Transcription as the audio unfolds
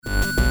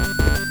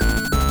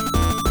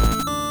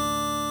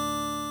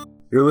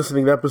You're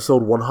listening to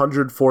episode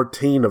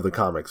 114 of the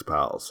Comics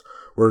Pals.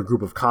 We're a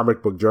group of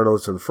comic book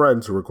journalists and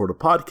friends who record a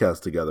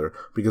podcast together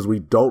because we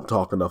don't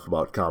talk enough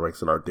about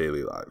comics in our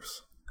daily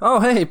lives. Oh,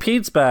 hey,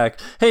 Pete's back.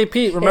 Hey,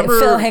 Pete, remember... Hey,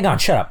 Phil, hang on,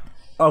 shut up.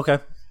 Okay.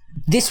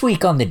 This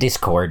week on the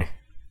Discord,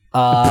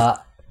 the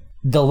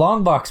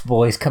Longbox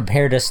Boys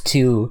compared us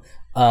to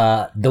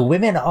the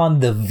women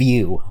on The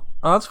View.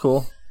 Oh, that's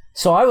cool.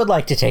 So I would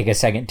like to take a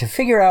second to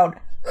figure out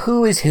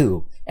who is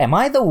who. Am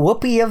I the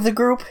Whoopi of the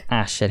group?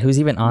 Ah, shit. Who's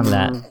even on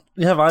that?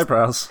 You have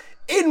eyebrows.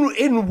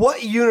 In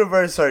what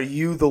universe are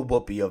you the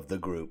Whoopi of the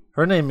group?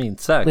 Her name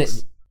means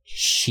sex.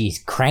 She's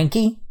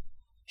cranky.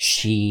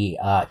 She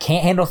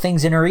can't handle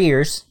things in her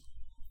ears,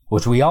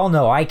 which we all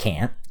know I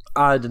can't.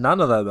 I did not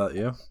know that about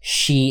you.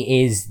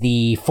 She is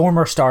the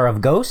former star of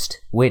Ghost,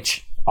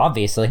 which,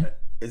 obviously...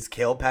 Is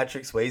Kale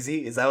Patrick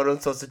Swayze? Is that what I'm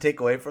supposed to take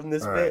away from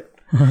this bit?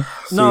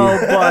 No,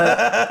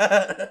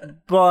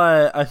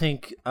 but I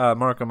think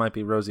Marco might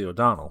be Rosie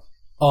O'Donnell.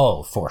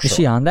 Oh, for sure. Is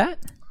she on that?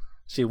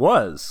 She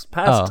was.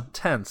 Past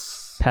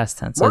tense. Past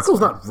tense. Marco's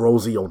not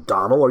Rosie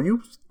O'Donnell. Are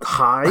you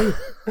high?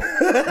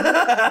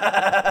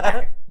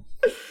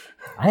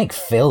 I think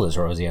Phil is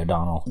Rosie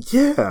O'Donnell.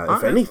 Yeah,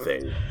 if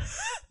anything.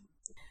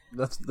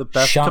 That's the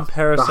best Sean,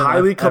 comparison. The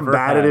highly I've ever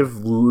combative,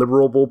 had.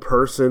 liberal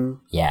person.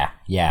 Yeah.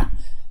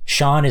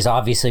 Sean is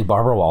obviously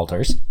Barbara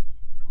Walters.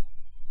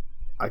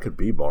 I could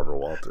be Barbara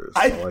Walters.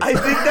 I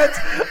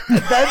think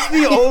that's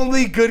the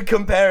only good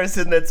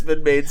comparison that's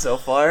been made so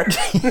far.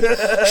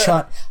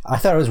 Sean, I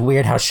thought it was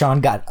weird how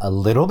Sean got a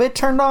little bit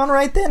turned on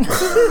right then.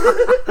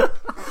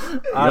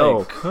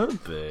 I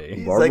could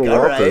be. Barbara like,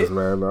 all Walters, right.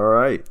 man. All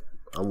right.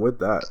 I'm with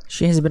that.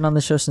 She hasn't been on the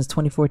show since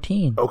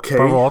 2014. Okay.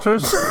 Barbara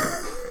Walters?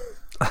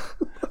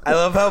 I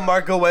love how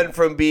Marco went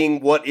from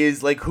being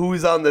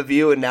who's on The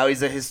View, and now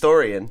he's a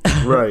historian.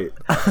 Right.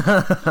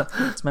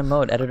 It's my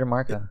mode, Editor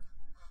Marco.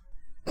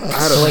 I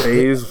had a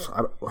phase.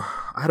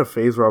 I had a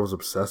phase where I was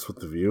obsessed with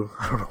The View.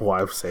 I don't know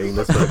why I'm saying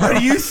this. But Are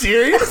you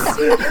serious?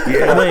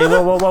 yeah. Wait,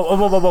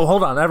 whoa,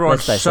 hold on. Everyone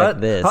Let's dissect shut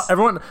this.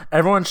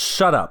 Everyone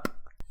shut up.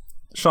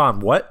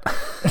 Sean, what?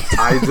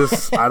 I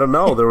don't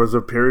know. There was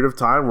a period of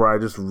time where I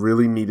just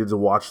really needed to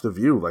watch The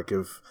View.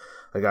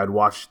 I'd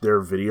watch their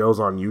videos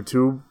on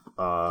YouTube.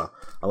 I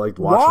liked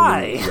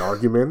watching the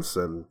arguments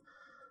and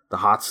the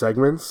hot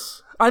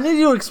segments. I need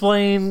you to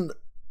explain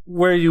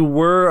where you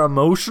were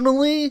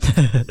emotionally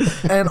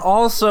and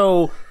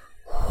also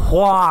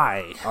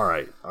why. All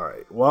right.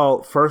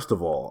 Well, first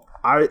of all,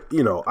 I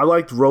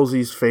liked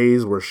Rosie's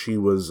phase where she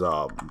was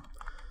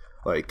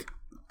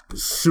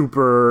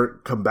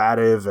super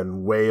combative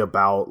and way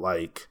about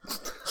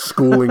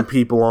schooling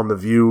people on The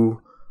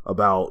View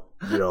about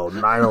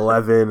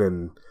 9/11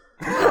 and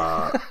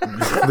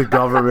the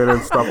government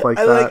and stuff like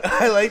that.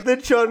 I like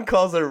that Sean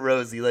calls her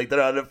Rosie, like they're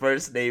on a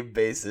first name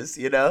basis,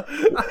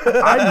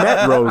 I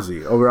met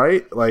Rosie, all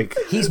right?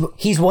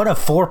 He's one of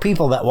 4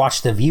 people that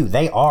watch The View.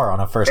 They are on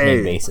a first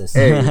name basis.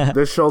 Hey,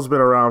 this show's been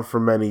around for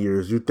many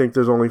years. You think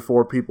there's only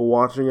 4 people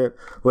watching it?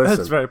 Listen,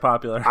 That's very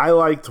popular. I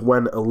liked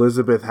when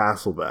Elizabeth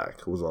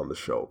Hasselbeck was on the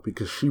show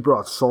because she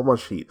brought so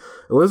much heat.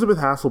 Elizabeth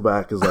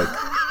Hasselbeck is like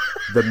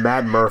the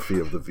Matt Murphy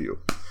of The View.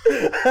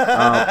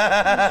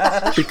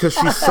 Because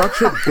she's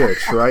such a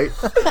bitch, right?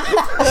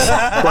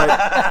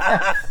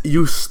 But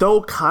you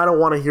still kind of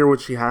want to hear what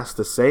she has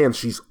to say, and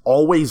she's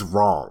always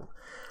wrong.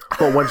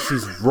 But when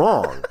she's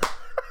wrong,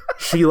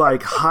 she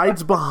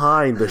hides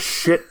behind the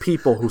shit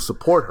people who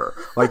support her,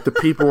 like the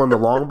people in the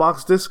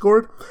Longbox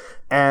Discord,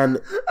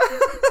 and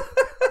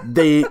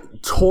they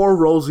tore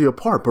Rosie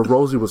apart. But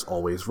Rosie was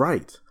always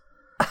right.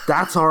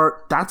 That's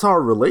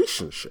our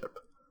relationship.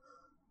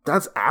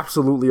 That's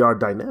absolutely our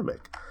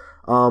dynamic.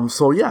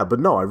 So yeah, but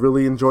no, I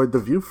really enjoyed The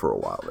View for a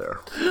while there.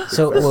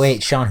 So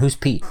wait, Sean, who's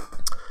Pete?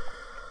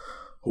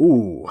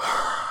 Ooh,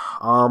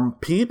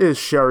 Pete is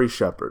Sherry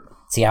Shepherd.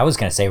 See, I was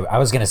gonna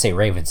say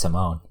Raven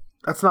Simone.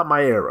 That's not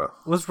my era.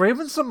 Was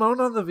Raven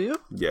Simone on The View?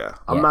 Yeah,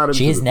 I'm not into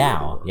She is The View now.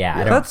 anymore. Yeah,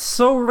 I That's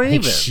so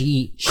think Raven.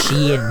 she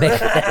and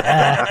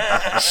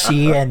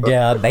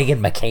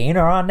Megan McCain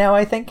are on now,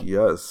 I think.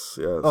 Yes.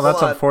 Oh, that's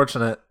Hold on.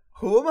 unfortunate.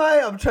 Who am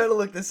I? I'm trying to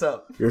look this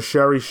up. You're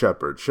Sherry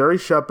Shepherd. Sherry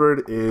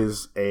Shepherd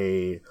is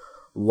a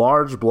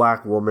large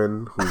black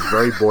woman who's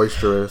very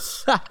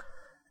boisterous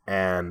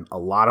and a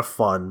lot of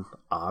fun.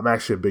 I'm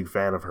actually a big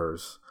fan of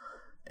hers.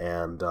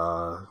 And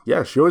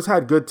yeah, she always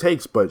had good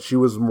takes, but she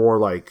was more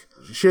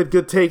she had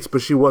good takes,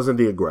 but she wasn't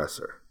the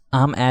aggressor.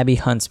 I'm Abby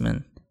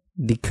Huntsman,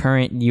 the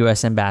current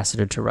U.S.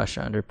 ambassador to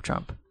Russia under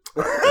Trump.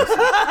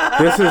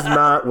 This is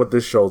not what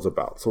this show's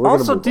about. So we're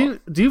Also, gonna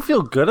move on. do you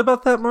feel good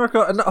about that,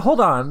 Marco? And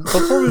hold on,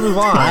 before we move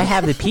on. I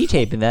have the P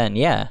tape then,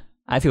 yeah.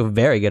 I feel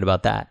very good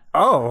about that.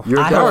 Oh, You're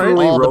I have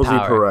definitely all the Rosie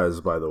power. Perez,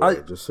 by the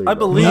way. Just so you I know.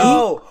 believe.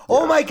 No!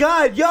 Oh my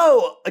God,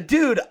 yo,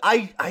 dude!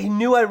 I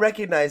knew I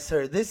recognized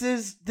her. This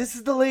is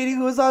the lady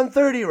who was on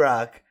 30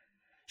 Rock.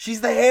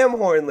 She's the ham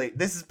horn lady.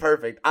 This is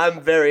perfect.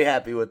 I'm very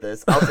happy with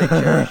this. I'll take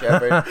Sherry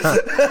Shepherd.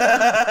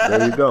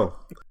 There you go.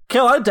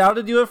 Kel, I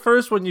doubted you at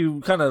first when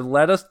you kind of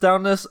led us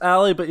down this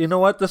alley, but you know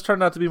what? This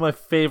turned out to be my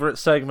favorite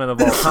segment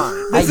of all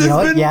time. This You know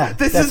what? has been, Yeah,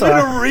 this that's has been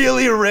what a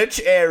really rich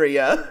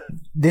area.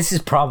 This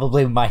is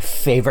probably my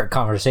favorite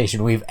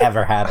conversation we've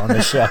ever had on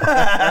the show.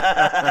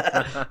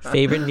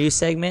 Favorite news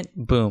segment?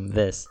 Boom,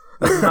 this.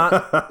 Maybe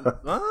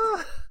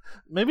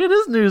it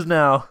is news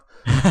now.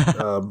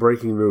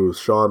 Breaking news: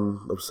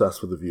 Sean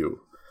obsessed with The View.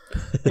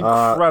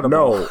 Incredible.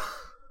 No,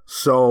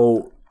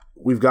 so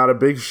we've got a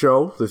big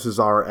show. This is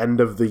our end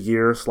of the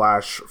year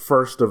 /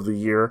 first of the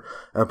year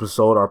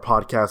episode. Our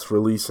podcast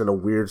release in a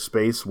weird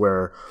space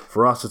where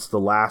for us it's the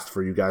last,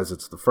 for you guys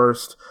it's the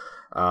first.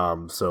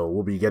 So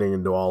we'll be getting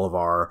into all of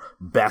our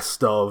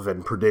best of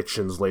and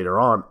predictions later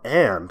on.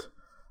 And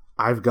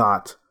I've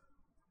got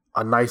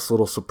a nice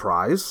little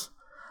surprise.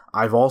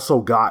 I've also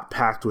got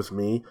packed with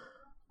me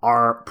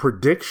our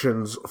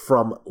predictions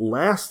from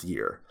last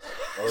year.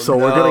 So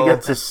we're going to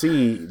get to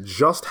see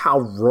just how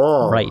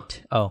wrong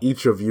Right. Oh.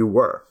 each of you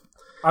were.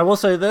 I will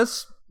say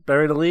this,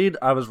 bury the lead,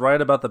 I was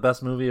right about the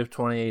best movie of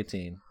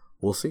 2018.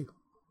 We'll see.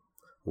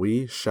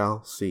 We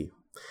shall see.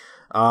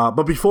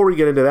 But before we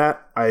get into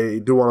that, I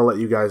do want to let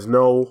you guys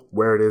know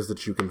where it is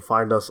that you can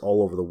find us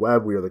all over the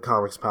web. We are the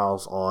Comics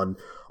Pals on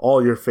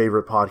all your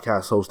favorite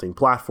podcast hosting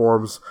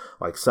platforms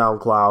like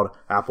SoundCloud,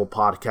 Apple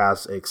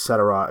Podcasts,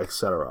 etc.,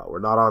 etc. We're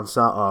not on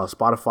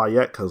Spotify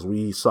yet because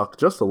we suck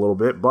just a little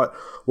bit, but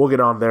we'll get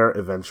on there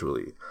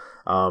eventually.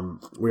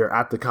 We are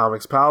at the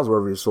Comics Pals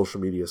wherever your social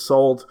media is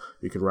sold.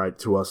 You can write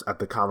to us at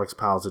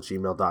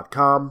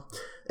thecomicspals@gmail.com.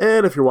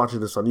 And if you're watching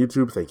this on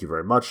YouTube, thank you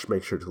very much.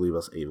 Make sure to leave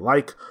us a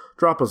like,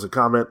 drop us a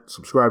comment,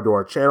 subscribe to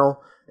our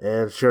channel,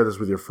 and share this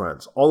with your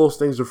friends. All those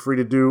things are free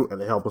to do,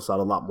 and they help us out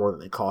a lot more than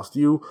they cost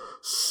you.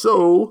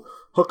 So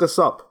hook us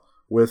up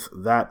with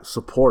that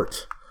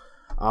support.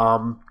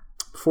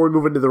 Before we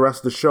move into the rest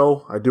of the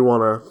show, I do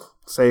want to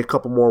say a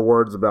couple more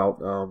words about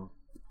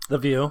The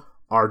View.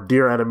 our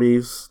dear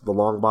enemies, the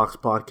Long Box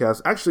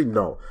Podcast. Actually,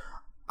 no.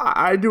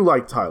 I do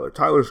like Tyler.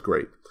 Tyler's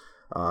great.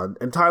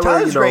 And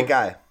Tyler's a great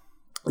guy.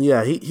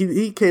 Yeah,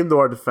 he came to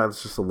our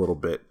defense just a little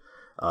bit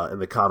in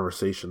the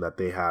conversation that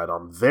they had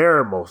on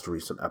their most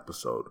recent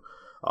episode.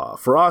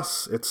 For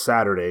us, it's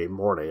Saturday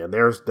morning, and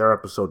their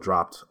episode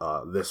dropped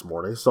this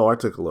morning, so I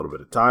took a little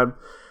bit of time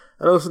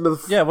and I listened to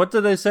the... Yeah, what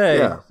did they say?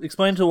 Yeah.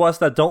 Explain to us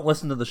that don't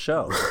listen to the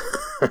show.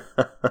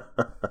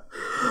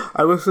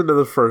 I listened to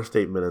the first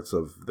 8 minutes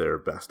of their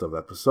best of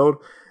episode,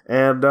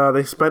 and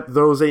they spent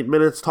those 8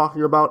 minutes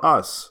talking about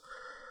us,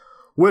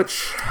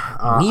 which...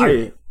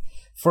 Weird.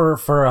 For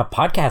a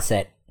podcast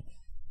that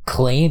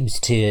claims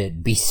to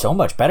be so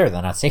much better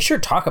than us, they sure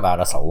talk about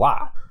us a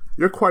lot.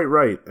 You're quite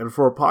right, and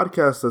for a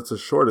podcast that's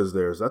as short as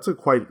theirs, that's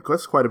quite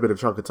a bit of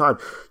chunk of time.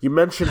 You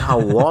mentioned how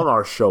long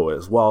our show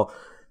is. Well,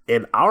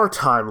 in our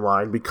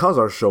timeline, because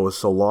our show is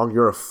so long,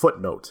 you're a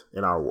footnote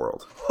in our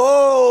world.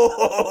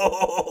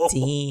 Oh,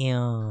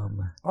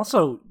 Damn.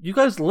 Also, you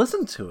guys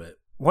listen to it.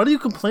 Why do you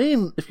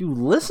complain if you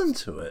listen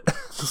to it?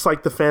 It's just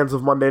like the fans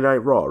of Monday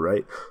Night Raw,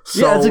 right?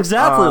 So, yeah, it's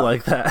exactly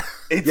like that.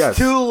 it's Yes.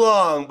 too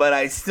long, but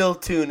I still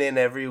tune in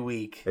every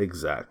week.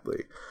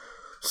 Exactly.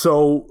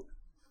 So,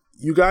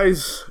 you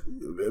guys,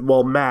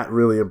 well, Matt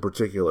really in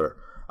particular,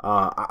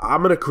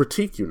 I'm going to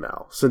critique you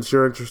now, since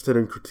you're interested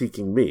in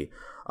critiquing me.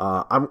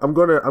 I'm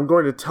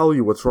going to tell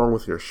you what's wrong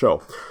with your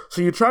show.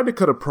 So you tried to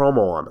cut a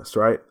promo on us,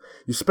 right?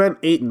 You spent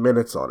 8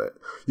 minutes on it.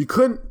 You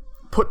couldn't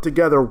put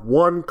together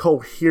one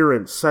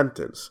coherent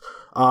sentence.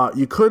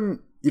 You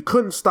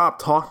couldn't stop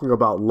talking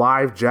about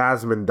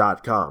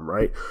livejasmine.com,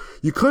 right?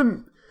 You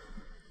couldn't.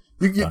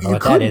 You Don't know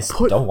what that couldn't is.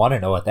 Don't want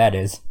to know what that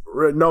is.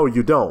 No,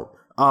 you don't.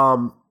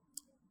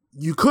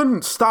 You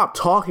couldn't stop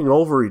talking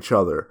over each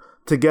other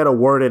to get a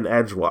word in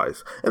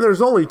edgewise. And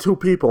there's only 2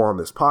 people on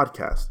this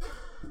podcast.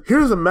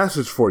 Here's a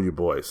message for you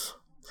boys.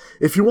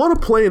 If you want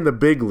to play in the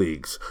big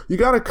leagues, you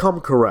got to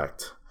come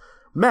correct.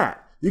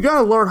 Matt, you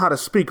got to learn how to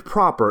speak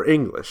proper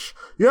English.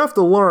 You have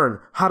to learn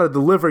how to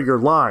deliver your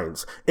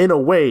lines in a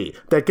way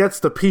that gets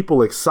the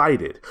people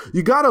excited.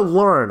 You got to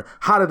learn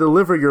how to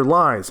deliver your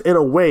lines in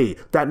a way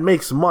that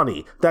makes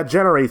money, that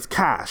generates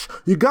cash.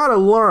 You got to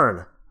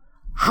learn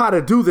how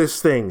to do this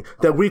thing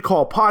that we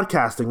call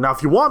podcasting. Now,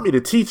 if you want me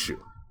to teach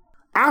you,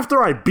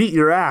 after I beat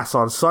your ass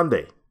on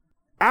Sunday,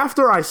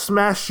 after I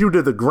smash you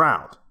to the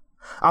ground,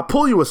 I'll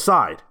pull you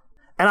aside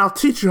and I'll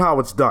teach you how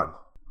it's done.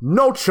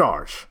 No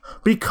charge.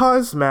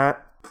 Because,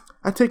 Matt,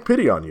 I take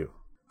pity on you.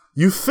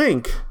 You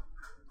think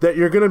that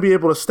you're going to be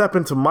able to step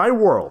into my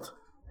world,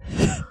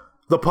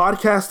 the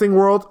podcasting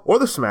world or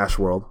the Smash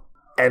world,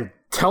 and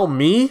tell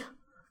me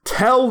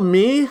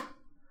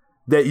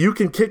that you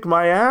can kick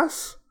my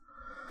ass?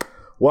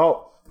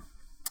 Well,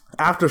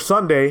 after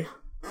Sunday,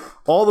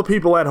 all the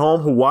people at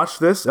home who watch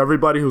this,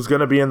 everybody who's going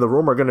to be in the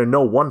room, are going to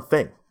know one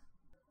thing.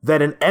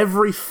 That in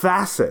every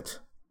facet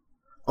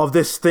of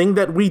this thing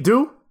that we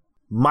do,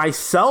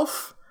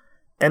 myself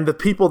and the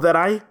people that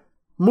I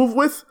move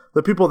with,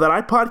 the people that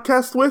I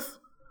podcast with,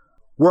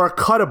 we're a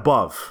cut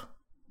above.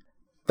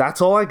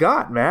 That's all I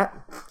got, Matt.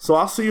 So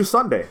I'll see you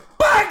Sunday.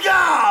 By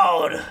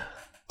God!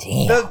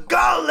 Damn. The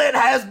gauntlet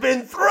has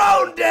been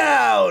thrown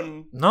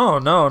down!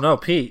 No,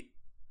 Pete.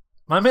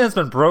 My man's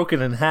been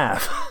broken in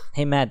half.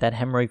 Hey, Matt, that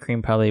hemorrhoid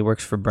cream probably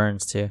works for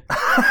burns, too.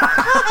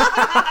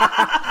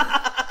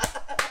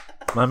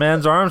 My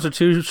man's arms are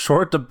too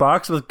short to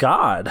box with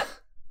God.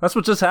 That's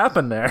what just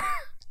happened there.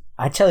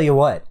 I tell you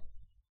what,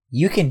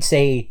 you can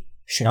say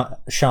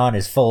Sean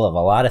is full of a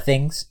lot of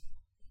things.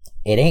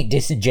 It ain't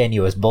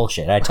disingenuous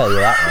bullshit. I tell you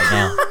that right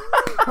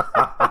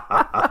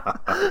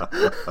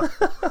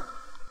now.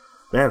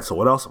 Man, so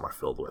what else am I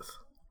filled with?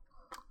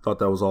 Thought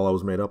that was all I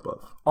was made up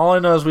of. All I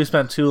know is we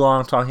spent too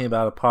long talking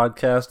about a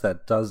podcast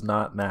that does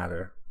not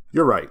matter.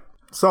 You're right.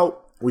 So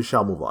we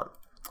shall move on.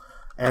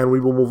 And we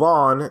will move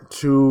on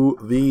to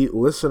the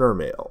listener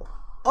mail.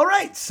 All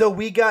right, so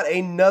we got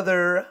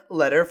another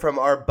letter from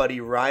our buddy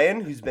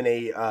Ryan, who's been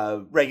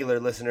a regular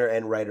listener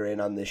and writer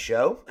in on this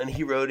show. And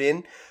he wrote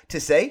in to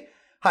say,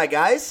 "Hi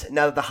guys,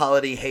 now that the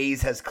holiday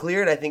haze has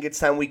cleared, I think it's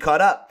time we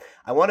caught up.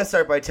 I want to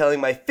start by telling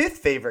my fifth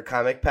favorite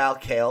comic pal,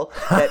 Kale,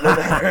 that no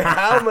matter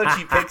how much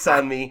he picks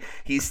on me,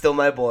 he's still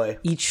my boy.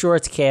 Eat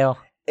shorts, Kale.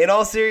 In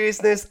all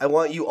seriousness, I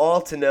want you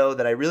all to know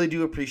that I really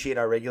do appreciate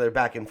our regular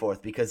back and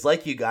forth because,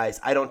 like you guys,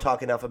 I don't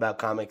talk enough about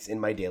comics in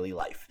my daily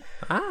life.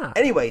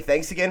 Anyway,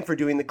 thanks again for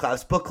doing the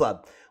Klaus Book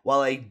Club.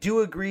 While I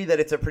do agree that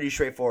it's a pretty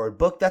straightforward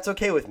book, that's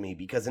okay with me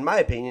because, in my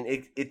opinion,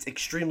 it's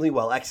extremely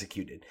well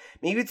executed.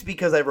 Maybe it's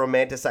because I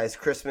romanticize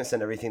Christmas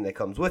and everything that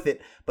comes with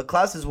it, but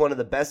Klaus is one of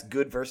the best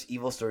good versus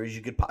evil stories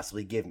you could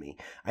possibly give me.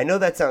 I know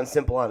that sounds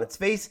simple on its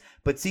face,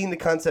 but seeing the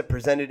concept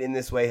presented in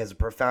this way has a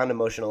profound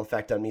emotional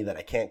effect on me that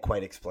I can't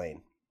quite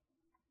explain.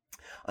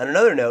 On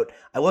another note,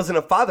 I wasn't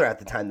a father at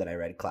the time that I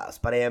read Klaus,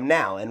 but I am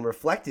now, and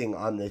reflecting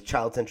on the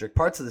child-centric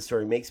parts of the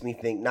story makes me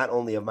think not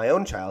only of my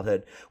own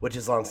childhood, which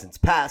is long since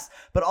past,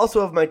 but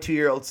also of my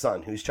 2-year-old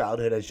son, whose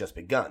childhood has just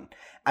begun.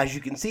 As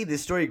you can see,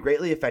 this story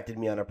greatly affected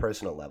me on a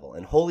personal level,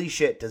 and holy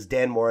shit does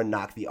Dan Mora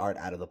knock the art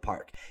out of the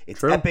park.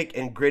 It's epic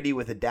and gritty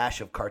with a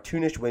dash of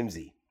cartoonish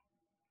whimsy.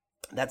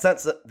 That's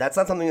not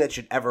something that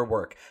should ever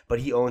work,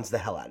 but he owns the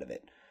hell out of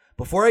it.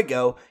 Before I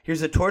go,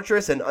 here's a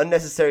torturous and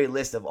unnecessary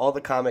list of all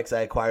the comics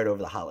I acquired over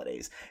the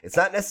holidays. It's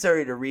not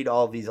necessary to read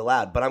all of these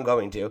aloud, but I'm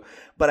going to.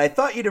 But I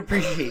thought you'd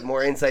appreciate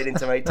more insight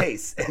into my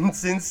tastes. And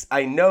since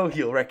I know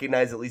you'll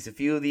recognize at least a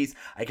few of these,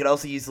 I could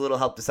also use a little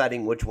help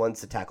deciding which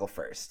ones to tackle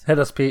first. Hit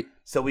us, Pete.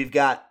 So we've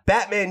got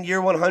Batman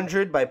Year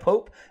 100 by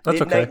Pope, That's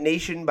Midnight okay.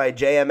 Nation by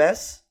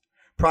JMS,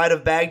 Pride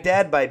of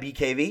Baghdad by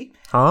BKV,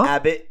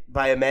 Abbott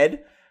by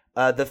Ahmed,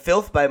 The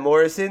Filth by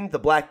Morrison, The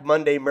Black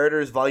Monday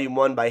Murders Volume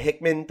 1 by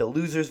Hickman, The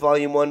Losers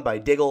Volume 1 by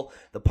Diggle,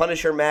 The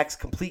Punisher Max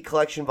Complete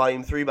Collection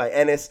Volume 3 by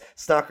Ennis,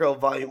 Snotgirl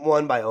Volume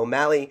 1 by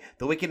O'Malley,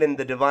 The Wicked and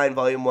the Divine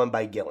Volume 1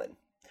 by Gillen.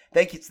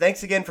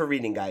 Thanks again for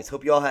reading, guys.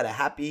 Hope you all had a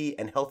happy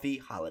and healthy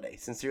holiday.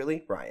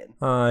 Sincerely,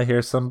 Ryan.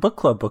 Here's some book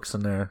club books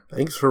in there.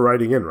 Thanks for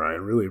writing in,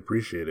 Ryan. Really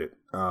appreciate it.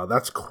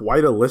 That's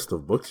quite a list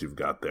of books you've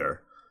got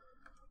there.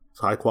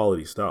 It's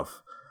high-quality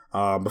stuff.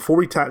 Before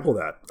we tackle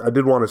that, I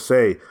did want to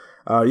say...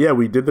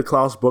 we did the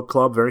Klaus Book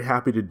Club. Very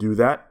happy to do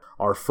that.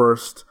 Our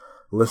first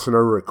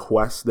listener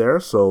request there.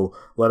 So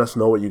let us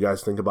know what you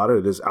guys think about it.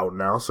 It is out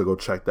now, so go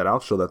check that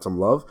out. Show that some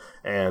love.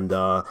 And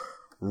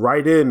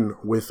write in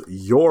with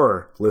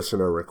your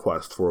listener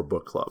request for a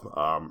book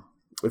club.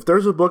 If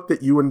there's a book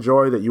that you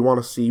enjoy that you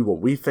want to see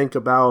what we think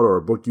about, or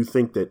a book you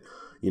think that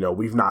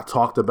we've not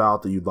talked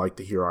about that you'd like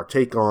to hear our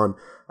take on,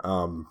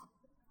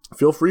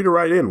 feel free to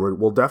write in.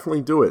 We'll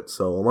definitely do it.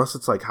 So unless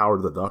it's like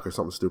Howard the Duck or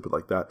something stupid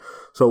like that.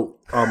 So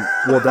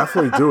we'll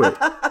definitely do it.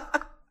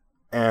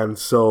 And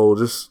so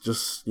just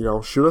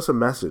shoot us a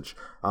message.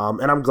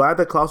 And I'm glad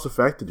that Klaus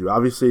affected you.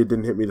 Obviously, it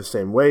didn't hit me the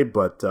same way,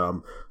 but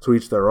to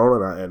each their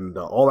own. And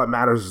all that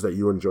matters is that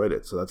you enjoyed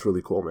it. So that's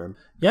really cool, man.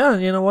 Yeah,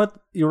 you know what?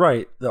 You're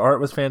right. The art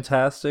was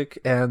fantastic,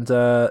 and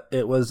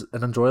it was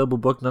an enjoyable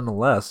book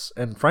nonetheless.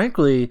 And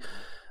frankly...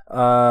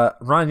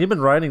 Ryan, you've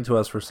been writing to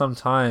us for some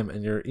time,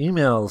 and your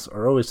emails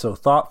are always so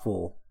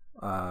thoughtful.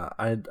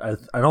 I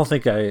don't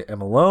think I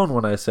am alone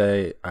when I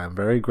say I'm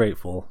very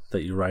grateful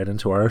that you write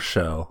into our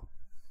show.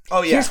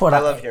 Oh, yeah. Here's what I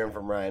love hearing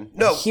from Ryan.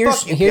 No, fuck you,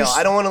 Gil. here's-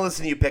 I don't want to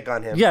listen to you pick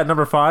on him. Yeah,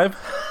 number 5.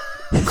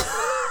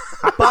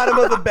 Bottom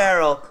of the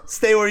barrel.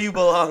 Stay where you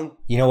belong.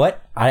 You know what?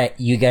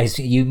 You guys,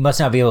 you must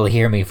not be able to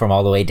hear me from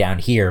all the way down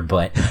here,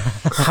 but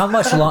how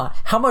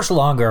much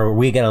longer are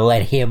we gonna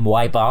let him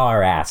wipe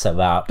our ass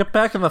about Get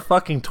back in the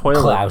fucking toilet.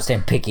 Klaus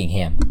and picking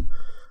him?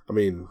 I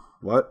mean,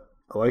 what?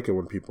 I like it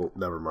when people...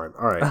 Never mind.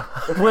 All right.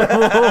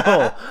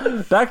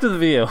 Whoa. Back to the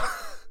view.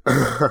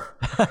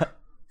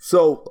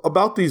 So,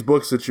 about these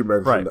books that you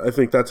mentioned, Right. I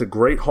think that's a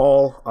great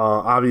haul.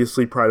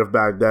 Obviously, Pride of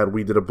Baghdad,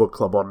 we did a book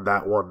club on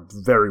that one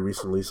very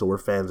recently, so we're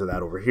fans of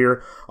that over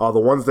here. The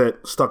ones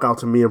that stuck out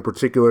to me in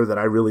particular that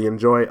I really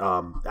enjoy,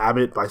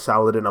 Abbott by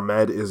Saladin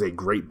Ahmed is a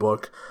great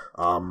book.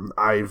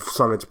 I've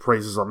sung its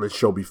praises on this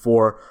show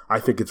before. I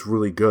think it's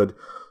really good,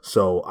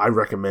 so I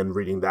recommend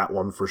reading that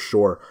one for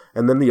sure.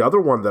 And then the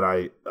other one that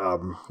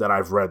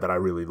I've read that I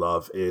really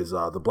love is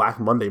The Black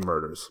Monday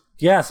Murders.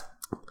 Yes,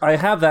 I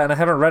have that, and I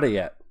haven't read it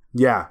yet.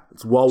 Yeah,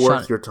 it's well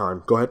worth Sean, your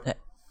time. Go ahead.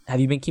 Have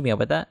you been keeping up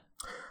with that?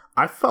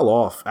 I fell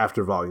off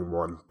after volume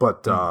 1,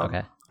 but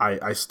okay.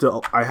 I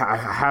still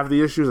have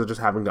the issues. I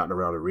just haven't gotten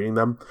around to reading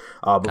them.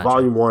 But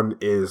volume 1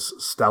 is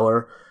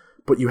stellar.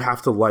 But you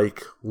have to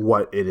like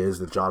what it is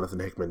that Jonathan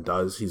Hickman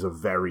does. He's a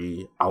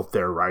very out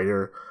there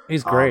writer.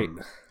 He's great,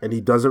 and he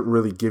doesn't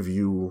really give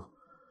you.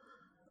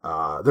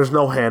 There's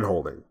no hand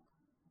holding,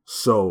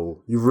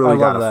 so you really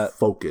gotta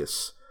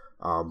focus.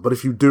 But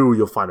if you do,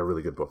 you'll find a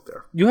really good book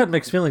there. You had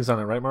mixed feelings on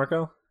it, right,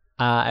 Marco?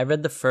 I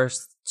read the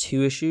first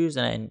 2 issues,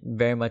 and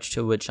very much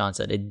to what Sean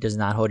said, it does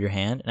not hold your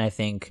hand, and I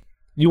think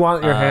you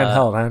want your hand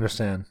held. I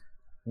understand.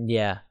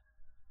 Yeah.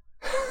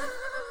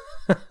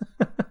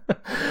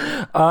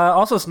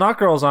 Also, Snot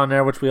Girl's on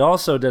there, which we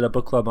also did a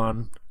book club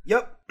on.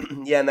 Yep.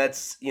 Yeah, and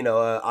that's,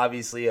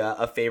 obviously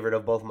a favorite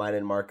of both mine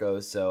and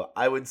Marco's. So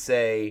I would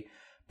say,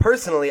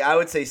 personally,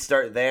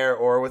 start there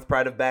or with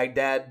Pride of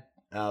Baghdad,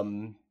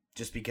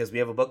 just because we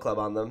have a book club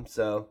on them.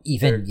 So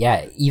even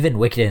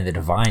Wicked and the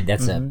Divine,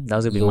 that's that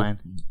was gonna be mine.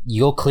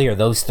 You'll clear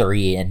those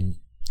 3 in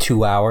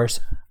 2 hours.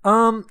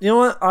 You know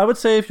what? I would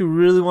say if you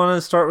really want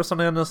to start with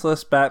something on this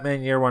list,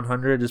 Batman Year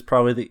 100 is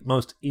probably the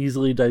most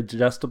easily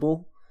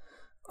digestible.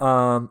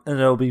 And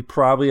it'll be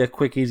probably a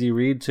quick, easy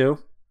read too.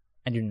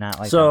 I do not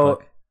like that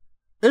book.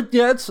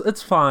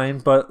 It's fine,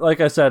 but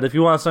like I said, if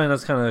you want something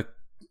that's kind of,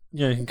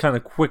 you can kind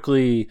of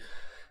quickly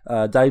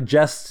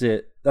digest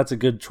it, that's a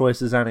good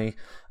choice as any.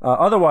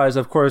 Otherwise,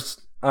 of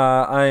course,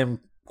 I am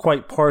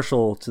quite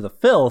partial to The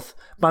Filth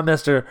by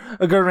Mr.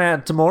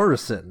 Grant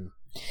Morrison.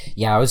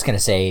 Yeah, I was gonna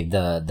say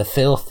the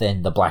Filth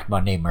and the Black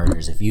Monday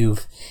Murders. If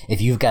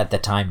you've got the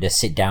time to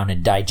sit down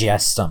and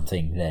digest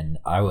something, then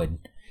I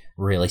would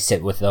really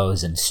sit with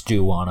those and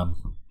stew on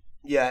them.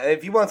 Yeah, and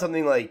if you want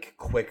something like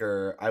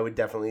quicker, I would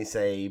definitely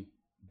say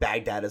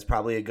Baghdad is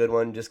probably a good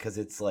one, just because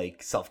it's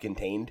like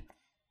self-contained,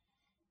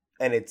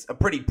 and it's a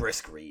pretty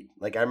brisk read.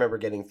 Like I remember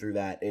getting through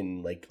that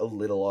in like a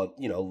little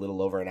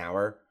over an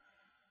hour.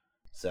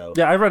 So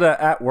yeah, I read it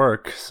at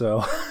work.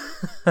 So,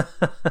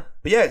 but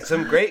yeah,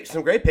 some great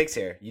picks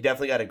here. You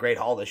definitely got a great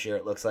haul this year.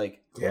 It looks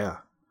like. Yeah.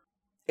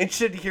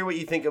 Interested to hear what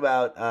you think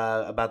about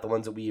the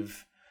ones that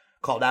we've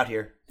called out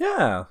here.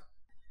 Yeah.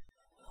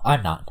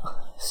 I'm not.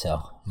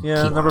 So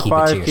yeah, number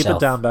 5. Keep it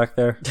down back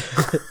there.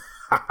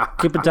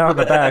 Keep it down in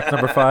the back.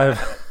 Number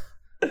 5.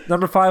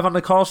 Number 5 on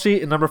the call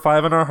sheet and number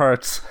 5 in our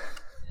hearts.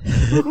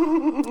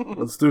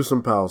 Let's do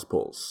some pals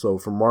pulls. So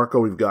for Marco,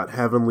 we've got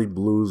Heavenly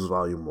Blues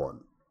Volume 1.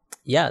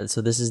 Yeah, so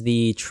this is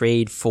the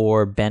trade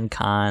for Ben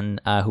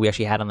Kahn, who we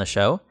actually had on the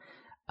show.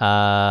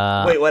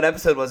 Wait, what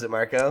episode was it,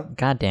 Marco?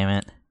 God damn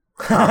it.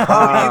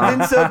 Oh, you've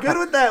been so good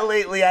with that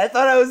lately. I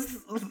thought I was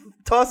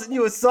tossing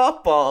you a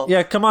softball.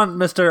 Yeah, come on,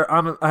 mister.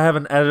 I have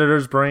an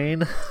editor's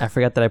brain. I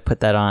forgot that I put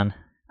that on.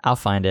 I'll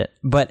find it.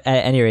 But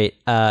at any rate,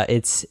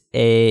 it's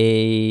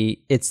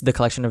the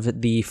collection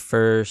of the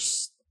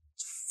first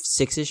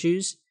 5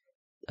 issues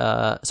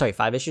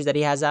that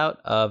he has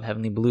out of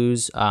Heavenly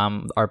Blues,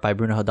 art by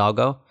Bruno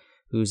Hidalgo,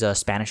 who's a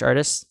Spanish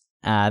artist.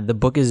 The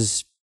book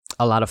is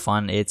a lot of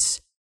fun.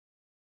 It's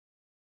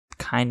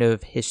kind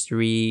of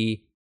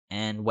history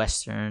and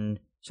Western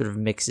sort of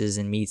mixes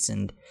and meets,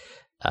 and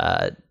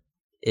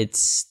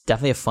it's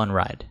definitely a fun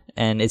ride,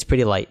 and it's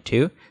pretty light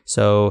too.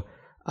 So,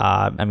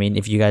 I mean,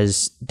 if you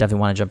guys definitely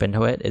want to jump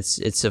into it,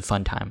 it's a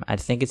fun time. I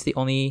think it's the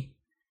only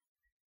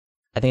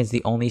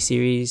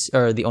series,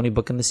 or the only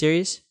book in the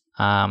series.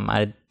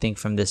 I think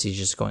from this he's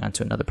just going on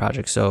to another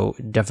project, so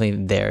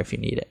definitely there if you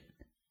need it.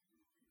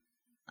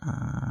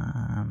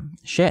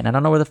 Shit, and I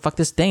don't know where the fuck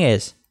this thing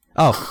is.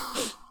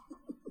 Oh,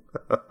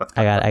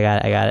 I got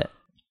it.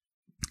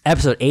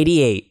 Episode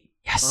 88.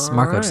 Yes, All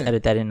Marco, right. just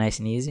edit that in nice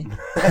and easy.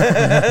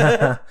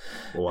 Wow.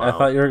 I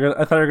thought you were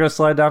gonna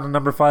slide down to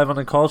number 5 on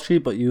the call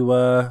sheet, but you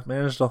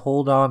managed to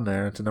hold on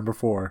there to number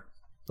 4.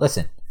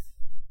 Listen,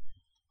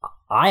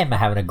 I am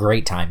having a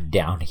great time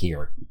down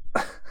here.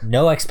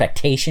 No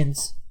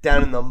expectations.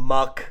 Down in the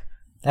muck.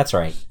 That's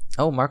right.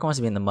 Oh, Marco wants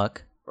to be in the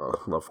muck.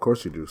 Of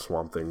course you do,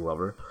 Swamp Thing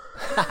lover.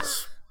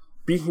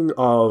 Speaking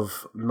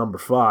of number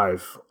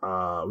 5,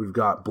 we've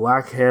got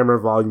Black Hammer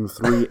Volume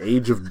 3,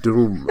 Age of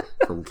Doom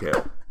from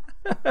Kale.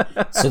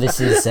 So this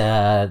is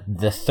the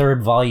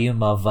 3rd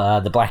volume of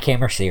the Black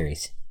Hammer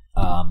series.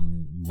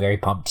 Very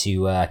pumped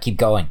to keep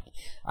going.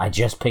 I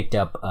just picked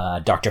up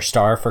Dr.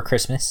 Star for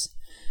Christmas,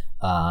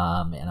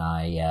 and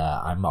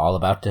I'm all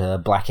about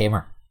Black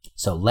Hammer.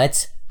 So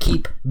let's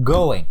keep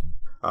going.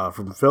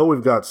 From Phil,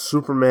 we've got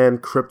Superman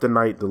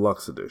Kryptonite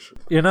Deluxe Edition.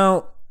 You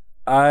know,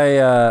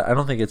 I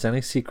don't think it's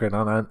any secret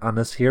on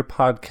this here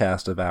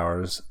podcast of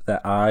ours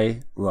that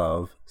I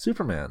love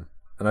Superman,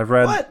 and I've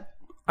read. What?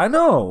 I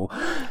know.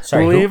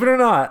 Sorry, Believe it or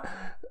not,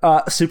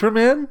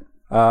 Superman,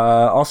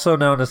 also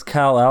known as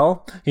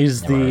Kal-El,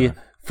 he's the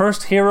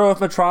first hero of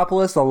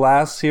Metropolis, the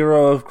last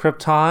hero of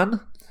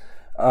Krypton.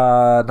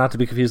 Not to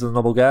be confused with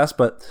Noble Gas,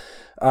 but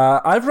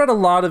I've read a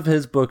lot of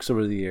his books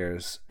over the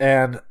years,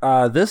 and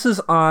this is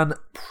on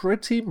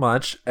pretty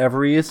much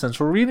every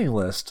essential reading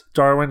list.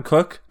 Darwin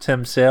Cook,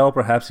 Tim Sale,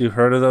 perhaps you've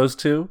heard of those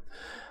two.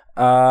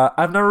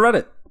 I've never read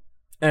it.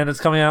 and it's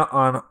coming out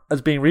on.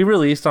 It's being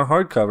re-released on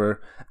hardcover,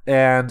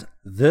 and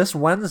this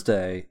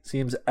Wednesday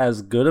seems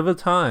as good of a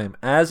time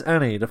as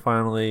any to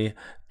finally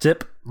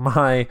dip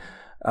my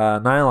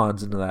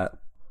nylons into that.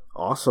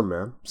 Awesome,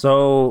 man.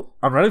 So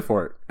I'm ready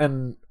for it.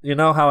 And you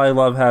know how I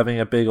love having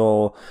a big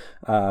old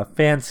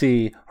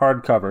fancy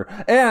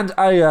hardcover. And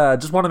I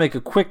just want to make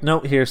a quick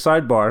note here,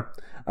 sidebar.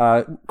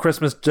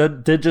 Christmas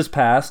did just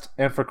pass,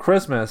 and for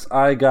Christmas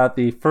I got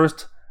the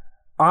first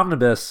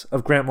omnibus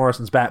of Grant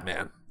Morrison's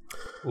Batman.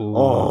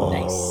 Oh,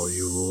 Nice.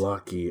 you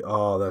lucky.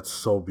 Oh, that's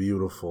so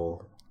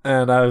beautiful.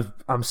 And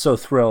I'm so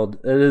thrilled.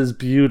 It is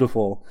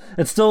beautiful.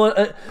 It's still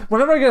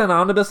whenever I get an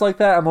omnibus like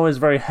that, I'm always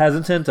very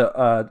hesitant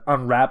to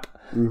unwrap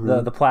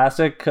the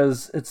plastic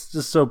because it's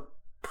just so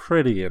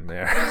pretty in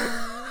there.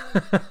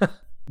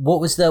 What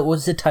was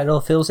the title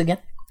of Phil's again?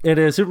 It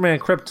is Superman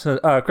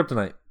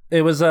Kryptonite.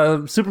 It was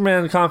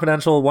Superman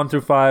Confidential 1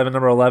 through 5 and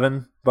number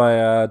 11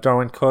 by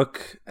Darwin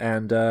Cook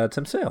and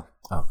Tim Sale.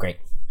 Oh, great.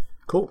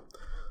 Cool.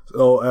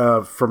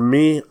 So for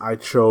me, I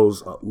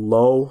chose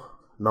Low,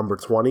 number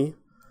 20.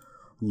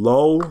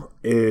 Low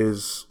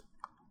is,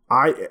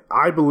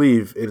 I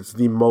believe it's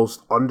the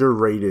most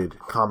underrated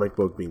comic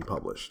book being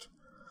published.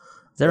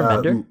 Is there a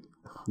Bender?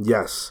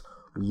 Yes.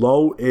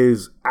 Low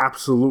is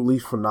absolutely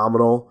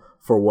phenomenal.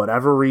 For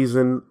whatever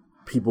reason,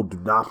 people do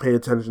not pay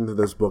attention to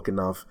this book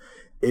enough.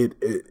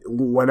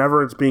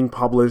 Whenever it's being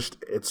published,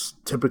 it's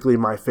typically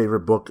my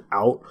favorite book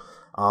out.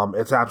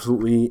 It's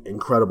absolutely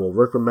incredible.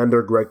 Rick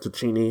Remender, Greg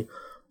Ticini,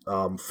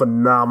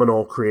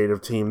 phenomenal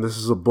creative team. This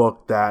is a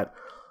book that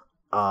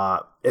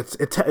I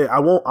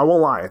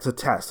won't lie, it's a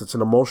test. It's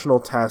an emotional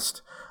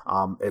test.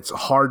 It's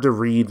hard to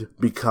read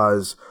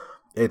because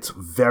it's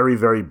very,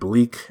 very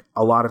bleak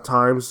a lot of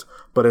times,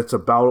 but it's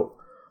about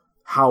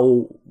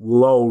how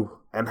low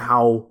and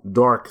how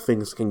dark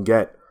things can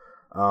get,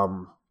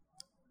 and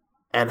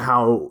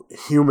how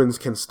humans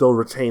can still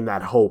retain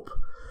that hope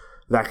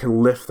that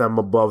can lift them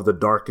above the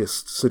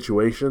darkest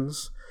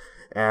situations.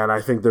 And I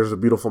think there's a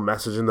beautiful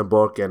message in the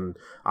book, and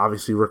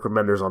obviously Rick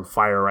Remender's on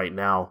fire right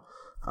now.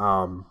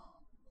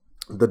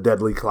 The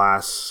Deadly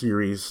Class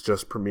series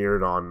just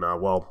premiered on,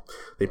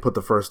 they put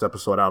the first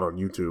episode out on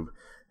YouTube,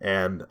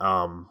 and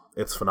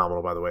it's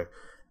phenomenal, by the way.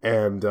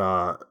 And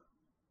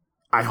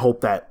I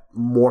hope that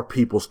more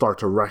people start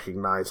to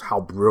recognize how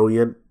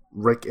brilliant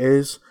Rick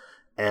is,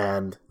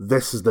 and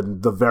this is the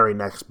very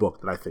next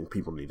book that I think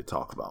people need to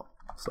talk about.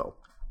 So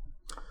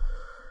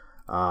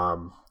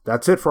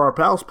that's it for our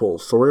Pals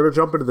Pulls. So we're going to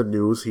jump into the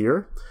news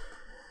here,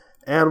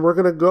 and we're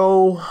going to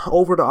go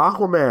over to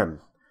Aquaman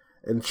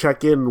and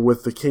check in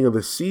with the King of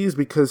the Seas,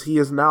 because he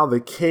is now the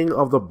king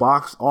of the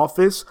box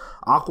office.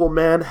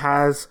 Aquaman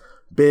has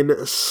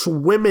been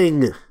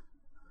swimming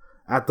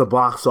at the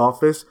box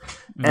office,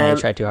 You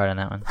tried too hard on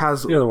that one.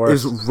 You're the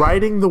worst. is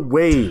riding the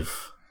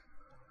wave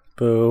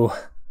Boo.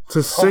 to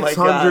my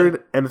God.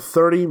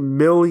 $630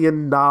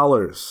 million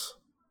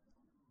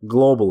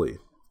globally.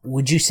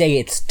 Would you say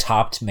it's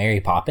topped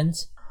Mary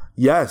Poppins?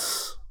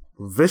 Yes,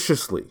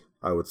 viciously,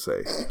 I would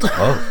say.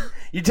 Oh,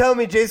 You telling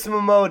me Jason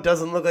Momoa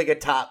doesn't look like a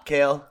top,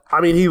 Kale? I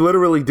mean, he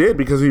literally did,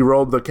 because he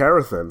rode the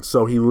Carathan,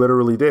 so he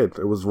literally did.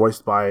 It was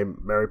voiced by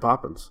Mary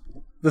Poppins.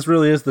 This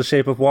really is The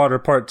Shape of Water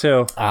Part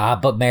 2.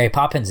 but Mary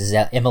Poppins is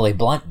Emily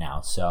Blunt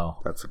now, so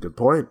That's a good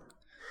point.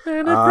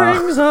 And it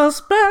brings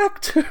us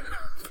back to...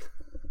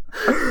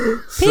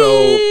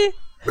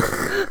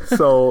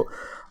 So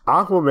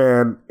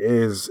Aquaman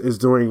is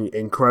doing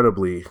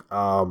incredibly.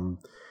 I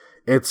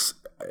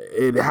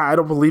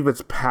don't believe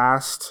it's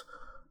past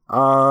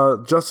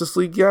Justice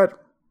League yet,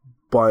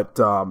 but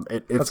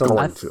it's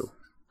going to.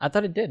 I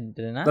thought it did.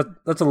 Did it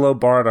not? That's a low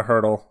bar to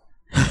hurdle.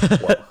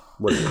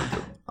 What are you gonna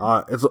do?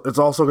 It's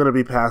also going to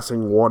be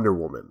passing Wonder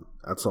Woman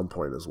at some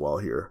point as well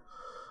here.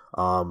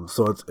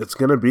 So it's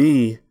going to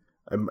be.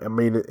 I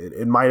mean,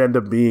 it might end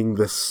up being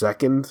the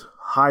second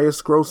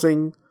highest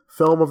grossing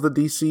film of the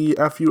DC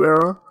FU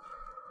era.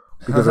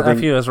 Because I think,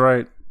 FU is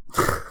right.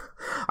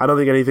 I don't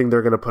think anything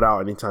they're going to put out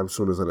anytime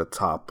soon is in a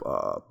top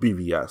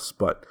BVS,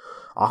 but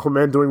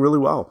Aquaman doing really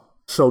well.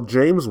 So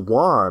James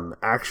Wan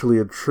actually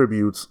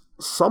attributes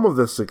some of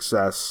the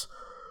success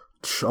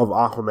of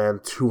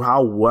Aquaman to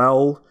how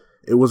well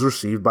it was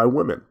received by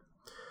women.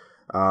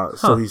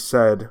 So he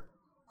said,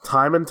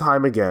 time and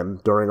time again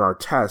during our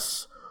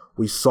tests,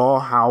 we saw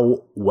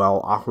how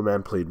well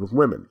Aquaman played with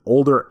women,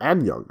 older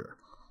and younger.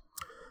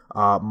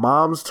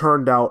 Moms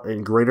turned out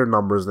in greater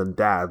numbers than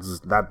dads.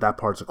 That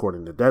part's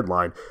according to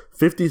Deadline.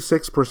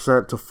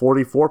 56% to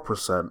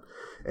 44%,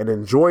 and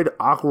enjoyed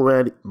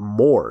Aquaman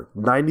more,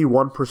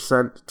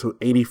 91% to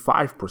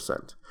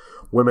 85%.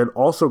 Women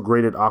also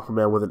graded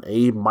Aquaman with an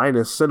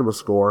A- cinema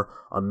score,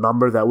 a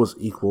number that was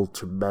equal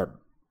to men.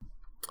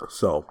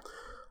 So,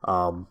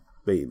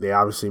 they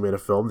obviously made a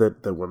film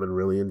that women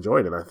really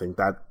enjoyed, and I think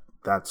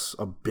that's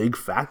a big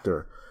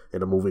factor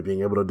in a movie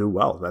being able to do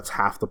well. That's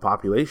half the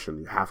population.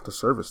 You have to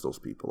service those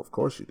people. Of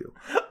course you do.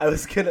 I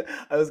was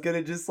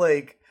gonna just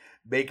like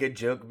make a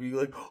joke, be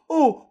like,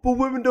 "Oh, but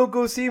women don't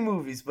go see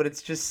movies," but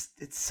it's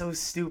so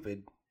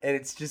stupid, and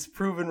it's just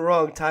proven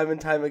wrong time and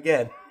time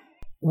again.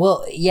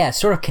 Well, yeah,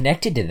 sort of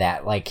connected to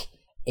that. Like,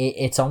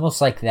 it's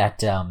almost like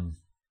that.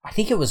 I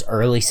think it was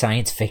early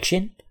science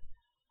fiction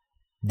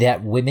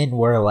that women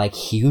were like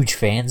huge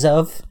fans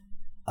of,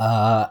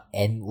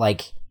 and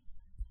like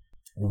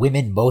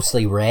women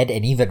mostly read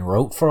and even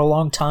wrote for a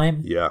long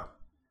time. Yeah.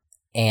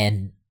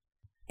 And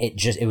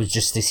it was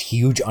just this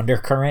huge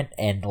undercurrent,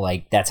 and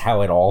like that's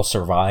how it all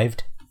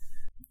survived.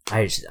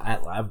 I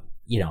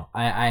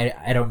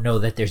don't know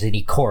that there's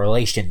any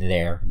correlation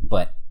there,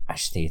 but I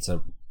just think it's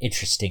a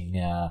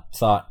interesting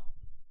thought.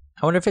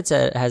 I wonder if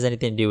has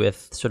anything to do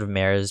with sort of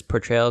Mara's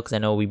portrayal, because I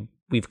know we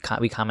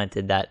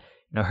commented that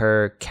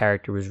her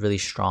character was really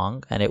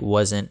strong, and it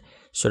wasn't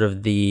sort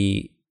of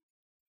the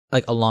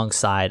like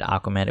alongside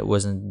Aquaman. It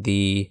wasn't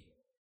the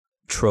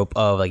trope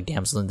of like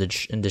damsel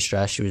in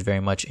distress. She was very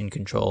much in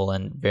control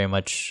and very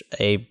much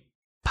a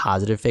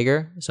positive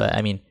figure. So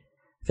I mean,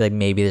 I feel like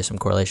maybe there's some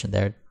correlation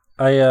there.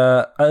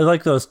 I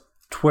like those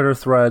Twitter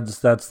threads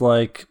that's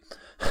like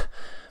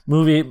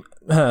movie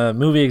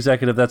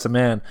executive that's a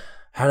man.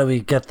 How do we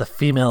get the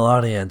female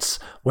audience?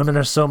 Women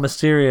are so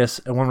mysterious.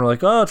 And when we're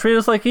like, oh, treat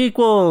us like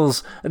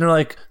equals. And they're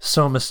like,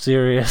 so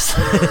mysterious.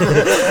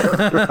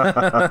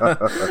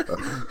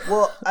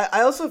 Well,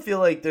 I also feel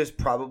like there's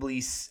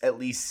probably at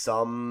least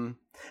some,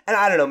 and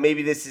I don't know,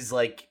 maybe this is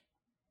like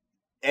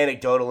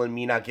anecdotal and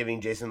me not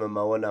giving Jason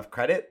Momoa enough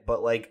credit,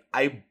 but like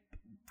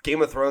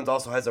Game of Thrones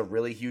also has a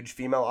really huge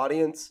female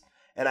audience.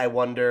 And I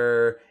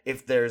wonder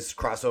if there's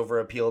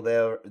crossover appeal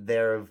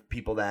there of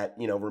people that,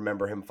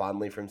 remember him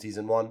fondly from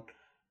season 1.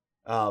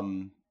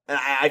 And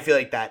I feel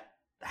like that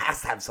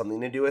has to have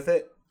something to do with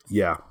it.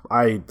 Yeah,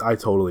 I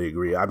totally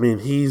agree. I mean,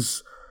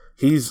 he's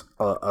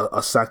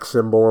a sex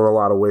symbol in a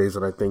lot of ways,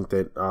 and I think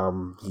that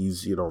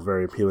he's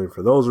very appealing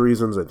for those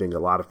reasons. I think a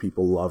lot of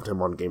people loved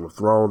him on Game of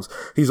Thrones.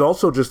 He's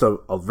also just a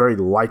very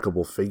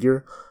likable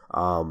figure.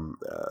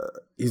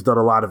 He's done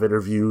a lot of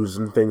interviews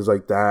and things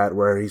like that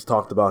where he's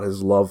talked about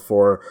his love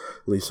for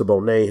Lisa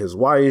Bonet, his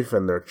wife,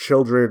 and their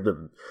children,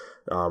 and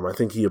I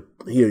think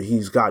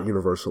he's got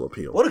universal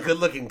appeal. What a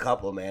good-looking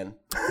couple, man.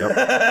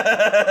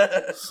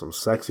 Yep. Some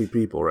sexy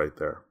people right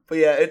there. But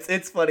yeah,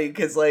 it's funny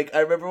because like I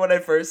remember when I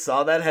first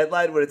saw that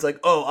headline when it's like,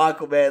 oh,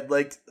 Aquaman,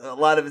 like a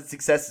lot of his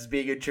success is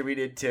being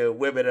attributed to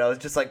women, and I was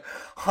just like,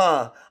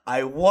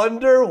 I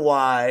wonder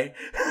why.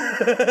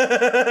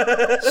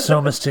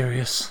 So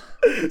mysterious.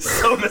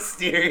 So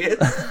mysterious.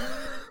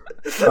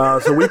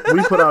 So we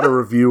put out a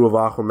review of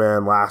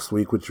Aquaman last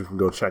week, which you can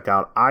go check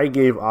out. I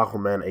gave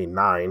Aquaman a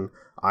 9.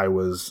 I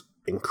was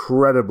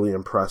incredibly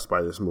impressed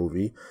by this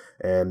movie,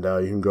 and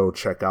you can go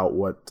check out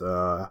what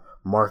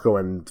Marco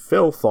and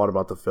Phil thought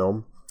about the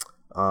film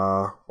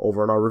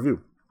over in our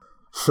review.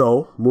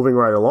 So, moving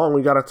right along,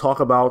 we got to talk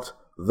about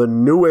the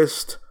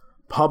newest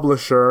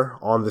publisher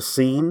on the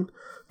scene,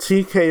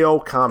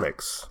 TKO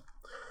Comics.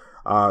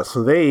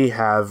 So they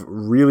have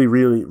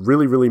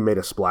really made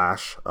a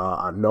splash.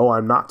 No,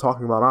 I'm not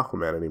talking about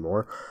Aquaman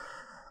anymore.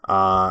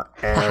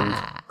 And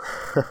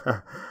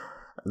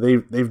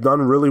they've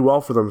done really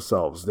well for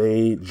themselves.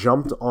 They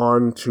jumped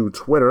on to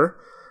Twitter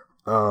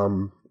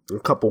a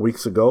couple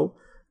weeks ago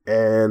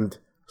and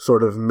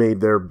sort of made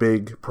their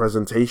big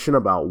presentation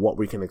about what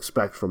we can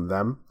expect from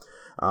them.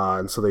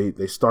 And so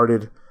they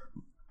started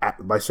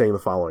by saying the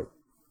following.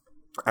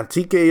 At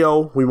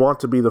TKO, we want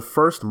to be the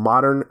first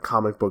modern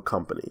comic book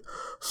company,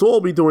 so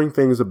we'll be doing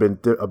things a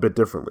bit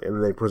differently. And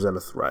then they present a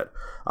thread.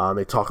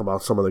 They talk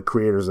about some of the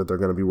creators that they're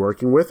going to be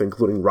working with,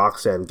 including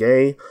Roxane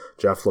Gay,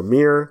 Jeff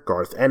Lemire,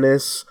 Garth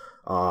Ennis,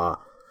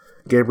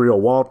 Gabriel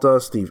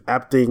Walta, Steve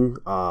Epting,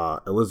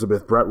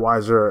 Elizabeth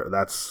Brettweiser.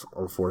 That's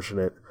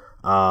unfortunate.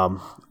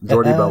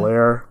 Jordi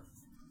Belair,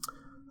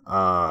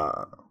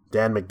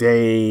 Dan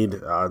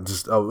McDade,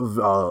 just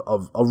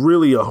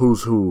really a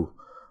who's who.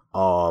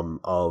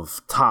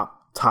 Of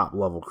top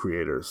level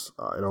creators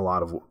in a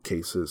lot of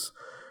cases.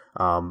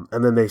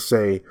 And then they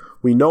say,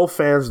 we know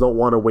fans don't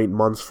want to wait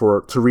months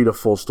to read a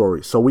full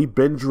story, so we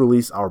binge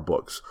release our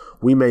books.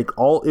 We make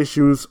all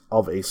issues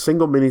of a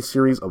single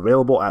miniseries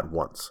available at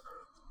once.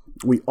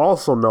 We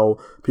also know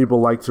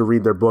people like to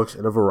read their books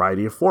in a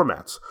variety of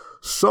formats,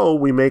 so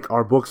we make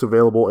our books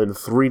available in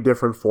 3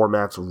 different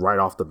formats right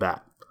off the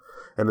bat.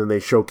 And then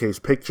they showcase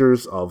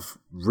pictures of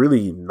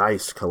really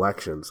nice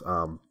collections.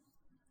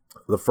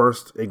 The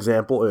first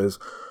example is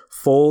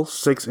full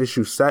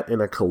 6-issue set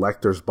in a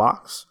collector's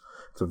box.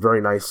 It's a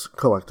very nice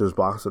collector's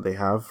box that they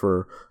have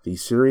for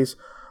these series.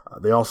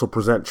 They also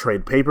present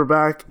trade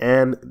paperback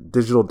and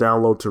digital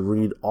download to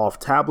read off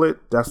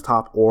tablet,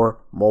 desktop, or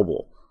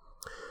mobile.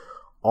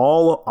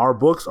 All our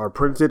books are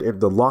printed in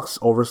deluxe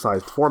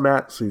oversized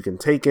format, so you can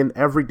take in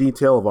every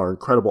detail of our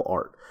incredible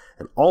art.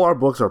 And all our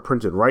books are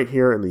printed right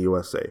here in the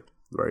USA.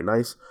 Very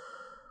nice.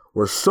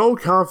 We're so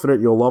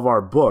confident you'll love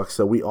our books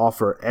that we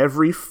offer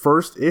every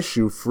first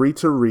issue free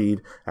to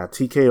read at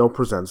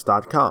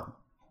tkopresents.com.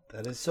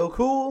 That is so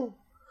cool.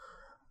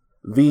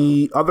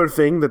 The other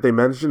thing that they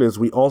mention is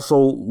we also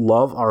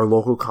love our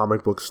local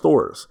comic book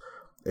stores.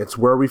 It's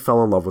where we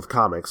fell in love with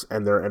comics,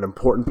 and they're an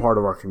important part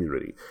of our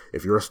community.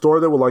 If you're a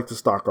store that would like to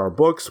stock our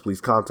books,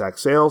 please contact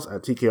sales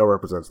at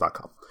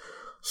tkorepresents.com.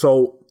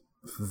 So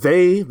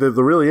the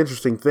really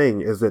interesting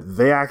thing is that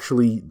they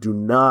actually do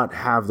not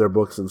have their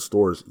books in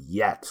stores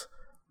yet,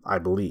 I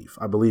believe.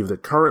 I believe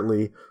that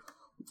currently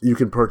you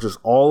can purchase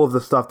all of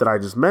the stuff that I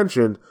just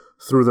mentioned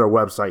through their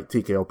website,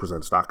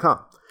 tkopresents.com,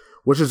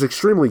 which is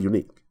extremely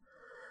unique.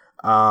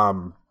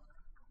 And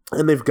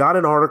they've got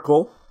an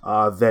article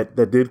that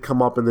did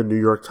come up in the New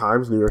York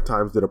Times. New York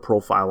Times did a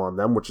profile on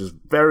them, which is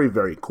very,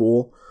 very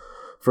cool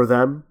for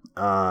them.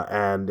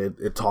 And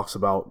it talks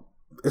about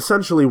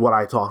essentially what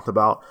I talked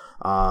about.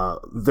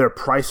 Their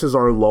prices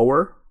are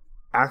lower,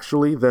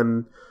 actually,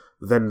 than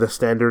the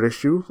standard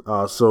issue.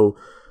 So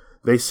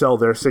they sell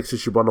their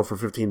 6-issue bundle for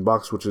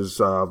 $15, which is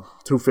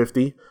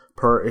 $2.50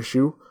 per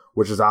issue,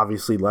 which is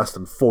obviously less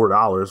than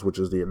 $4, which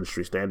is the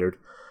industry standard.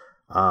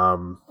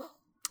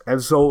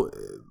 And so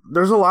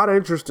there's a lot of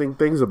interesting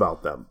things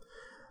about them.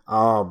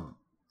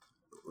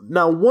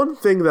 Now, one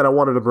thing that I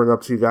wanted to bring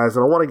up to you guys,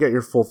 and I want to get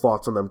your full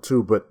thoughts on them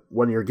too, but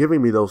when you're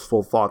giving me those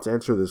full thoughts,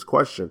 answer this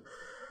question.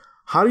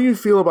 How do you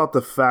feel about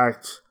the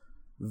fact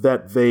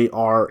that they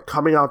are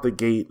coming out the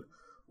gate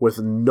with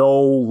no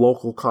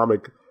local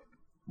comic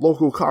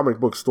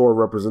book store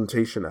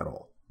representation at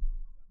all?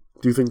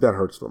 Do you think that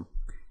hurts them?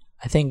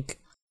 I think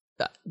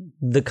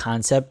the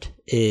concept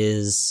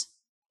is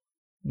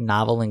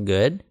novel and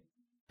good.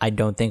 I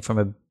don't think from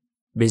a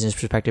business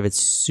perspective it's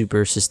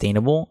super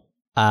sustainable.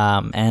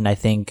 And I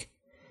think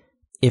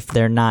if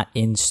they're not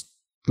in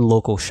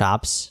local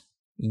shops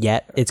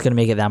yet, it's going to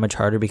make it that much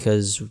harder,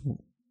 because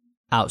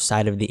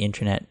outside of the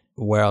internet,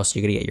 where else are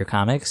you going to get your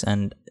comics?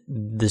 And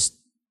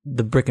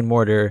the brick and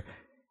mortar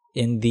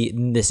in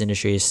this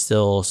industry is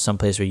still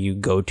someplace where you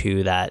go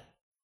to that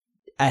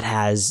it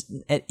has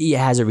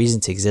a reason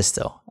to exist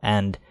still.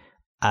 And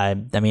I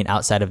mean,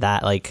 outside of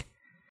that, like,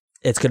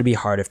 it's going to be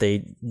hard if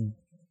they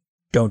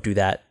don't do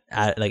that.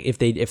 Like, if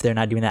they're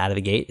not doing that out of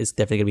the gate, it's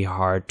definitely going to be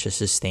hard to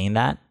sustain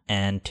that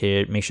and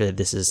to make sure that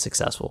this is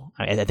successful.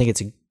 I think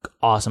it's an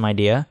awesome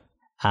idea.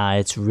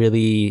 It's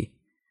really,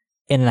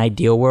 in an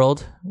ideal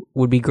world,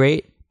 would be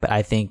great, but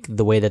I think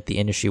the way that the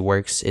industry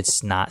works,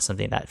 it's not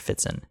something that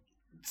fits in.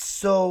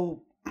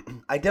 So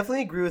I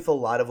definitely agree with a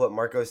lot of what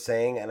Marco's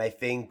saying, and I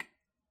think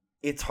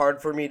it's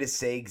hard for me to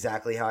say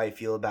exactly how I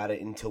feel about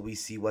it until we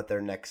see what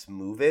their next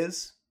move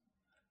is,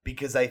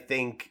 because I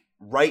think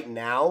right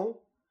now,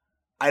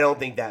 I don't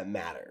think that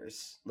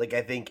matters. Like,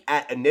 I think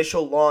at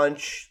initial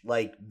launch,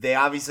 like, they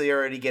obviously are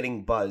already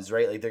getting buzz,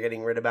 right? Like, they're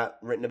getting written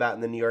about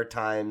in the New York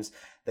Times.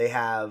 They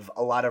have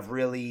a lot of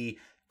really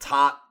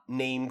top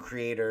name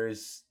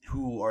creators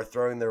who are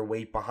throwing their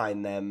weight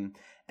behind them.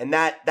 And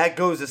that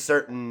goes a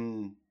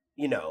certain,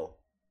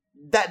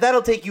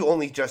 that'll take you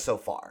only just so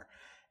far.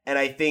 And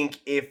I think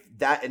if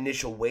that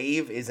initial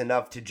wave is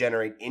enough to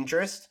generate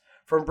interest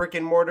from brick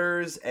and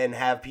mortars and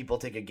have people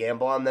take a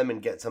gamble on them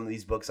and get some of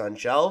these books on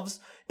shelves,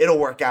 it'll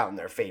work out in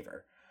their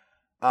favor.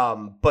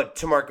 But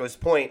to Marco's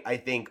point, I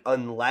think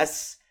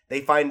unless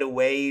they find a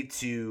way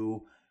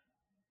to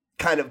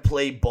kind of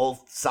play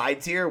both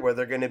sides here, where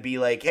they're going to be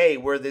like, hey,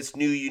 we're this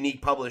new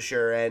unique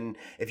publisher, and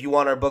if you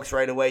want our books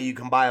right away, you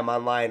can buy them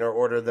online or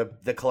order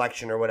the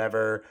collection or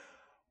whatever.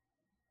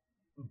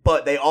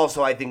 But they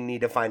also, I think,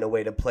 need to find a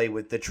way to play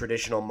with the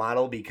traditional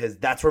model, because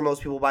that's where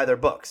most people buy their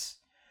books.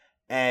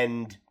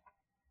 And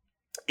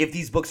if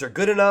these books are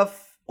good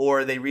enough,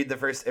 or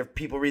if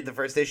people read the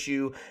first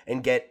issue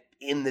and get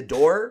in the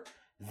door,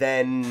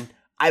 then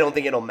I don't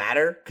think it'll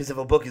matter, because if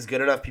a book is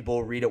good enough, people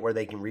will read it where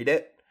they can read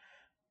it.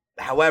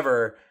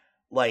 However,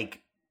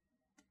 like,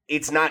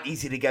 it's not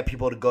easy to get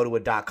people to go to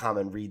a .com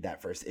and read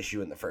that first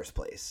issue in the first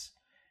place.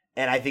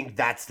 And I think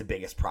that's the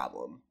biggest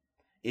problem,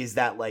 is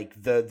that,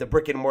 like, the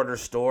brick and mortar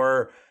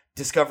store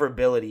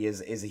discoverability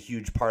is a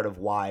huge part of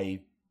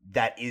why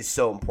that is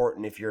so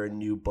important if you're a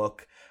new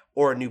book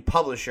or a new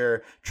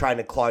publisher trying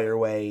to claw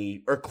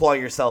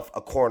yourself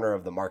a corner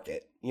of the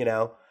market,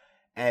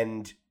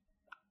 And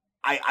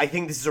I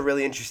think this is a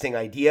really interesting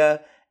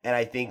idea, and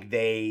I think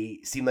they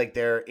seem like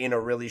they're in a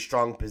really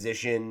strong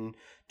position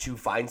to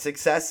find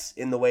success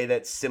in the way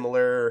that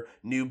similar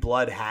new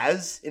blood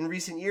has in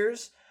recent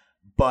years.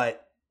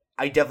 But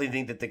I definitely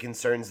think that the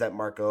concerns that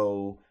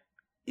Marco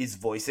is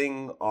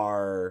voicing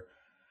are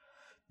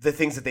the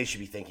things that they should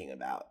be thinking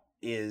about,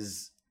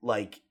 is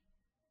like,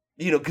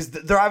 because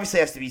there obviously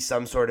has to be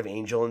some sort of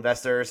angel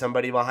investor or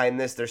somebody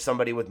behind this. There's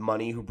somebody with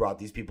money who brought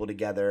these people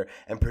together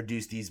and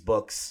produced these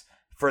books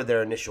for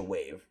their initial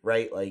wave,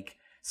 right? Like,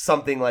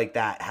 something like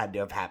that had to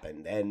have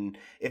happened. And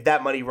if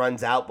that money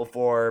runs out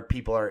before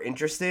people are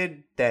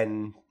interested,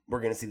 then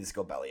we're going to see this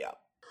go belly up.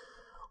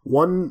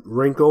 One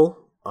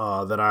wrinkle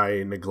that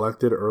I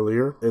neglected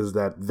earlier is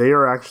that they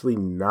are actually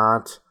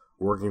not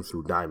working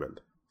through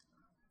Diamond.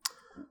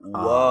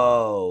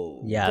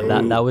 Whoa. Yeah,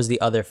 that was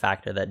the other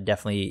factor that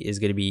definitely is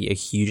going to be a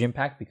huge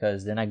impact,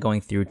 because they're not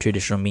going through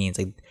traditional means.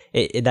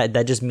 Like,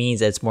 that just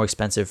means that it's more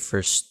expensive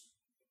for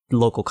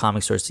local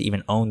comic stores to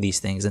even own these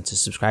things and to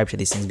subscribe to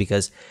these things,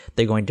 because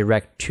they're going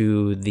direct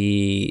to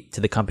the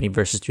company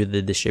versus to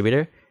the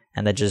distributor.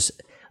 And that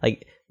just,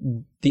 like,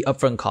 the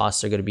upfront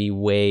costs are going to be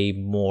way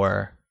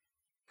more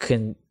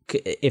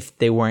if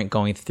they weren't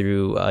going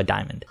through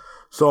Diamond.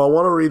 So I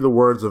want to read the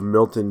words of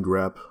Milton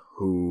Grepp,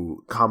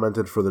 who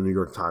commented for the New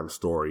York Times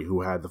story,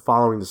 who had the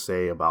following to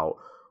say about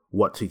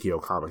what TKO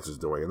Comics is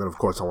doing. And then, of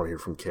course, I want to hear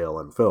from Cale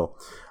and Phil.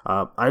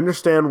 I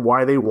understand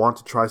why they want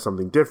to try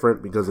something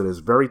different, because it is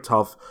very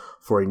tough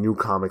for a new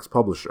comics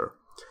publisher.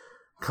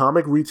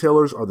 Comic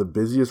retailers are the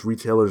busiest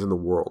retailers in the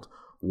world.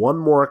 One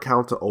more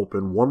account to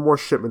open, one more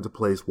shipment to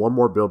place, one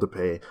more bill to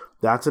pay.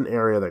 That's an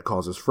area that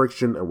causes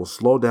friction and will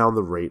slow down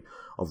the rate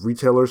of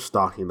retailers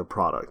stocking the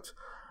product.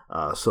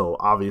 So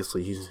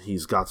obviously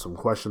he's got some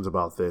questions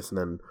about this, and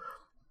then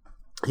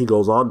he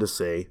goes on to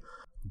say,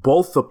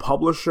 both the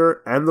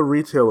publisher and the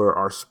retailer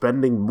are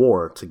spending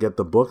more to get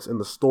the books in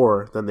the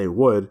store than they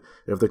would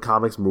if the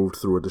comics moved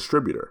through a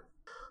distributor.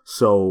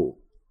 So,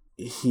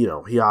 he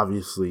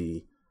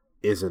obviously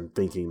isn't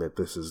thinking that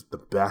this is the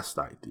best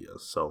idea.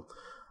 So,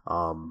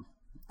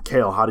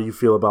 Cale, how do you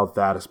feel about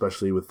that,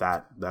 especially with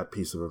that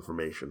piece of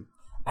information?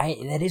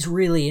 That is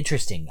really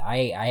interesting.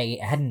 I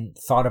hadn't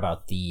thought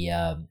about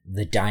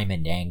the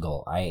Diamond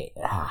angle.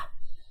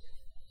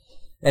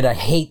 And I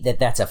hate that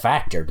that's a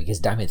factor, because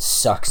Diamond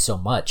sucks so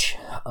much.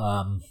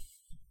 But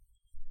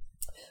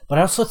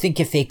I also think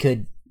if they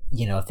could,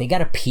 if they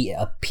got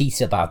a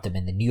piece about them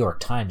in the New York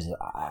Times,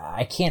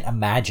 I can't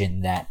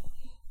imagine that,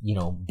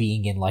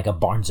 being in like a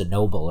Barnes &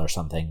 Noble or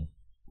something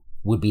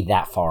would be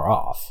that far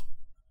off.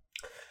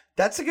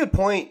 That's a good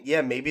point.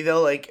 Yeah, maybe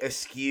they'll like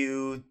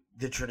eschew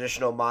the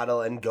traditional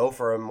model and go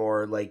for a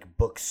more like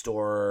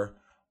bookstore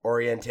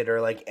oriented,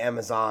 or like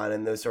Amazon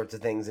and those sorts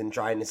of things, and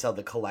trying to sell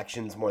the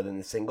collections more than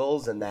the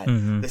singles, and that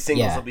the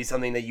singles will be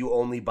something that you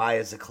only buy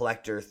as a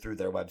collector through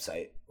their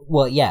website.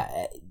 Well,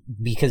 yeah,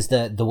 because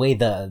the way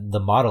the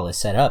model is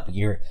set up,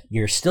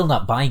 you're still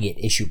not buying it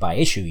issue by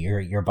issue.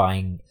 You're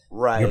buying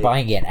you're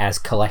buying it as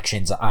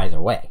collections either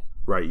way.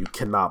 Right, you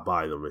cannot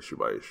buy them issue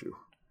by issue.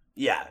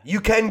 Yeah, you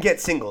can get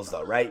singles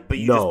though, right? But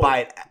you just buy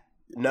it.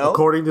 No,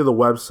 according to the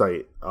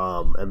website,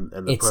 and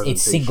the presentation,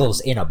 it's singles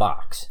in a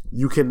box.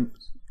 You can.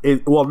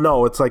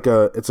 No, it's like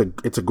it's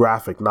a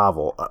graphic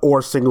novel,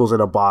 or singles in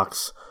a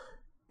box,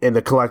 in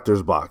the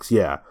collector's box.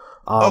 Yeah.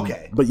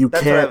 Okay. But you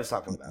That's can't. what I was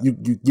talking about.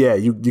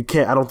 You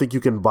can't. I don't think you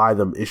can buy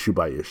them issue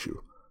by issue.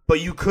 But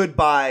you could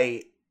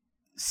buy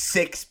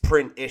 6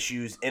 print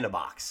issues in a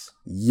box.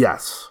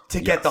 Yes. To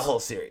get the whole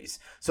series.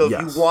 So if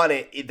you want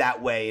it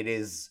that way, it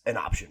is an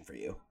option for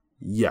you.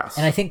 Yes.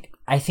 And I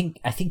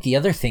think the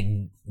other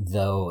thing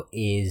though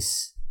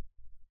is,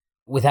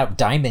 without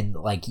Diamond,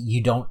 like,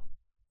 you don't.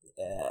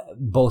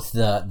 Both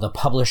the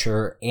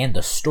publisher and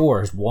the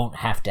stores won't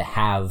have to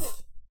have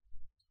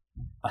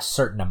a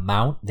certain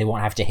amount. They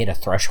won't have to hit a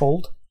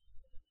threshold.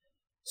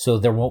 So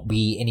there won't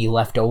be any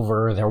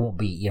leftover. There won't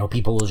be,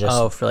 people will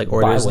just for like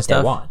orders buy what and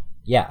stuff? they want.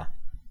 Yeah.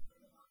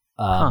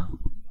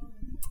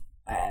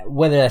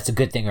 Whether that's a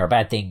good thing or a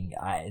bad thing,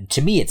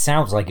 to me it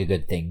sounds like a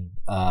good thing,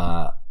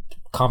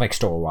 comic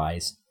store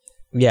wise.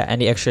 Yeah,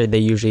 and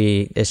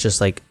actually it's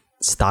just like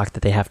stock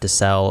that they have to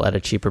sell at a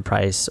cheaper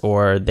price,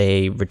 or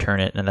they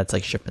return it, and that's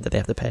like shipment that they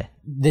have to pay.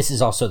 This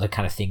is also the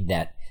kind of thing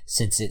that,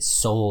 since it's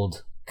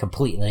sold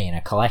completely in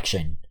a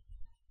collection,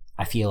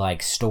 I feel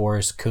like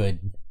stores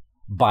could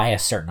buy a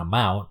certain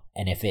amount,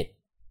 and if it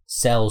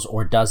sells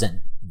or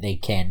doesn't, they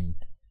can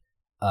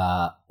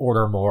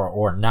order more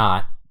or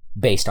not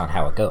based on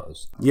how it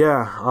goes.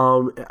 Yeah.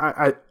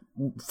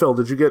 Phil,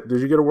 did you get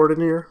a word in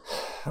here?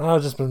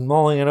 I've just been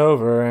mulling it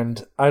over,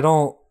 and I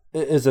don't.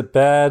 Is it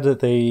bad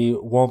that they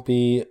won't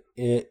be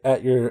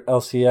at your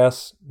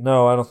LCS?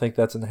 No, I don't think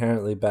that's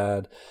inherently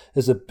bad.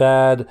 Is it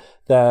bad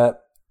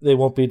that they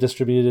won't be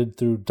distributed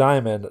through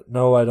Diamond?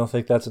 No, I don't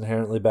think that's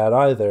inherently bad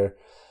either.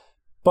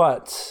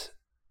 But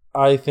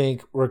I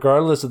think,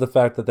 regardless of the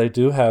fact that they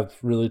do have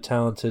really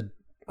talented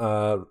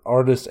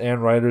artists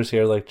and writers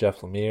here like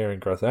Jeff Lemire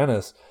and Garth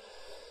Ennis,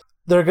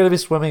 they're going to be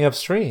swimming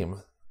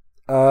upstream.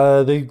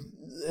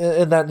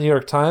 In that New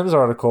York Times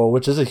article,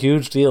 which is a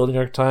huge deal, New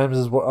York Times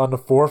is on the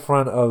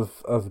forefront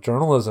of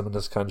journalism in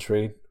this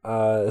country.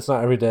 It's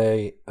not every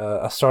day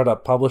a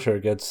startup publisher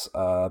gets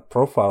a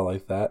profile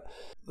like that.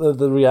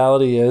 The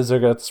reality is they're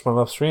going to swim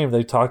upstream.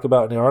 They talk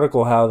about in the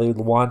article how they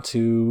want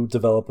to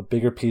develop a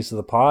bigger piece of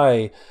the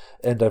pie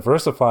and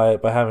diversify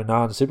it by having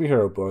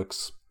non-superhero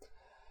books.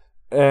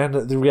 And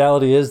the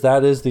reality is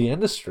that is the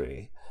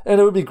industry. And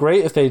it would be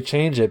great if they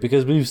change it,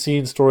 because we've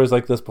seen stories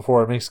like this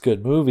before. It makes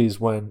good movies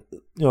when,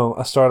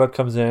 a startup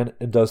comes in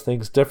and does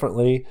things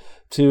differently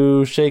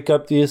to shake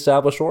up the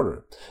established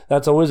order.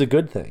 That's always a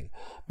good thing.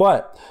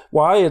 But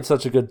why it's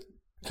such a good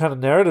kind of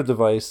narrative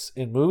device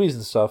in movies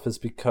and stuff is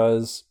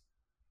because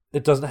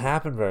it doesn't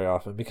happen very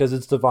often, because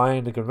it's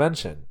defying the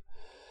convention.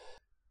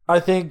 I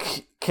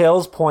think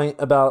Cale's point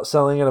about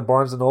selling at a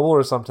Barnes & Noble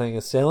or something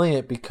is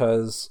salient,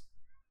 because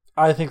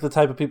I think the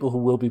type of people who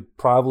will be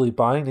probably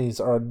buying these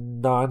are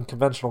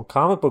non-conventional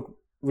comic book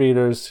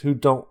readers who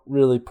don't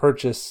really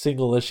purchase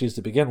single issues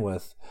to begin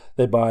with.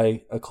 They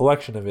buy a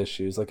collection of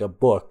issues, like a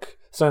book,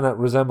 something that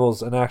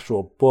resembles an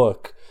actual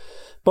book.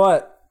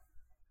 But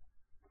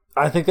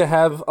I think they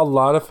have a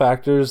lot of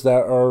factors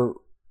that are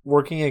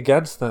working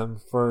against them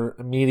for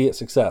immediate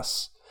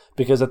success.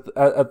 Because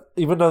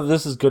even though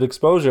this is good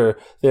exposure,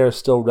 they are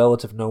still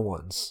relative no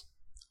ones.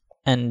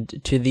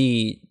 And to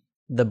the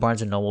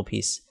Barnes & Noble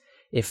piece,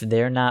 if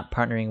they're not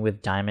partnering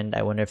with Diamond,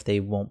 I wonder if they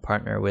won't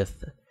partner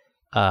with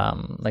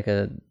like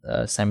a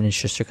Simon &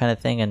 Schuster kind of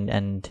thing.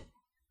 And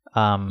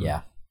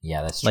yeah,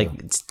 that's true.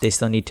 Like they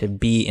still need to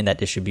be in that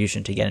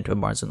distribution to get into a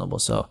Barnes & Noble.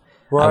 So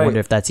Right. I wonder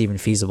if that's even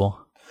feasible.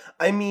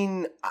 I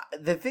mean,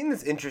 the thing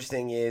that's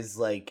interesting is,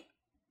 like,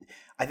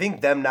 I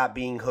think them not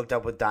being hooked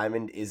up with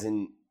Diamond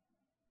isn't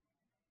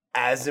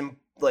as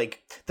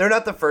like, they're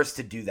not the first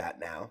to do that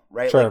now,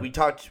 right? Sure. Like, we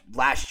talked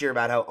last year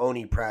about how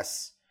Oni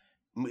Press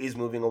is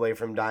moving away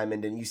from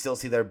Diamond, and you still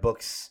see their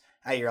books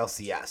at your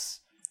LCS.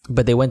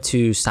 But they went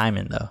to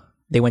Simon, though.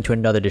 They went to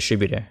another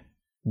distributor.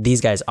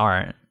 These guys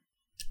aren't.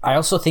 I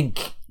also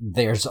think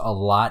there's a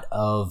lot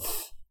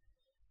of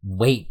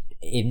weight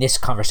in this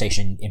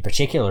conversation in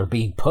particular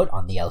being put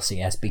on the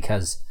LCS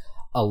because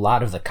a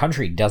lot of the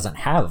country doesn't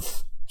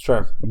have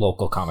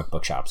local comic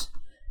book shops.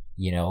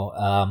 You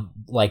know,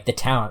 like the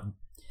town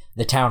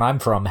I'm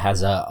from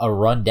has a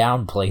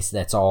rundown place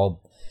that's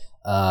all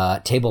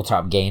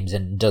tabletop games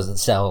and doesn't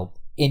sell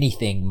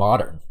anything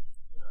modern.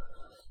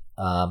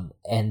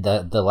 And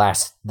the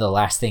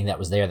last thing that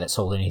was there that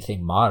sold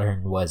anything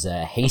modern was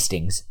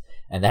Hastings,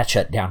 and that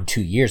shut down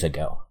 2 years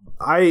ago.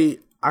 I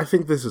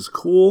think this is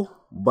cool,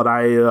 but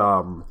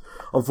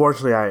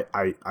unfortunately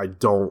I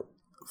don't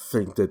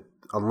think that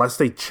unless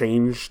they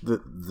change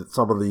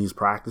some of these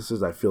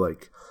practices, I feel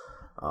like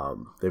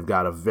they've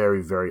got a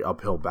very, very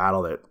uphill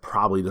battle that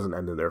probably doesn't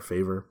end in their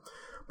favor.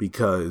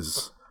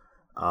 Because,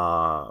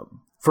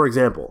 for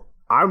example,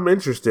 I'm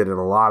interested in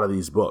a lot of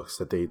these books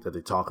that they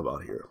talk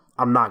about here.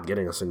 I'm not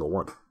getting a single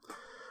one.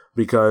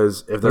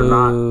 Because if they're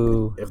not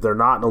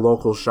in a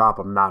local shop,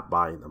 I'm not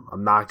buying them.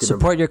 I'm not going to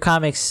support your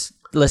comics,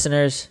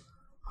 listeners.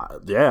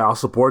 Yeah, I'll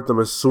support them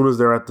as soon as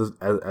they're at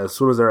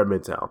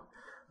Midtown.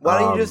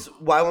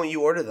 Why won't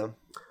you order them?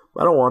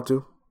 I don't want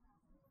to.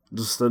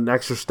 Just an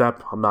extra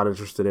step I'm not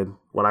interested in.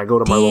 When I go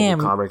to my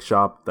local comic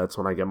shop, that's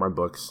when I get my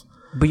books.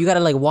 But you gotta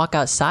like walk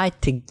outside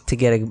to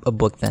get a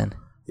book then.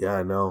 Yeah,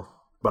 I know.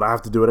 But I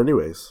have to do it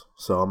anyways.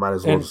 So I might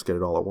as well just get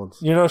it all at once.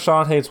 You know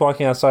Sean hates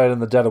walking outside in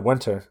the dead of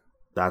winter.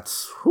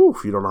 That's, whew,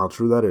 you don't know how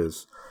true that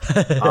is.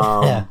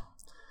 Yeah.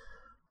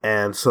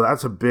 And so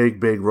that's a big,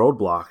 big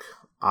roadblock.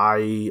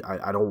 I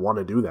don't want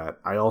to do that.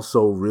 I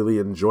also really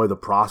enjoy the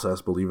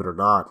process, believe it or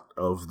not,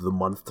 of the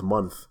month to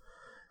month.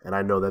 And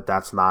I know that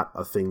that's not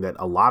a thing that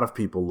a lot of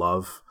people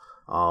love,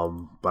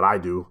 but I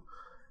do.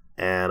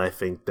 And I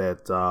think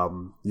that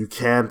you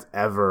can't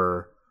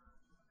ever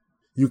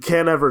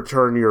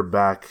turn your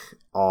back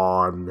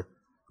on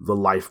the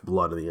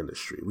lifeblood of the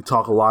industry. We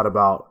talk a lot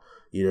about,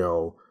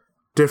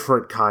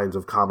 different kinds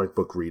of comic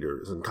book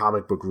readers and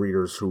comic book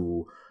readers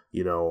who,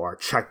 are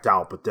checked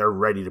out, but they're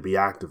ready to be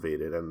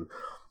activated. And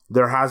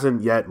there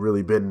hasn't yet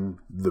really been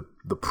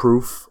the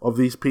proof of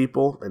these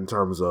people in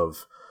terms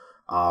of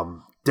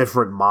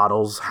different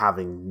models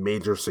having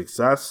major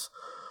success.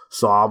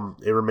 So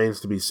it remains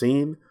to be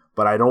seen.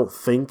 But I don't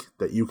think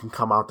that you can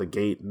come out the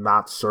gate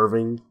not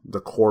serving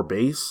the core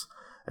base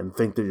and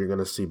think that you're going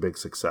to see big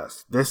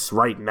success. This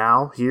right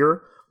now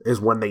here is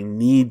when they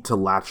need to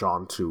latch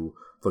on to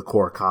the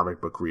core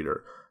comic book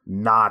reader,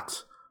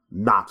 not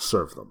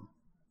serve them.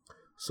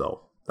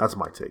 So that's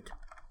my take.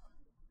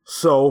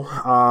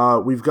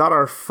 So we've got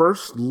our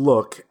first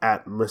look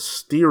at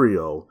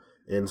Mysterio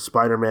in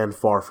Spider-Man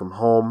Far From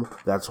Home.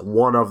 That's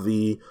one of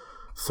the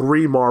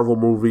 3 Marvel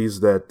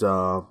movies that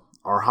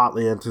are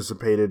hotly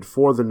anticipated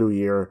for the new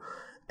year.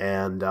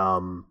 And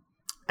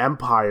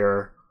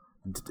Empire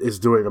is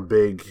doing a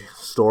big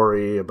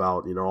story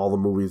about, all the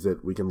movies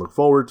that we can look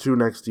forward to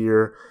next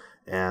year.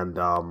 And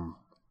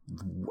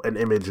an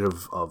image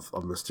of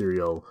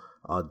Mysterio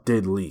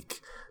did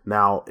leak.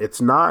 Now, it's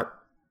not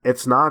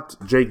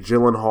Jake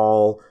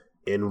Gyllenhaal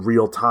in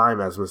real time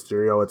as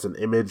Mysterio. It's an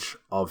image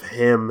of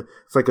him.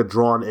 It's like a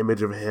drawn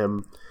image of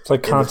him. It's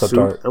like concept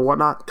art and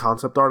whatnot.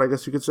 Concept art, I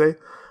guess you could say.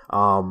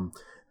 And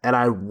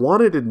I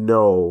wanted to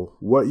know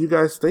what you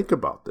guys think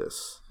about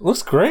this. It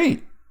looks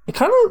great. It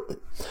kind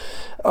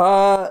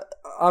of...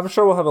 I'm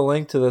sure we'll have a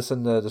link to this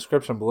in the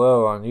description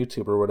below on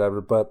YouTube or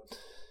whatever, but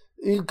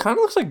it kind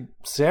of looks like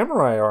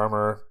samurai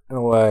armor in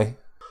a way.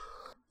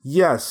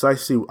 Yes, I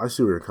see where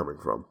you're coming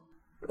from.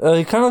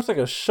 He kind of looks like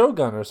a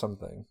shogun or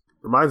something.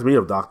 Reminds me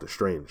of Doctor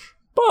Strange.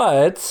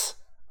 But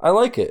I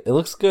like it. It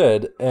looks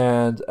good,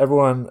 and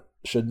everyone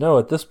should know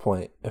at this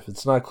point, if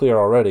it's not clear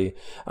already,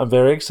 I'm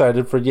very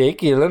excited for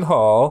Jake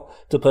Gyllenhaal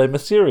to play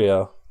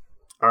Mysterio.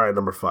 All right,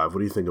 number 5. What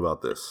do you think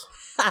about this?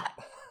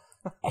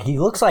 He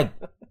looks like...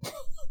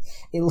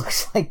 It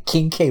looks like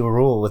King K.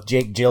 Rool with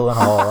Jake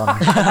Gyllenhaal.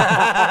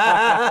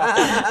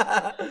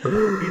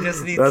 He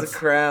just needs a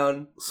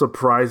crown.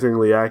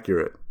 Surprisingly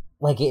accurate.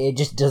 Like, it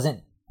just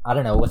doesn't... I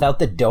don't know. Without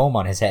the dome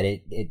on his head,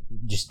 it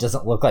just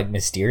doesn't look like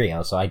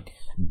Mysterio. So I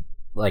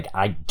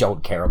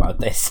don't care about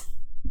this.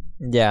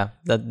 Yeah,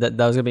 that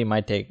was gonna be my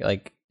take.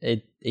 Like,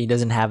 he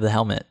doesn't have the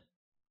helmet.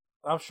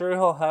 I'm sure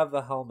he'll have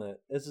the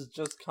helmet. This is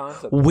just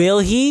concept. Will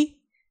he?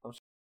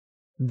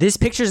 This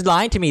picture's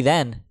lying to me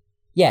then.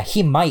 Yeah,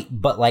 he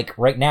might, but like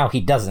right now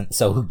he doesn't,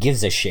 so who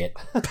gives a shit?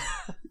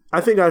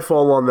 I think I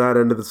fall on that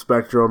end of the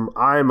spectrum.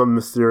 I'm a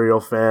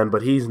Mysterio fan,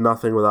 but he's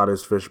nothing without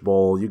his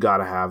fishbowl. You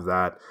gotta have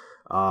that.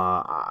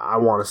 I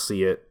want to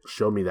see it.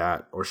 Show me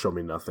that, or show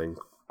me nothing.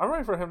 I'm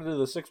ready for him to do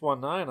the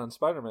 619 on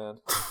Spider-Man.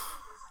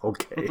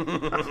 Okay.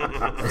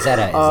 Is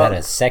that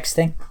a sex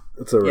thing?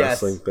 It's a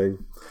wrestling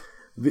thing.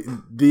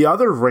 The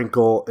other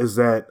wrinkle is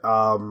that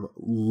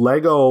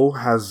Lego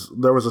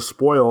there was a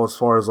spoil as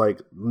far as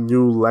like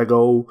new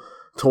Lego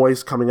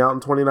toys coming out in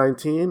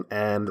 2019,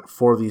 and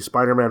for the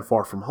Spider-Man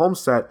Far From Home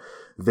set,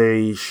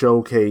 they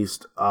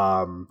showcased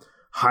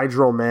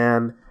Hydro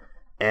Man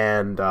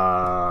and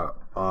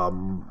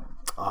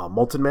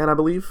Molten Man, I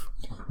believe.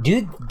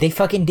 Dude, they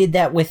fucking did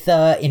that with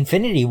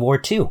Infinity War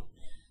too.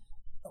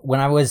 When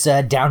I was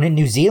down in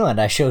New Zealand,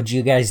 I showed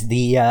you guys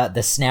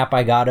the snap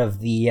I got of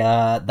the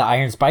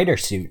Iron Spider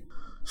suit.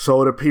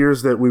 So it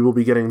appears that we will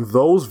be getting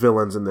those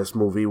villains in this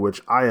movie,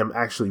 which I am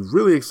actually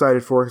really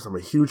excited for because I'm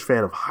a huge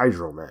fan of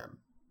Hydro Man.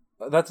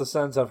 That's a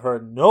sentence I've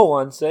heard no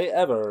one say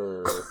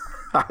ever.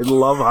 I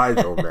love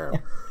Hydro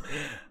Man.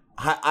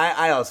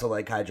 I also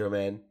like Hydro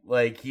Man.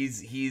 Like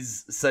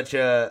he's such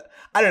a,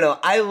 I don't know.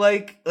 I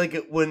like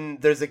when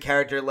there's a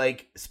character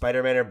like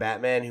Spider-Man or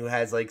Batman who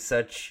has like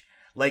such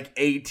like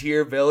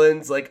A-tier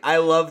villains. Like I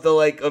love the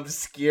like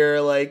obscure,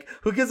 like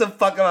who gives a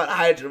fuck about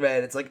Hydro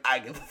Man? It's like I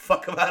give a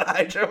fuck about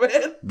Hydro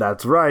Man.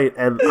 That's right.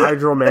 And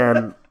Hydro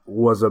Man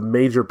was a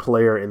major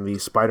player in the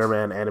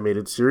Spider-Man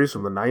animated series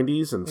from the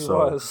 90s, and he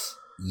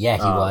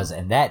was,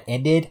 and that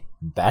ended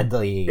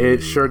badly. It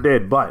sure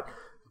did, but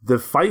the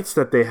fights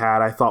that they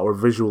had, I thought, were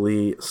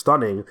visually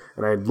stunning,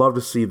 and I'd love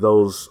to see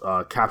those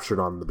captured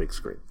on the big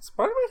screen.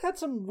 Spider-Man had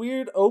some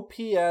weird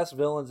OP-ass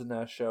villains in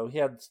that show. He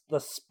had the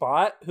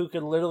Spot, who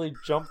could literally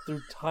jump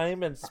through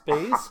time and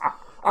space.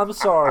 I'm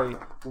sorry,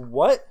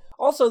 what?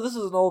 Also, this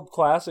is an old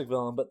classic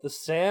villain, but the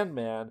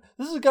Sandman.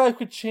 This is a guy who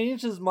could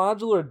change his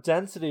modular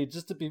density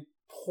just to be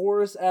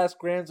porous-ass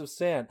grains of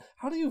sand.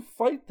 How do you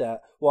fight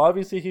that? Well,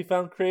 obviously he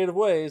found creative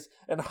ways.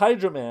 And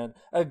Hydro Man,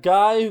 a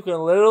guy who can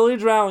literally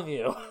drown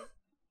you.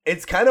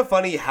 It's kind of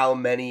funny how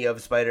many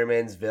of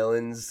Spider-Man's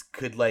villains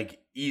could like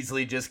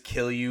easily just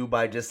kill you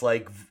by just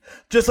like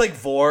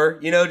Vor,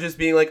 you know, just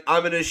being like,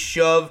 I'm gonna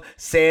shove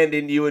sand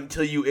in you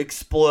until you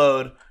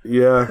explode.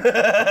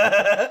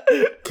 Yeah.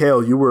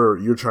 Kale,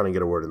 you're trying to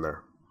get a word in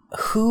there.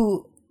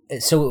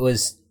 So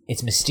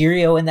it's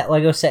Mysterio in that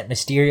Lego set,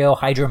 Mysterio,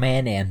 Hydro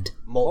Man, and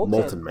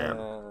Molten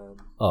Man.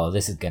 Oh,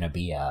 this is gonna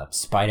be a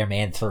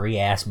Spider-Man 3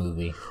 ass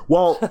movie.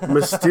 Well,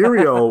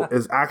 Mysterio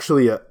is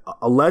actually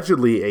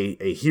allegedly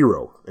a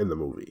hero in the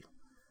movie.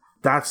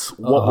 That's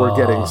what we're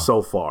getting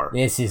so far.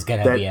 This is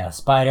gonna be a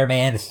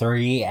Spider-Man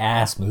 3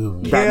 ass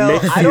movie.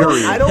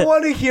 I don't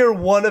want to hear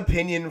one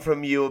opinion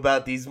from you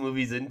about these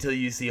movies until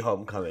you see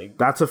Homecoming.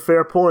 That's a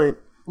fair point.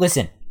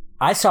 Listen,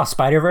 I saw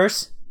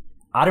Spider-Verse.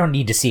 I don't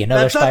need to see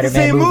another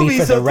Spider-Man movie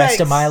for the rest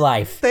of my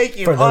life. Thank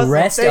you. For the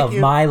rest of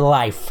my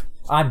life.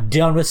 I'm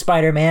done with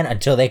Spider-Man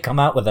until they come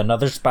out with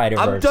another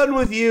Spider-Verse. I'm done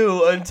with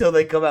you until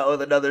they come out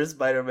with another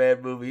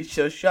Spider-Man movie,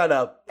 so shut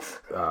up.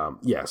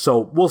 Yeah,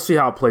 so we'll see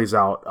how it plays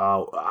out.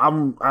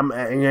 I'm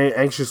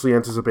anxiously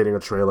anticipating a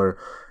trailer,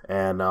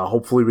 and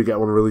hopefully we get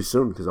one really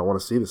soon, because I want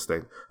to see this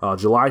thing.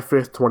 July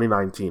 5th,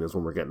 2019 is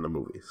when we're getting the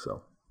movie.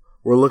 So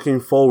we're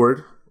looking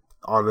forward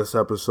on this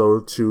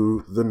episode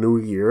to the new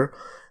year,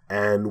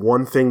 and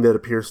one thing that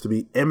appears to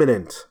be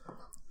imminent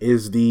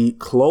is the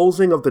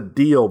closing of the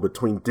deal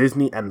between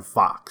Disney and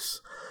Fox.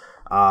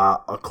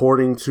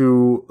 According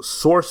to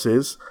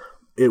sources,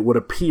 it would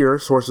appear,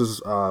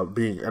 sources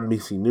being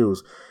NBC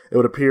News, it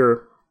would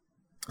appear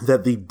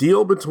that the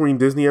deal between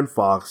Disney and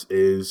Fox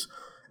is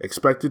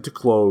expected to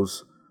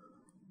close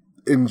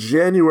in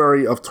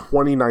January of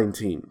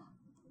 2019,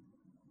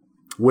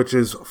 which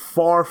is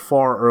far,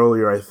 far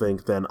earlier, I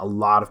think, than a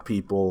lot of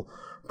people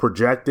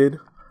projected.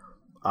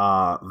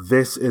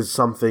 This is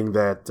something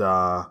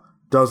that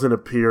doesn't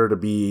appear to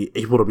be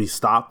able to be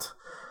stopped.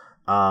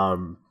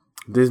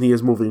 Disney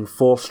is moving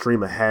full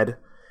stream ahead,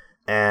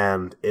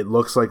 and it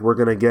looks like we're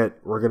gonna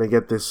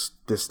get this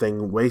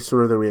thing way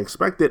sooner than we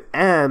expected.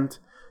 And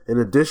in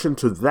addition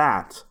to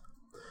that,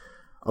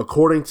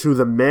 according to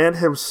the man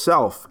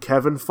himself,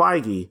 Kevin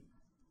Feige,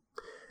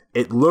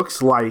 it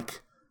looks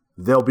like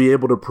they'll be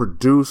able to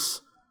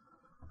produce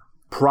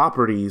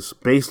properties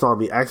based on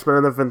the X-Men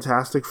and the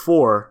Fantastic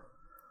Four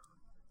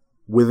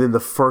within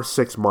the first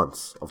 6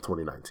 months of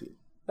 2019.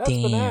 That's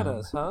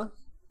bananas, huh?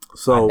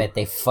 So I bet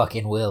they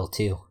fucking will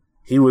too.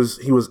 He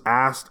was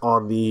asked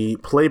on the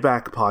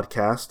Playback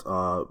podcast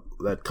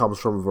that comes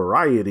from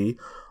Variety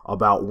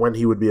about when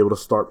he would be able to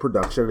start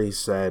production. And he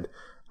said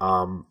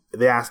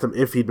they asked him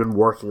if he'd been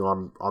working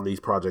on these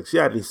projects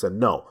yet, and he said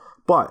no.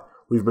 But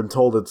we've been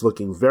told it's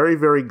looking very,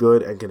 very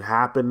good and can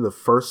happen the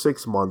first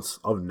 6 months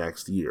of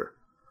next year.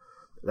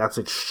 That's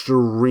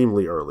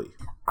extremely early.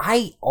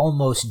 I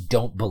almost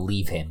don't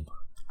believe him.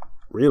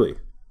 Really?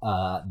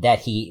 That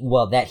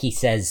he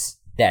says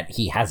that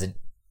he hasn't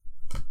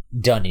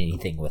done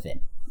anything with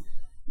it.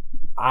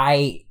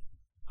 I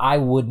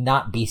would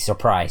not be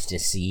surprised to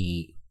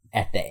see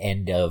at the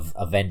end of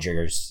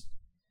Avengers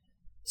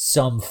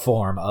some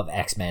form of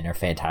X-Men or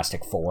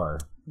Fantastic Four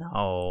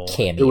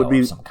cameo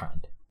of some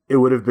kind. It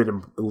would have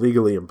been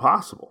legally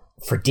impossible.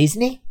 For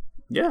Disney?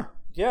 Yeah.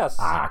 Yes.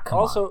 Come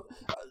also,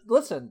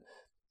 listen,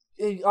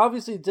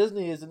 obviously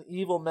Disney is an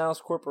evil mouse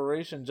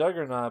corporation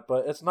juggernaut,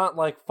 but it's not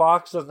like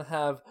Fox doesn't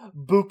have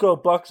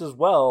buco bucks as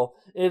well.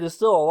 It is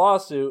still a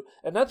lawsuit,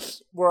 and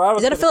that's where I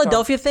was. Is that a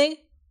Philadelphia thing?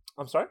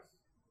 I'm sorry?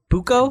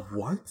 Buco?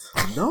 What?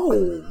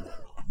 No.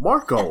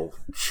 Marco,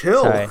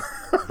 chill. Sorry.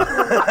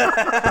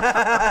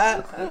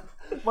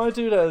 My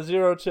dude has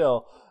zero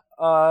chill.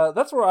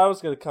 That's where I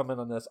was going to come in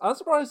on this. I'm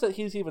surprised that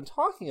he's even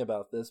talking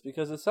about this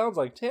because it sounds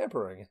like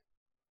tampering.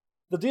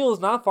 The deal is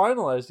not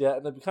finalized yet,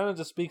 and it kind of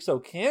just speaks so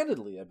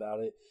candidly about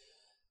it.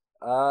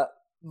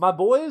 My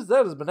boys,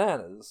 that is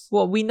bananas.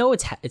 Well, we know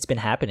it's been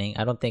happening.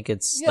 I don't think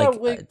it's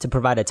to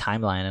provide a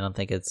timeline. I don't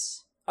think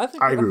it's. I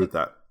agree with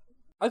that.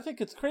 I think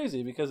it's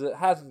crazy because it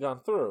hasn't gone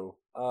through.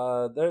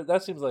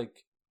 That seems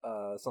like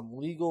some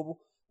legal,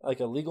 like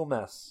a legal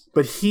mess.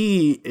 But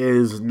he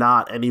is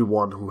not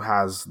anyone who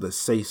has the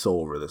say-so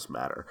over this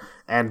matter.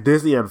 And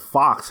Disney and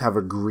Fox have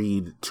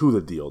agreed to the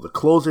deal. The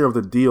closing of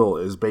the deal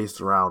is based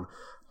around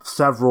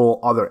several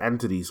other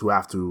entities who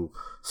have to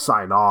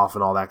sign off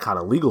and all that kind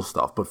of legal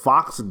stuff. But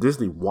Fox and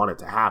Disney want it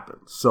to happen.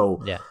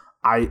 So yeah.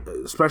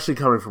 Especially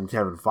coming from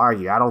Kevin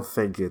Feige, I don't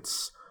think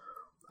it's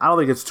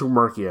too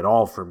murky at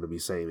all for him to be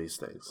saying these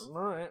things.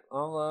 All right,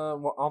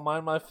 I'll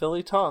mind my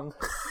Philly tongue.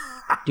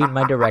 Dude,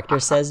 my director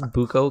says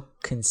buco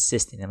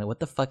consistent. I'm like, what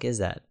the fuck is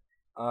that?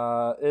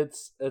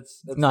 It's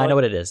no, I know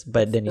what it is,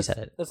 but then you said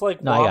it. It's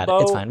like no, Wombo. I got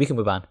it. It's fine. We can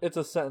move on. It's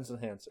a sentence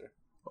enhancer.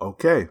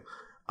 Okay,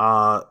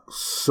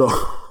 so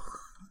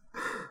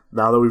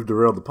now that we've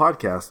derailed the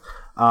podcast,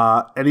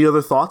 any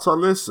other thoughts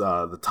on this?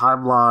 The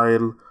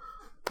timeline,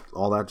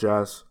 all that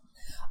jazz.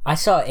 I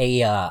saw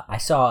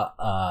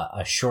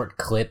a short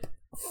clip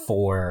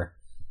for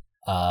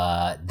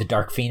the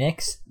Dark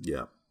Phoenix.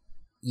 Yeah.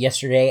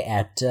 Yesterday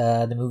at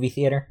the movie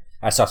theater.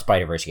 I saw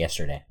Spider-Verse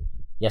yesterday.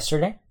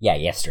 Yesterday? Yeah,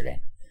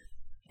 yesterday.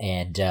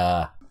 And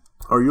are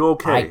you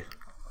okay?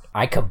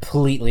 I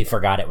completely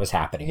forgot it was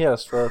happening. He had a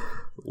stroke.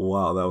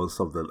 Wow, that was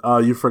something.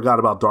 You forgot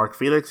about Dark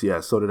Phoenix?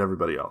 Yeah, so did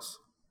everybody else.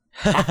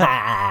 So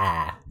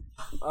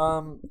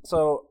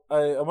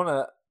I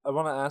wanna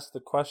ask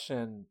the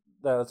question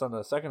that's on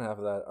the second half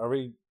of that. Are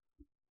we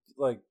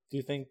like? Do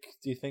you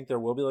think there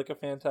will be like a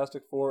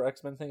Fantastic Four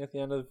X-Men thing at the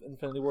end of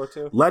Infinity War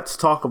 2? Let's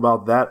talk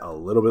about that a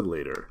little bit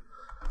later.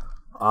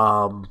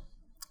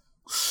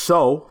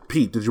 So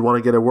Pete, did you want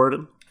to get a word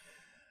in?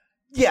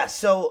 Yeah.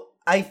 So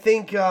I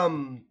think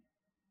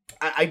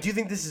I do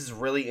think this is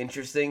really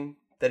interesting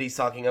that he's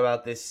talking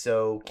about this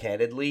so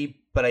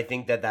candidly, but I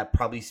think that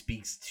probably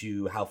speaks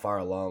to how far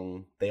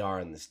along they are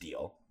in this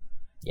deal.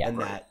 Yeah, and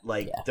right.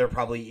 that there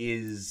probably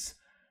is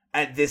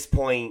at this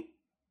point.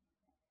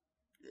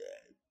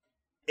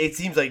 It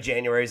seems like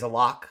January is a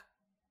lock,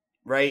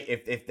 right?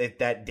 If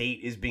that date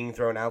is being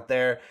thrown out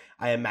there,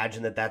 I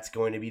imagine that's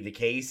going to be the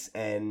case,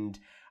 and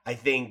I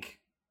think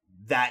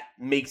that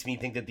makes me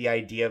think that the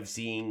idea of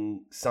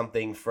seeing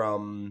something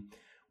from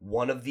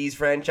one of these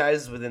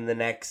franchises within the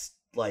next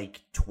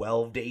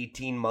 12 to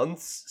 18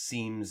 months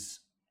seems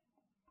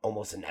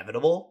almost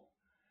inevitable.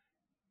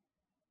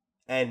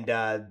 And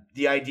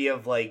the idea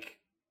of like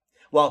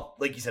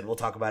you said, we'll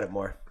talk about it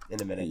more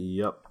in a minute.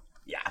 Yep.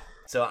 Yeah.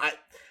 So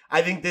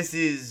I think this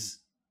is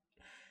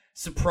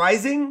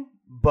surprising,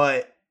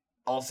 but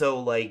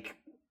also I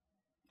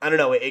don't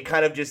know. It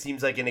kind of just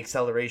seems like an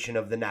acceleration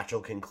of the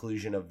natural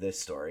conclusion of this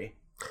story.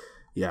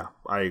 Yeah,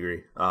 I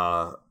agree.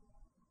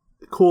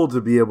 Cool to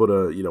be able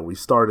to, we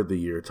started the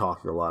year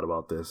talking a lot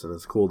about this, and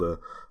it's cool to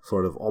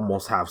sort of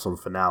almost have some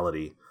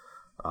finality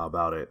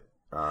about it.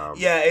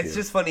 It's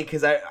just funny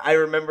because I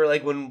remember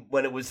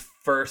when it was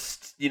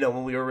first,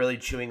 when we were really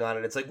chewing on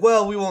it, it's like,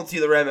 well, we won't see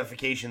the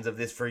ramifications of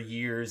this for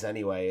years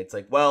anyway. It's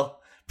like, well,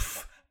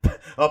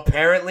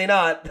 apparently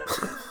not.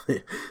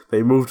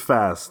 They moved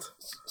fast.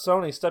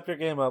 Sony, step your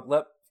game up.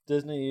 Let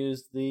Disney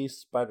use the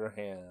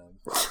Spider-Ham.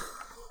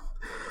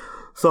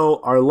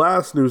 So our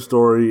last news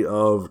story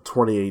of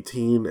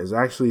 2018 is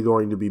actually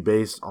going to be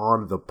based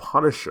on The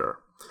Punisher.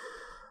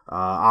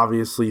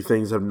 Obviously,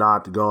 things have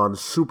not gone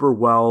super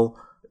well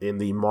in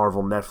the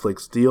Marvel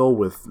Netflix deal,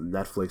 with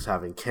Netflix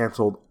having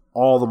canceled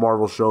all the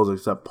Marvel shows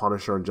except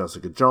Punisher and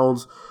Jessica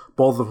Jones,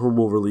 both of whom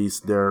will release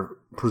their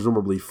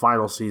presumably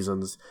final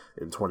seasons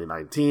in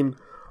 2019.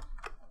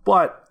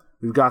 But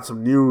we've got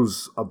some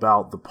news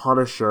about The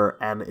Punisher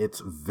and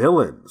its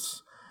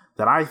villains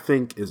that I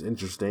think is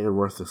interesting and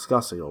worth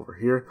discussing over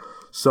here.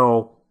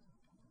 So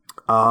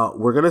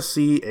we're going to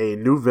see a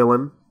new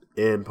villain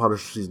in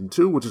Punisher Season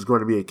 2, which is going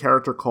to be a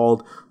character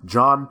called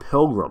John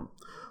Pilgrim,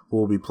 who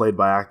will be played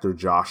by actor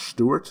Josh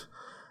Stewart.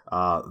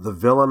 The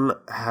villain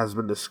has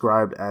been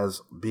described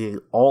as being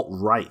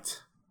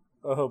alt-right.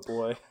 Oh,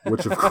 boy.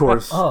 Which, of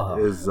course,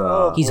 is...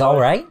 He's all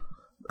right?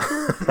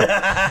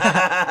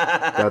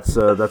 That's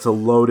a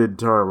loaded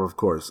term, of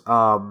course.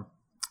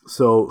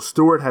 So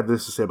Stewart had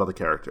this to say about the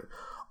character.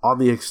 On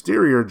the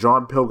exterior,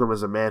 John Pilgrim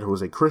is a man who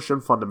is a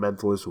Christian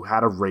fundamentalist who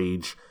had a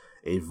rage,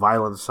 a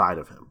violent side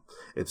of him.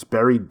 It's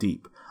buried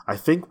deep. I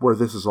think where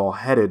this is all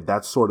headed,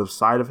 that sort of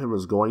side of him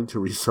is going to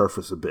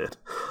resurface a bit.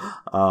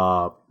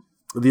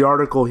 The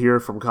article here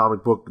from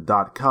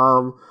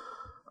comicbook.com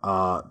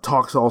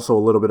talks also a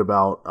little bit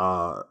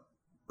about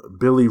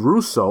Billy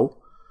Russo,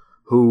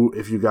 who,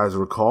 if you guys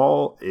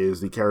recall,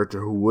 is the character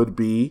who would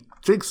be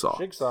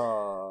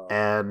Jigsaw.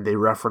 And they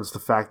reference the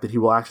fact that he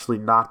will actually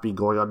not be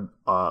going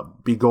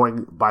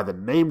by the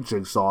name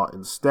Jigsaw.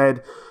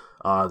 Instead,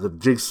 the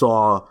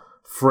Jigsaw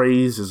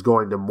phrase is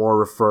going to more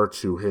refer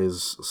to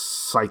his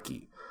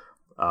psyche.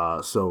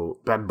 So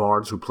Ben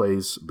Barnes, who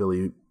plays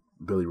Billy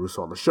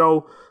Russo on the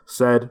show,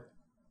 said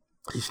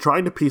he's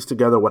trying to piece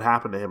together what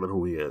happened to him and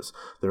who he is.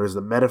 There is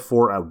the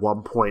metaphor at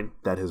one point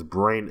that his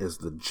brain is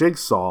the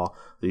jigsaw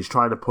that he's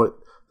trying to put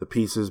the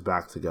pieces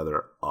back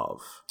together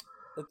of.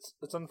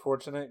 It's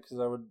unfortunate because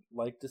I would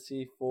like to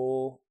see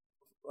full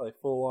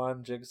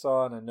on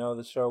Jigsaw, and I know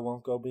the show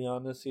won't go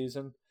beyond this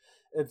season.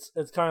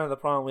 It's kind of the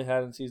problem we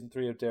had in season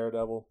 3 of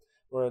Daredevil,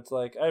 where it's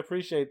like, I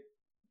appreciate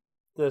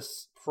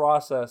this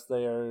process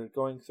they are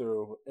going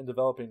through in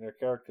developing their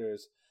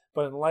characters,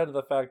 but in light of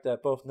the fact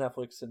that both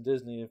Netflix and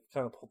Disney have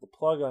kind of pulled the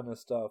plug on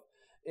this stuff,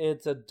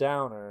 it's a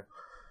downer.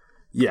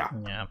 Yeah.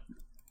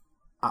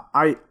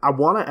 I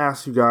want to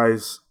ask you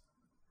guys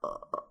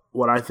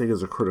what I think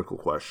is a critical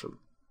question.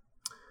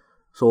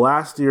 So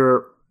last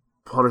year,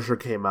 Punisher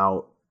came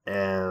out,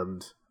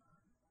 and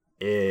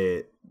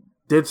it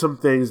did some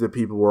things that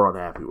people were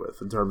unhappy with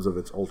in terms of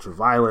its ultra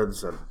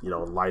violence, and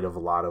in light of a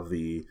lot of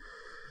the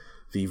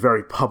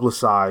very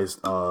publicized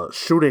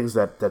shootings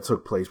that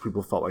took place,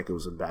 people felt like it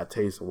was in bad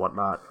taste and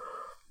whatnot.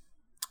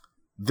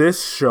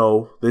 This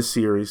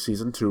series,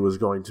 season 2, is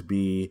going to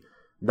be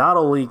not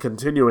only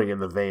continuing in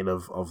the vein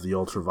of the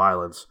ultra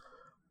violence,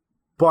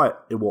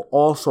 but it will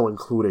also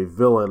include a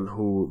villain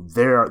who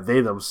they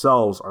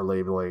themselves are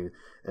labeling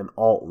an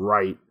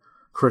alt-right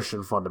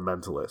Christian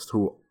fundamentalist,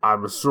 who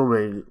I'm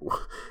assuming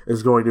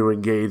is going to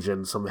engage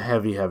in some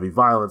heavy, heavy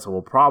violence and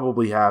will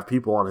probably have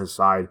people on his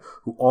side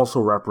who also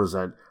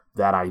represent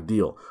that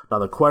ideal. Now,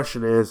 the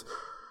question is,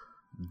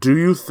 do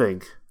you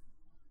think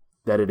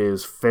that it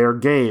is fair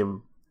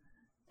game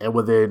and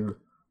within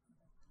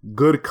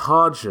good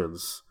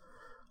conscience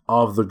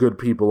of the good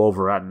people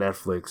over at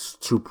Netflix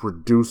to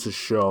produce a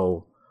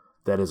show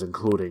that is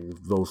including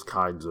those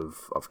kinds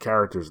of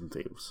characters and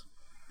themes?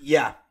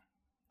 Yeah,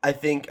 I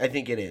think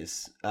it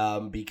is,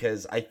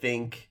 because I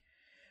think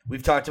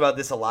we've talked about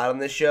this a lot on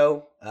this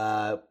show.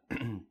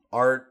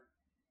 Art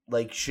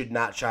should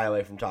not shy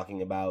away from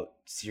talking about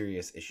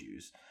serious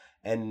issues,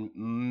 and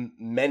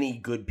many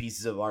good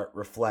pieces of art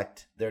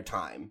reflect their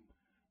time,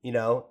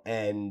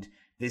 and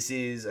this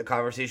is a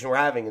conversation we're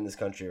having in this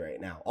country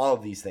right now. All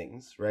of these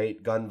things,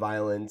 right? Gun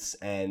violence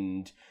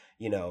and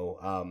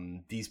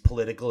these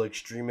political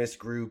extremist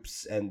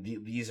groups, and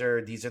these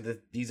are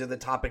the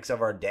topics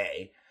of our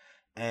day.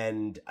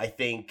 And I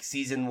think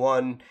season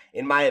 1,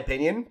 in my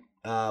opinion,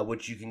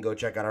 which you can go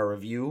check out our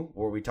review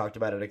where we talked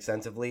about it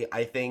extensively,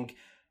 I think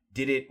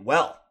did it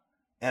well.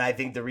 And I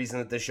think the reason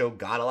that the show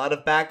got a lot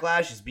of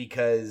backlash is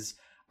because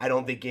I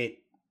don't think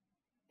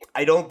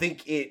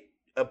it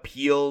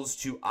appeals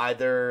to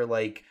either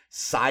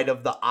side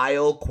of the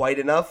aisle quite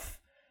enough,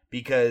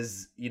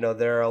 because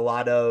there are a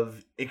lot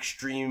of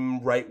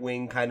extreme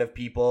right-wing kind of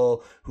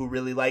people who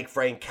really like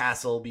Frank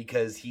Castle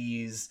because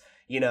he's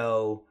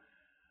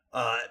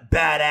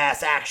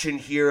badass action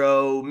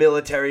hero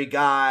military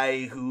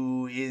guy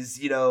who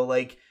is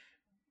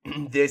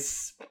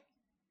this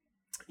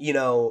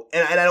and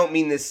I don't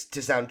mean this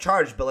to sound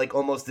charged, but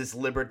almost this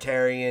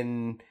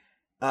libertarian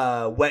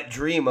wet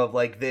dream of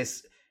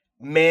this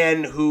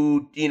man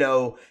who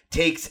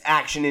takes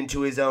action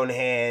into his own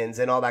hands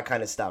and all that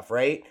kind of stuff,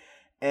 right?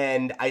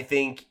 And I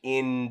think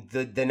in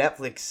the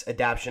Netflix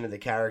adaptation of the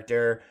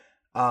character,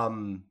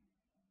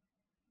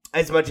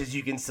 as much as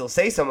you can still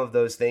say some of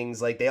those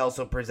things, they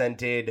also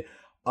presented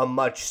a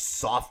much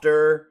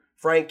softer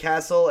Frank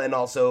Castle and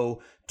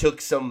also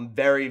took some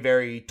very,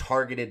 very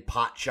targeted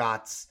pot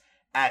shots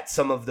at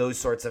some of those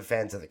sorts of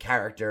fans of the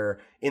character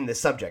in the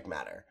subject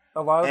matter.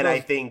 I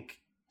think...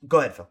 Go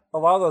ahead, Phil. A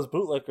lot of those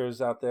bootlickers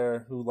out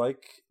there who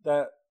like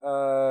that,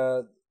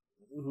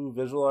 who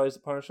visualize the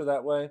Punisher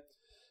that way,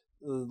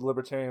 the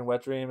libertarian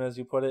wet dream, as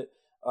you put it,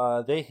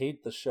 they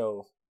hate the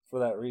show for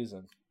that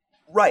reason.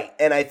 Right,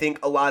 and I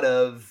think a lot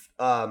of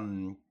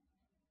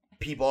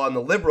people on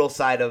the liberal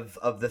side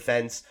of the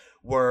fence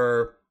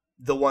were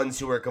the ones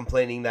who were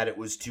complaining that it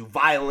was too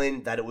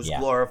violent, that it was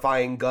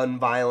glorifying gun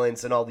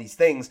violence and all these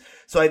things.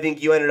 So I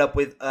think you ended up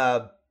with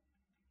a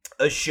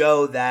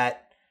show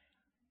that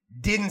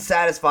didn't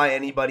satisfy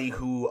anybody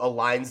who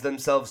aligns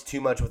themselves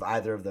too much with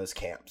either of those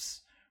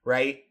camps,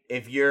 right?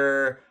 If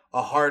you're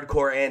a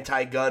hardcore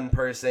anti-gun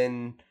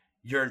person,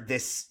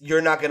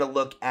 you're not going to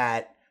look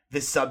at the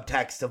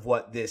subtext of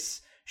what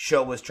this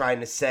show was trying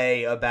to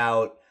say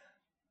about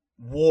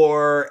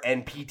war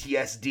and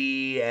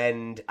PTSD.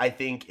 And I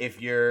think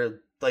if you're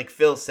like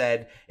Phil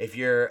said, if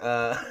you're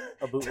A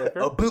bootlicker?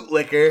 a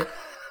bootlicker,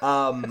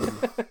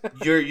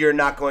 you're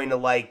not going to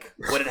like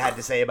what it had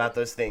to say about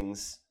those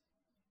things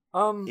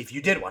if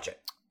you did watch it.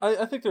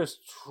 I think there's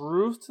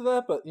truth to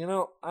that, but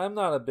I'm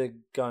not a big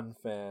gun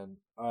fan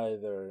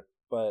either.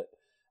 But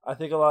I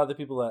think a lot of the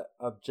people that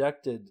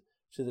objected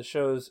to the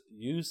show's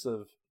use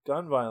of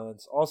gun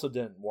violence also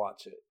didn't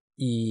watch it.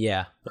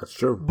 Yeah. That's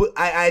true. But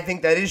I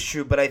think that is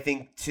true, but I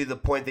think to the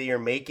point that you're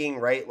making,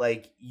 right?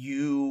 Like,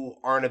 you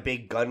aren't a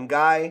big gun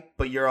guy,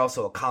 but you're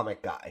also a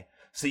comic guy.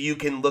 So you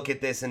can look at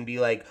this and be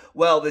like,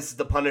 well, this is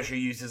the Punisher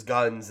uses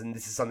guns, and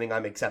this is something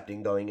I'm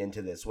accepting going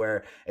into this.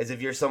 Whereas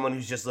if you're someone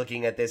who's just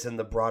looking at this in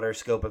the broader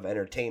scope of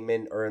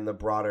entertainment or in the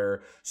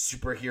broader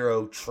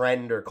superhero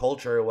trend or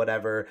culture or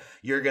whatever,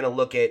 you're going to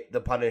look at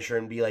the Punisher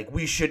and be like,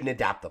 we shouldn't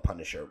adapt the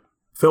Punisher.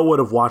 Phil would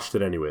have watched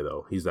it anyway,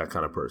 though. He's that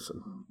kind of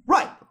person.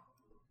 Right.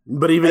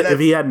 But even if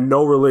he had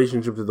no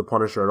relationship to the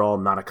Punisher at all,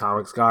 not a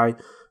comics guy,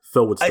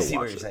 Phil would still watch it. I see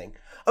what you're saying.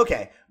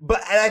 Okay. And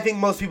I think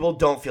most people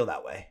don't feel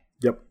that way.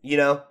 Yep.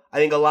 I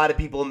think a lot of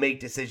people make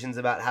decisions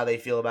about how they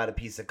feel about a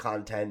piece of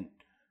content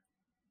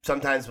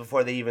sometimes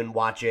before they even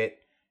watch it.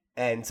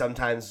 And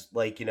sometimes,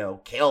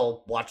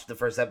 Kale watched the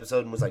first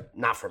episode and was like,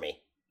 not for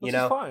me. Which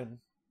is fine.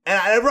 And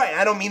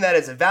I don't mean that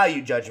as a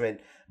value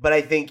judgment, but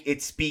I think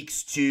it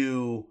speaks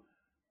to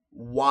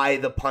why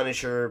the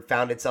Punisher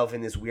found itself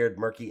in this weird,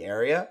 murky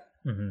area.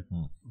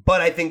 Mm-hmm.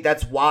 But I think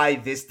that's why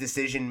this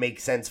decision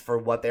makes sense for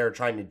what they're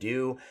trying to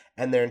do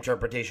and their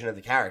interpretation of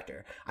the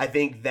character. I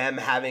think them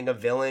having a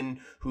villain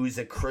who's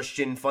a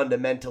Christian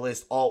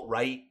fundamentalist,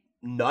 alt-right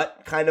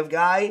nut kind of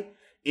guy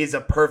is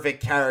a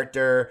perfect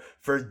character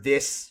for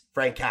this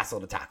Frank Castle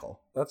to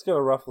tackle. That's going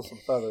to ruffle some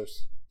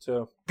feathers,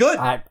 too. Good.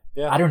 I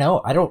don't know.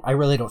 I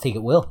really don't think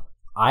it will.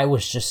 I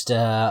was just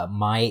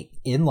my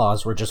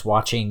in-laws were just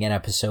watching an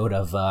episode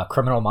of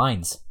Criminal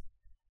Minds,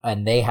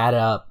 and they had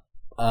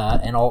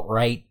an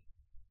alt-right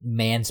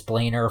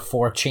mansplainer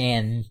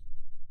 4chan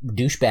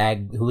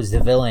douchebag who was the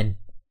villain,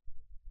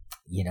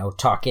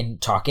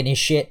 talking his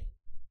shit.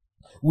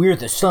 We're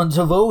the sons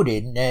of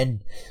Odin and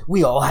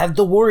we all have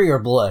the warrior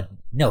blood.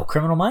 No,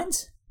 Criminal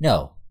Minds?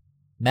 No.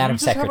 Madam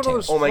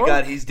Secretary. Oh my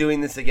god, he's doing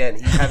this again.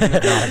 He's having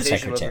a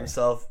conversation with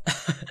himself.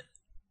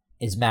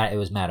 It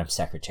was Madam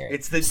Secretary.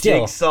 It's the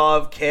jigsaw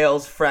of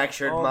Kale's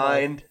fractured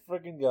mind. My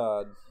freaking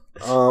god.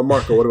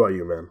 Marco, what about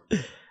you,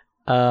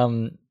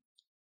 man?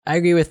 I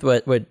agree with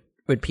what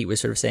Pete was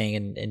sort of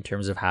saying in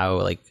terms of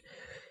how,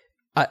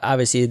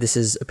 obviously this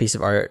is a piece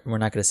of art. We're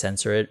not going to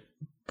censor it,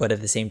 but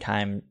at the same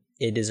time,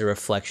 it is a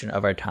reflection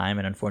of our time.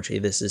 And unfortunately,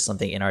 this is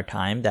something in our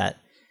time that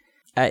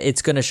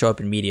it's going to show up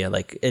in media.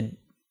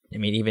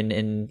 Even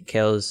in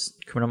Kale's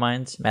Criminal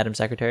Minds, Madam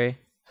Secretary,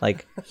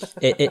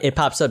 it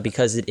pops up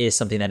because it is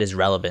something that is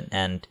relevant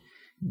and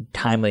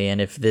timely.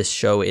 And if this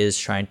show is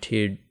trying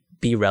to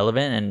be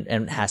relevant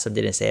and has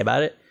something to say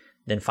about it,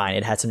 then fine.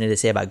 It had something to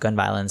say about gun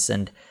violence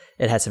and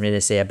it had something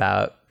to say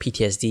about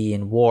PTSD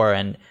and war.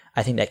 And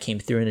I think that came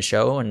through in the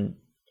show. And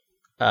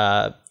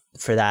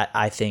for that,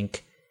 I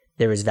think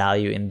there is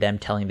value in them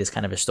telling this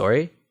kind of a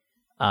story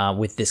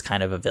with this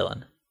kind of a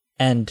villain.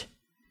 And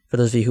for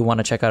those of you who want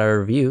to check out our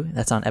review,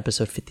 that's on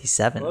episode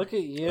 57. Look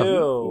at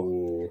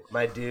you.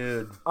 My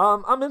dude.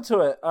 I'm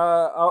into it.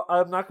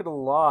 I'm not going to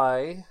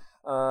lie.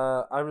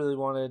 I really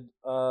wanted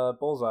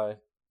Bullseye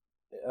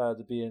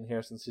to be in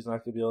here since he's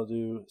not going to be able to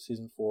do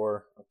season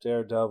 4 of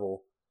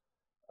Daredevil.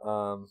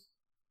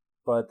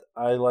 But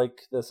I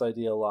like this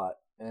idea a lot,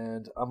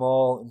 and I'm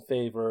all in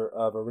favor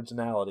of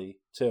originality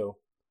too.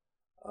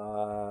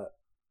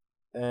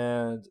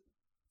 And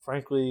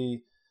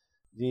frankly,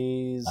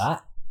 these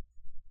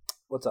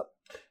what's up,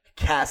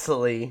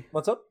 Castle-y.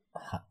 What's up?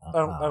 I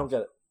don't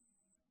get it.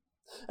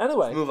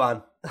 Anyway, let's move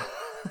on.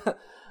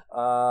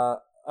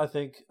 I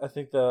think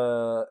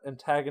the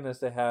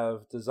antagonist they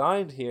have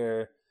designed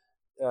here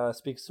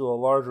speaks to a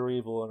larger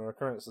evil in our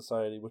current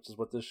society, which is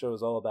what this show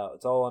is all about.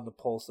 It's all on the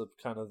pulse of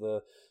kind of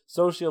the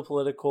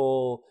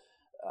socio-political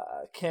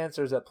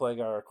cancers that plague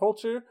our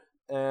culture,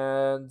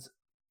 and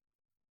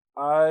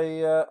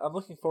I'm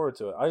looking forward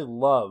to it. I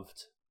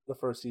loved the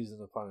first season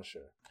of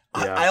Punisher.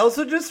 Yeah. I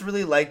also just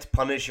really liked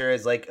Punisher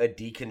as a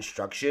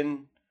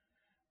deconstruction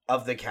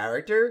of the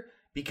character,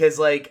 because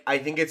I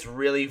think it's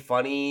really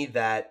funny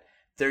that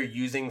they're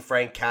using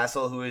Frank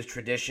Castle, who is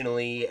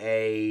traditionally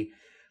a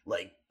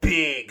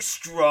big,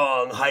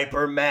 strong,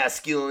 hyper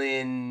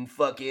masculine,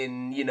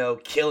 fucking,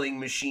 killing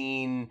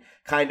machine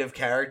kind of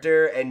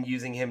character, and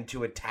using him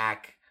to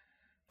attack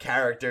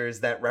characters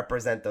that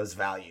represent those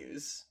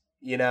values.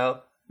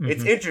 Mm-hmm.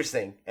 It's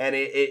interesting, and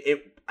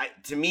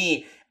to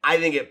me, I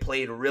think it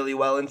played really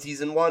well in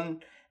season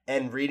 1,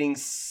 and reading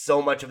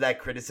so much of that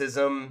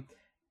criticism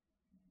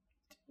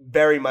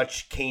very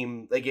much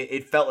came,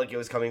 it felt like it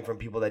was coming from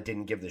people that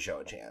didn't give the show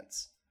a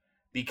chance,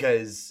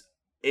 because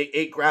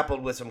it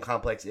grappled with some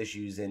complex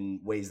issues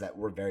in ways that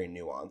were very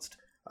nuanced.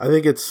 I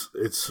think it's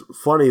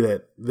funny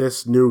that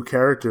this new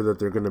character that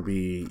they're going to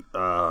be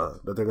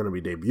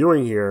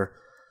debuting here,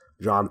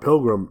 John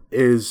Pilgrim,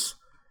 is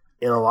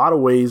in a lot of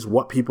ways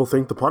what people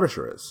think the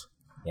Punisher is.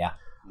 Yeah.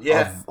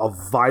 a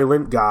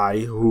violent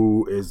guy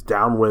who is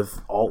down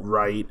with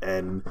alt-right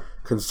and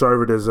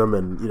conservatism,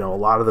 and a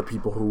lot of the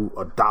people who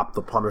adopt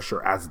the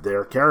Punisher as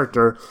their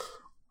character,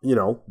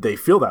 they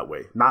feel that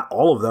way. Not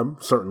all of them,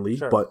 certainly,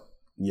 sure. But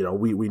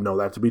we know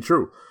that to be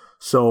true.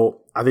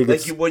 So I think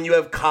it's when you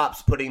have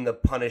cops putting the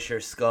Punisher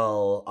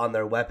skull on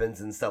their weapons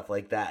and stuff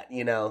like that.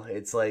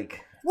 It's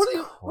like what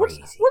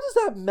is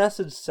that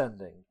message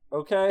sending?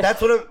 Okay,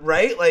 that's what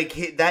right.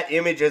 Like that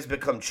image has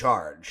become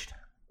charged.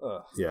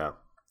 Ugh. Yeah.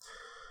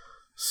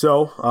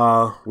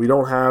 So we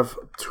don't have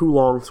too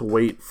long to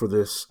wait for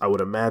this. I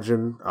would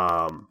imagine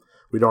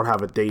we don't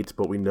have a date,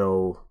 but we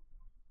know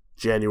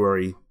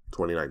January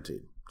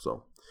 2019.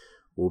 So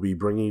we'll be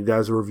bringing you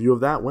guys a review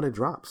of that when it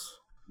drops.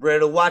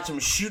 Ready to watch him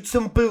shoot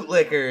some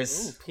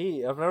bootlickers. Ooh,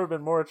 Pete, I've never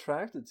been more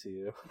attracted to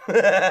you.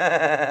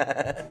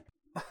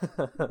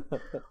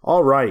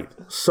 All right.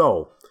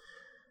 So,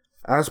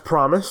 as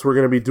promised, we're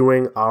going to be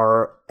doing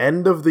our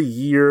end of the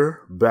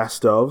year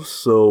best of.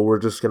 So we're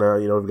just going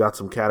to, we've got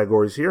some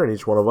categories here, and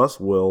each one of us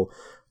will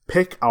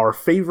pick our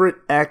favorite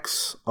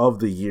X of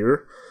the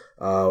year.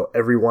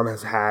 Everyone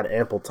has had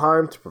ample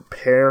time to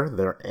prepare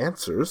their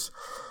answers.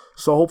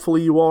 So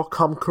hopefully you all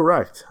come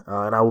correct.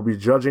 And I will be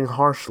judging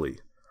harshly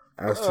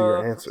as to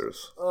your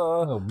answers.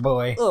 Oh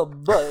boy. Oh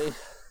boy.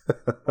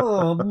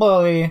 Oh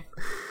boy.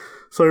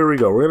 So here we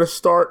go. We're going to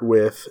start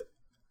with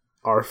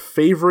our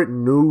favorite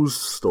news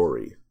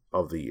story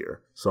of the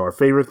year. So our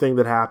favorite thing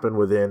that happened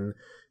within,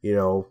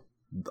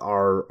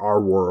 our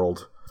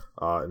world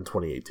in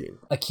 2018.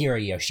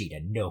 Akira Yoshida,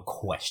 no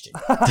question.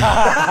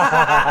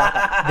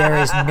 There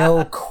is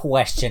no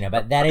question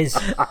about that. Is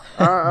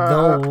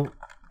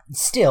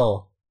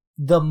still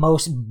the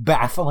most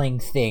baffling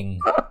thing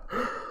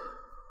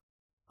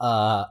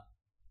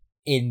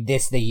in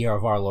the year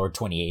of our Lord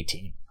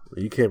 2018.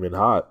 You came in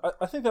hot.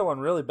 I think that one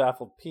really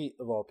baffled Pete,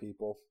 of all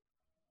people.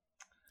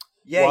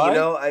 Yeah, Why?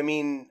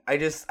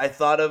 I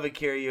thought of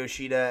Akira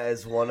Yoshida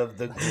as one of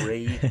the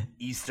great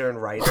Eastern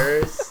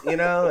writers,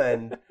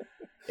 and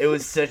it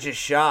was such a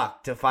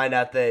shock to find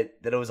out that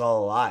it was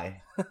all a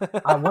lie.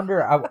 I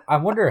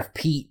wonder if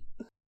Pete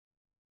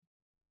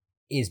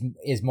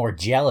is more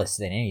jealous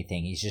than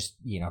anything. He's just,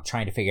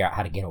 trying to figure out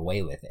how to get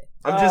away with it.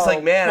 I'm just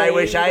like, man, I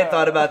wish I had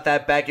thought about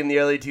that back in the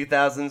early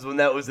 2000s when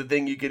that was the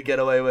thing you could get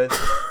away with.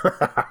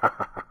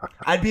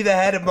 I'd be the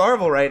head of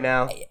Marvel right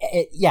now.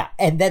 Yeah,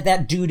 and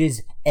that dude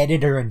is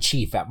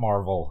editor-in-chief at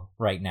Marvel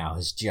right now.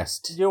 Is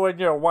just... You and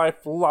your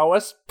wife,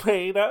 Lois,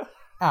 Peter.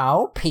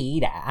 Oh,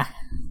 Peter.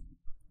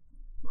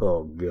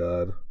 Oh,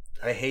 God.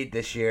 I hate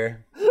this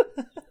year.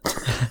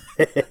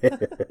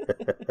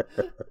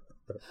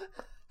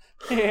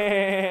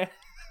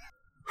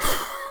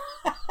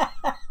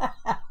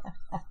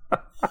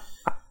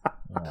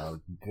 Oh,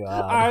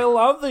 God. I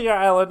love the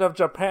island of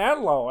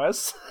Japan,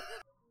 Lois.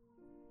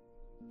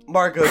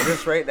 Marco,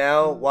 just right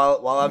now,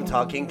 while I'm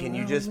talking, can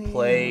you just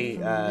play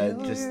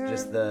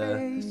just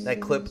that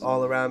clip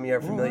all around me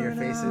are familiar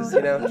faces,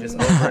 just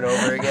over and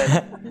over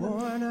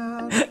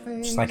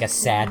again? Just like a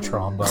sad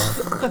trombone.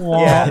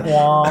 Yeah.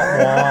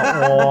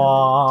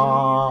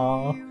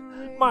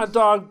 My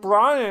dog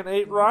Brian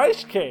ate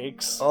rice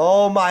cakes.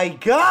 Oh my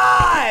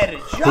God!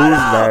 Shut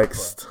up!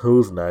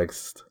 Who's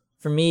next?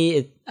 For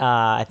me,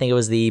 I think it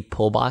was the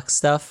pull box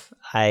stuff.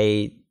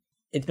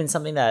 It's been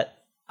something that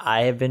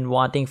I have been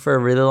wanting for a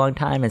really long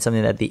time, and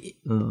something that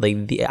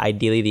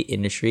ideally the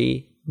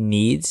industry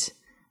needs.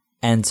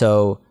 And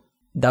so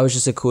that was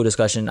just a cool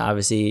discussion.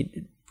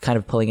 Obviously, kind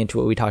of pulling into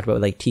what we talked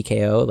about, like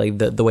TKO, like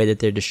the way that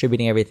they're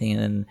distributing everything,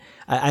 and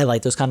I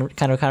like those kind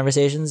of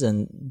conversations,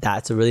 and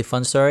that's a really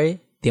fun story.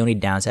 The only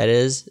downside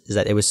is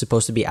that it was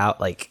supposed to be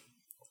out like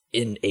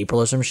in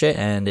April or some shit,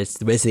 and it's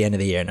the end of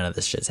the year. None of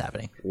this shit's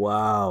happening.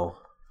 Wow.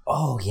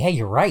 Oh yeah,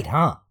 you're right,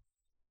 huh?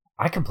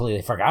 I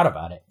completely forgot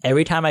about it.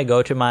 Every time I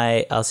go to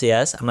my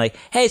LCS, I'm like,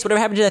 hey, so whatever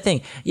happened to that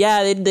thing?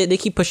 Yeah, they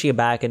keep pushing it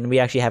back, and we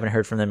actually haven't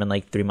heard from them in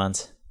like 3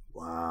 months.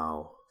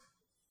 Wow.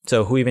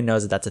 So who even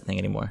knows that that's a thing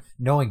anymore?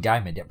 Knowing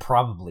Diamond, it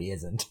probably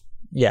isn't.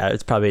 Yeah,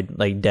 it's probably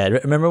like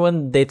dead. Remember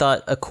when they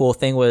thought a cool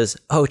thing was,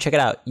 oh, check it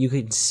out, you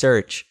can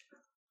search.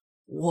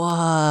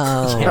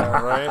 Whoa. Yeah,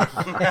 right?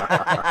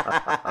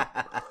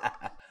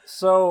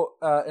 So,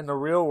 in the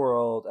real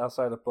world,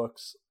 outside of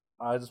books,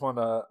 I just want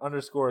to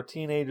underscore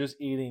teenagers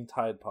eating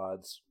Tide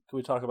Pods. Can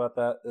we talk about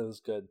that? It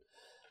was good.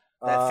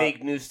 That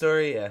fake news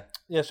story, yeah.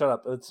 Yeah, shut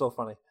up. It's so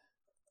funny.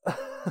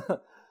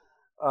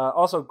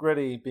 Also,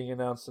 Gritty being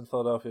announced in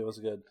Philadelphia was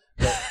good.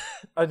 But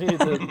I needed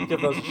to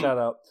give those a shout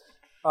out.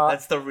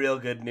 That's the real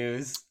good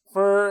news.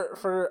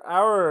 For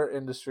our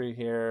industry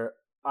here,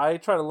 I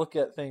try to look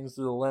at things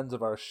through the lens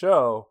of our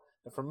show.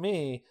 And for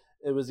me,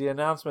 it was the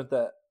announcement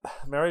that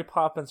Mary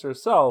Poppins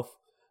herself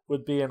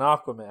would be an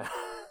Aquaman.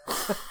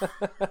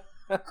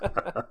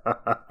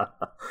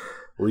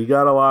 We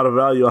got a lot of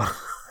value on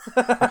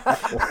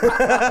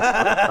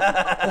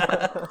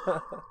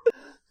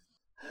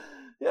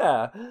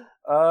Yeah.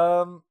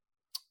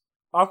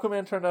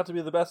 Aquaman turned out to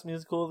be the best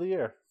musical of the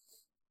year.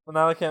 Well,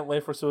 now I can't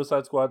wait for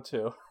Suicide Squad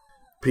 2.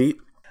 Pete?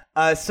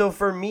 So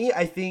for me,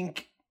 I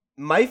think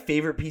my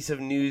favorite piece of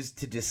news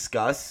to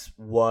discuss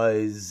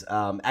was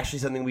actually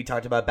something we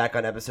talked about back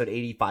on episode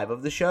 85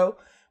 of the show,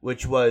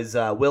 which was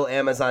will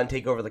Amazon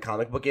take over the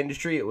comic book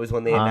industry? It was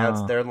when they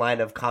announced their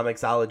line of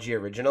Comixology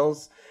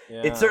originals.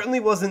 Yeah. It certainly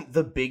wasn't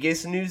the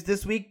biggest news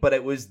this week, but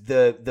it was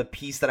the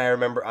piece that I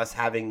remember us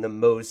having the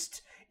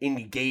most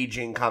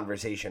engaging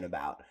conversation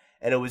about.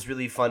 And it was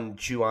really fun to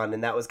chew on,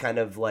 and that was kind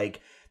of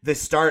like the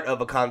start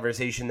of a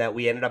conversation that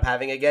we ended up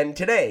having again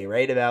today,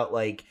 right? About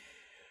like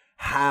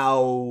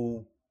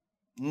how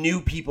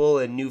new people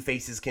and new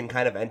faces can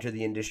kind of enter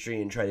the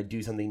industry and try to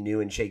do something new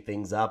and shake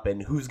things up,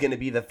 and who's going to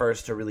be the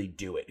first to really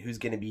do it, who's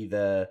going to be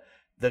the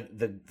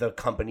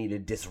company to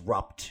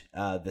disrupt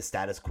the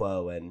status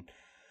quo. And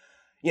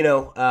you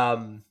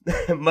know,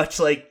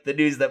 much like the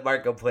news that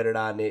Marco put it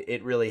on,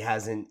 it really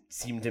hasn't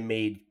seemed to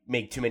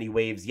make too many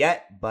waves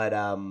yet, but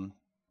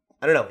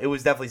I don't know, it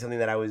was definitely something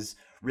that I was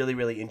really,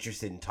 really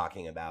interested in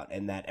talking about,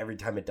 and that every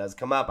time it does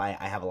come up, I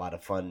have a lot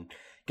of fun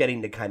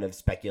getting to kind of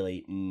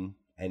speculate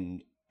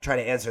and try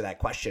to answer that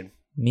question.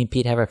 Me and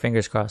Pete have our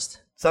fingers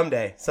crossed.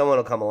 Someday, someone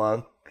will come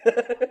along.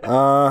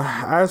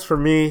 As for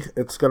me,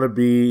 it's going to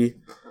be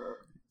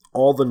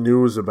all the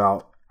news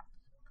about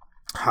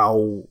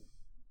how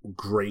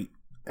great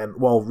and,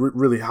 well,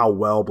 really how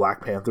well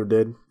Black Panther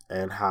did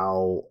and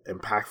how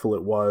impactful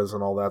it was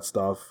and all that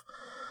stuff.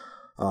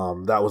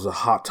 That was a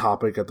hot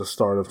topic at the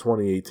start of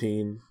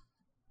 2018.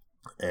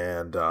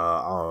 And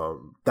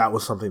that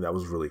was something that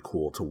was really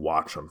cool to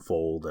watch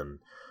unfold, and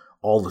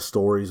all the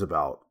stories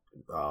about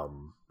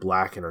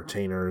Black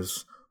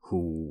entertainers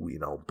who, you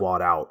know,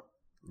 bought out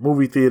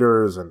movie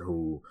theaters, and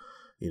who,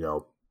 you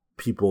know,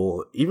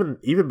 people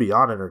even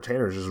beyond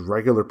entertainers, just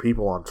regular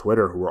people on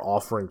Twitter who were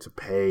offering to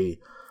pay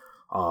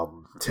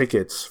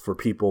tickets for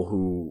people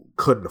who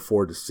couldn't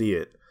afford to see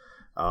it.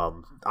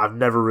 I've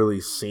never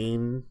really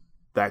seen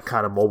that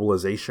kind of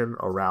mobilization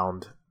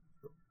around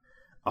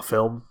a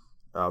film.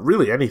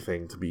 Really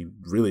anything, to be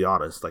really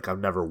honest. Like, I've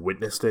never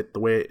witnessed it the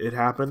way it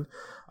happened.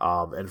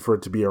 And for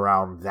it to be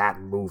around that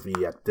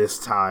movie at this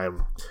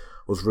time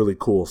was really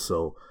cool.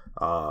 So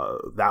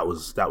that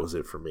was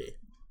it for me.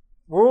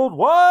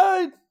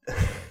 Worldwide!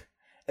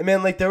 And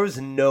man, like, there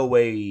was no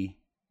way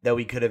that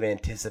we could have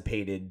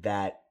anticipated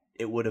that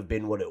it would have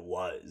been what it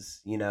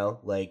was, you know?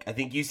 Like, I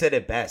think you said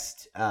it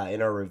best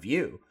in our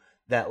review,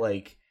 that,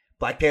 like,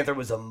 Black Panther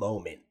was a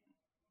moment.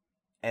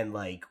 And,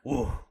 like,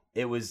 ooh,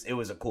 it was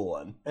a cool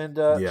one. And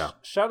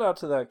shout out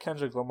to that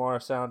Kendrick Lamar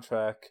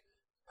soundtrack.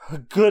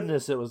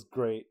 Goodness, it was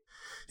great.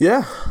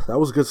 Yeah, that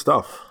was good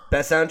stuff.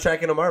 Best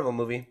soundtrack in a Marvel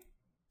movie.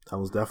 That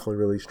was definitely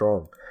really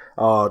strong.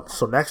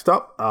 So next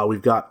up,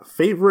 we've got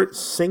favorite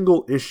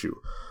single issue.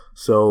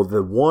 So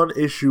the one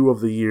issue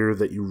of the year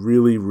that you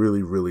really,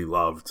 really, really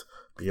loved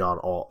beyond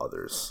all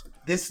others.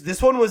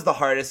 This one was the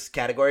hardest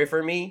category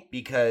for me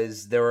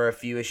because there were a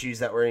few issues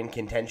that were in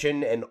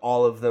contention, and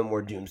all of them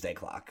were Doomsday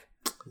Clock.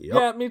 Yep.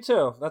 Yeah, me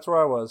too. That's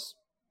where I was.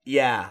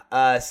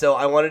 Yeah, so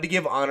I wanted to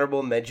give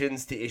honorable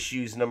mentions to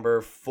issues number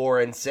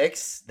 4 and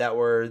 6 that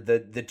were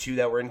the two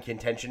that were in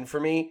contention for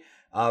me.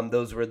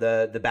 Those were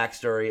the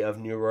backstory of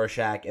New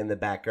Rorschach and the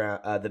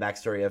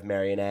backstory of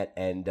Marionette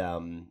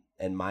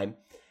and Mime.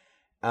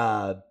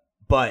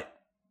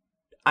 But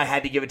I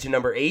had to give it to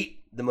number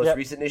 8, the most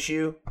recent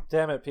issue.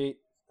 Damn it, Pete.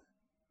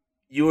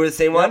 You were the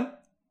same one?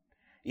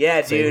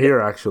 Yeah, Same dude. here,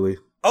 actually.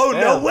 Oh,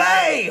 no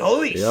way!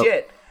 Holy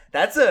shit.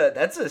 That's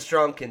a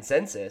strong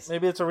consensus.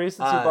 Maybe it's a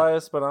recency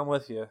bias, but I'm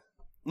with you.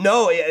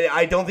 No,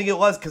 I don't think it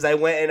was, because I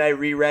went and I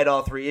reread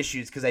all 3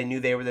 issues because I knew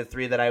they were the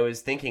 3 that I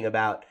was thinking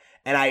about.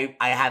 And I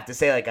have to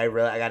say, like, I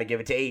got to give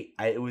it to 8.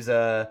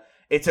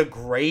 It's a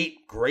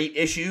great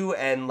issue,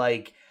 and,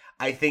 like,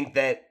 I think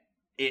that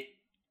it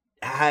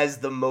has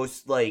the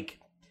most, like,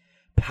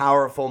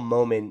 powerful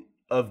moment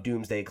of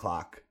Doomsday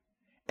Clock.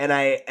 And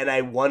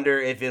I wonder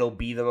if it'll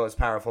be the most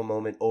powerful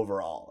moment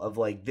overall, of,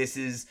 like, this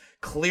is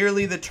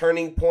clearly the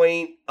turning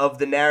point of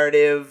the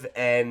narrative,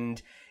 and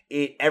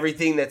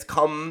everything that's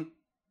come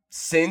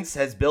since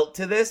has built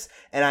to this,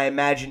 and I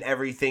imagine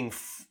everything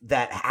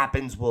that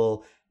happens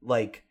will,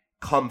 like,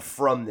 come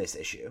from this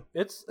issue.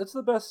 It's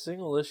the best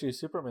single issue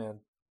Superman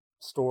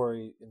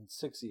story in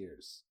 6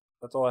 years.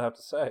 That's all I have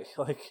to say.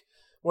 Like,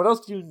 what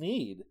else do you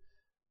need?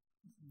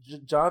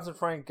 Johns and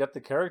Frank get the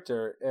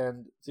character,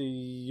 and to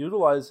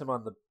utilize him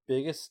on the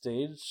biggest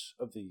stage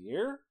of the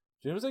year,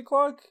 Doomsday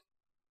Clock.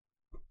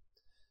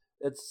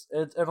 It's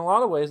in a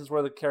lot of ways it's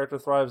where the character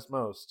thrives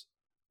most,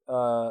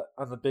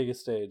 on the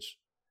biggest stage,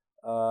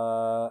 and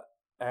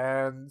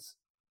I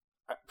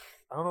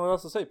don't know what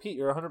else to say. Pete,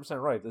 you're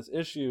 100% right. This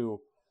issue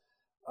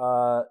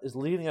is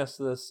leading us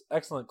to this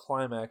excellent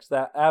climax.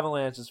 That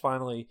avalanche is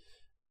finally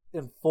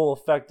in full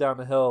effect down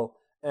the hill,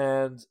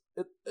 and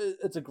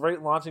it's a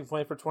great launching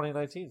point for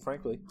 2019,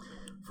 frankly.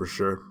 For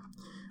sure.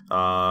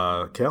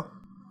 Kale?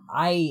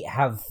 I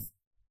have,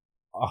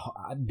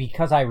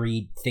 because I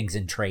read things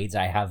in trades,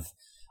 I have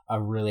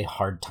a really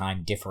hard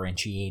time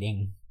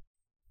differentiating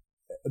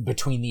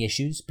between the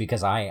issues,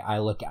 because I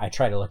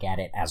try to look at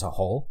it as a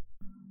whole.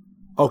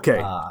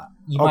 Okay.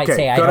 You might Okay,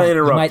 say I gonna don't.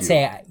 interrupt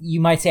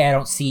You might say I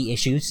don't see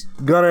issues.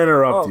 Gonna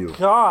interrupt Oh you.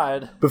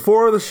 God!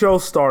 Before the show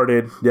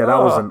started, yeah, that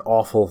was an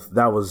awful.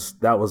 That was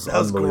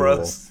unbelievable.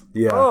 gross.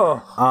 Yeah.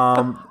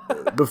 Oh.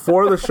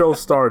 Before the show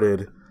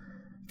started,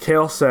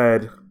 Kale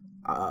said,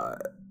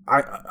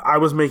 I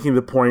was making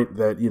the point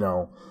that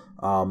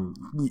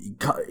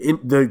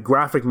the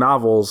graphic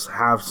novels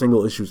have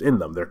single issues in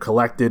them. They're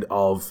collected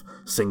of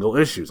single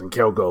issues, and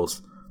Kale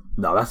goes,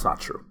 "No, that's not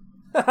true."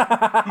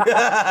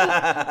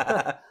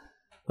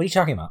 What are you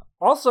talking about?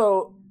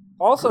 Also,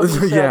 he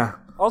said, Yeah.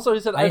 Also, he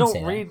said, I I didn't don't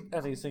say that. read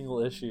any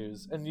single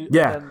issues, and you.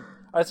 Yeah. And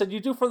I said, you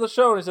do for the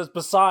show, and he says,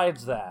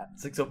 besides that.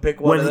 It's like, so pick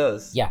one of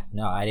those. Yeah,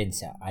 no, I didn't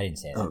say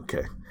that.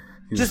 Okay.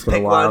 He's Just gonna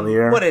pick lie one. on the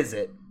air. What is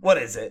it? What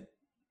is it?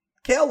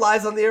 Kale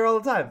lies on the air all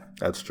the time.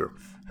 That's true.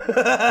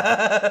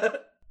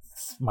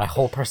 My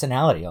whole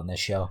personality on this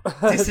show.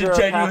 You're a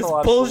Disingenuous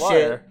pathological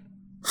bullshit. liar.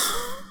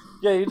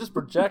 Yeah, you just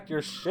project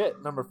your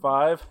shit, number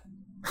 5.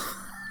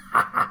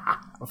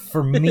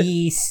 For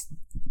me,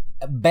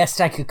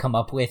 best I could come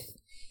up with,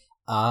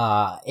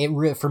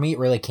 for me it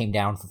really came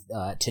down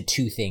to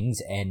two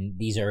things, and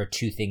these are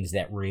two things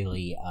that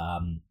really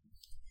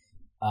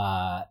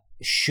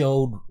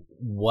showed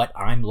what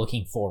I'm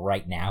looking for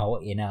right now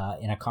in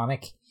a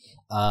comic.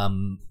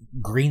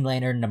 Green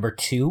Lantern number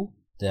 2,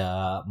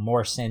 the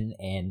Morrison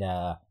and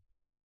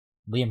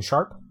Liam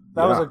Sharp.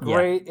 That was a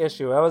great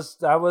issue. That was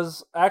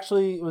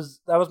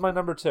my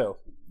number 2.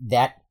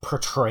 That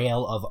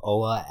portrayal of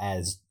Oa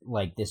as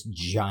like this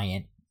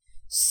giant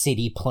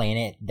city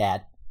planet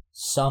that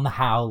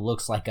somehow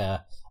looks like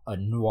a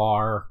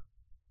noir,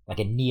 like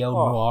a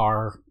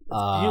neo-noir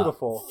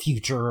beautiful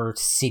future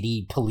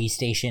city police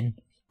station.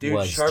 Dude,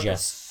 was Sharp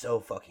just is so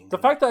fucking good.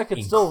 the fact that I could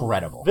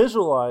incredible. still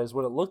visualize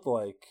what it looked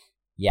like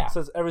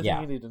says everything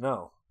you need to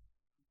know.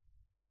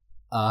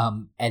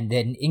 And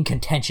then in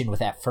contention with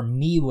that for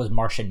me was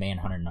Martian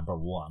Manhunter number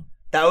 1.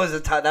 That was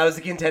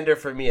a contender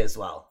for me as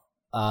well.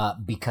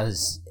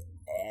 Because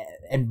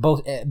and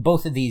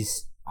both of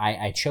these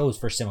I chose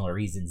for similar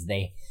reasons.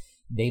 They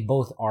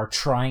both are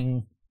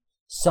trying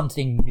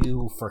something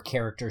new for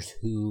characters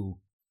who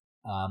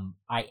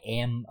I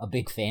am a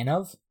big fan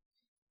of,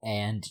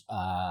 and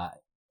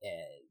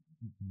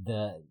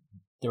the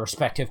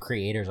respective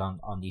creators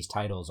on these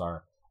titles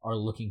are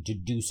looking to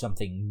do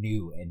something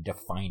new and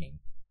defining,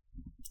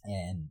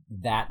 and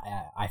that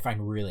I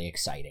find really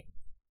exciting.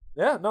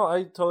 Yeah, no,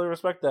 I totally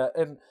respect that.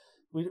 And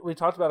we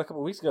talked about it a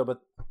couple weeks ago,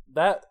 but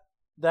that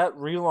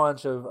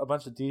relaunch of a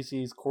bunch of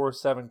DC's core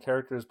 7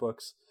 characters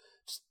books,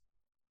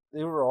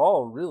 they were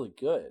all really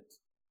good.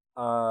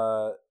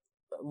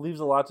 Leaves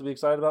a lot to be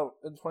excited about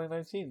in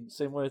 2019.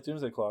 Same way with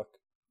Doomsday Clock.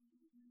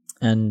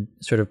 And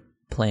sort of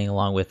playing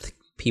along with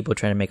people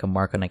trying to make a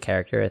mark on a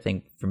character, I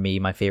think for me,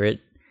 my favorite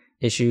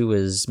issue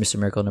was Mr.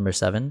 Miracle number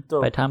 7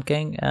 by Tom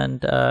King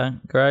and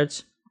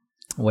Gerards,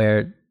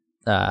 where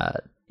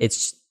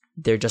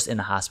they're just in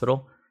the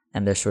hospital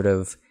and they're sort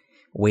of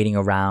waiting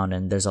around,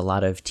 and there's a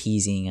lot of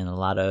teasing and a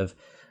lot of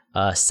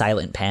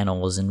silent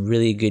panels and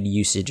really good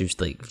usage of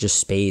like just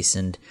space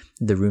and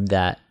the room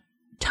that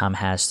Tom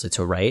has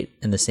to write,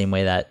 in the same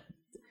way that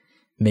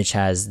Mitch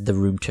has the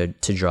room to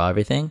draw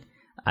everything.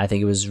 I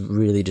think it was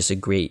really just a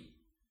great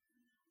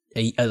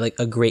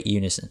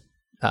unison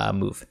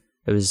move.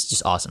 It was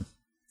just awesome.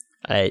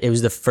 It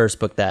was the first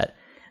book that,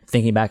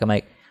 thinking back, I'm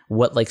like,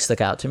 what like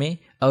stuck out to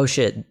me? Oh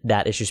shit,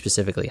 that issue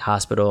specifically,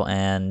 Hospital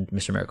and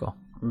Mr. Miracle.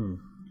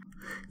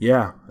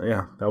 Yeah,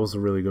 that was a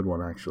really good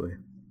one, actually.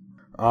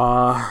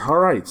 All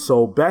right,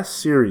 so best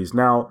series.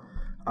 Now,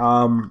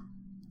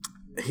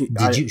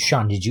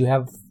 Sean, did you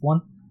have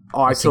one?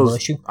 Oh, I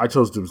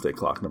chose Doomsday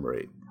Clock number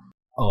 8.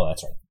 Oh,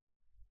 that's right.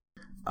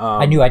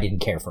 I knew I didn't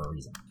care for a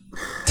reason.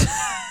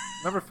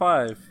 Number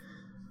 5,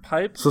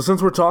 Pipe. So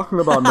since we're talking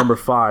about number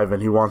 5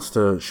 and he wants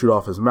to shoot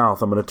off his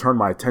mouth, I'm going to turn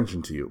my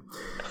attention to you.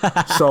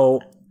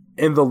 So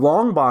in the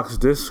Longbox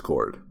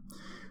Discord,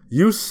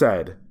 you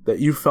said that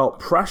you felt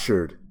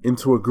pressured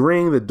into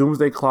agreeing that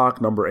Doomsday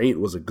Clock number 8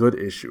 was a good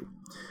issue.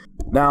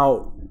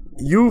 Now,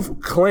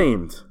 you've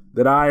claimed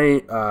that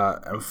I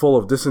am full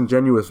of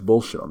disingenuous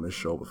bullshit on this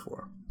show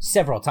before.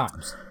 Several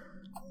times.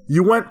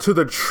 You went to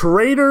the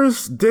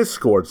Traders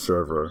Discord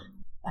server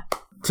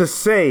to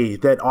say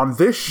that on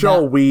this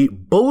show we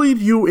bullied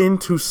you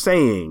into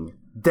saying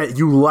that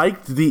you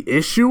liked the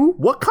issue?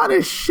 What kind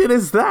of shit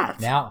is that?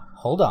 Now,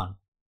 hold on.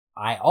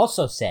 I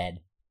also said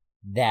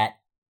that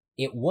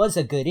it was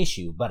a good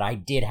issue, but I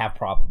did have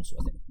problems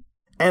with it.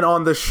 And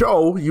on the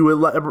show, you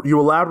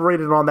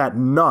elaborated on that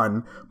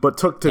none, but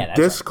took to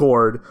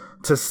Discord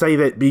to say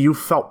that you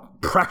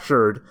felt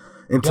pressured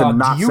into not saying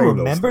those things. Do you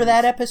remember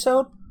that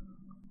episode?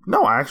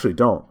 No, I actually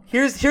don't.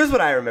 Here's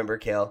what I remember,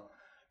 Kale.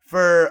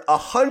 For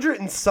 100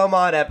 and some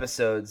odd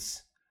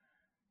episodes,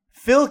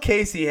 Phil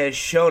Casey has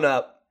shown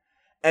up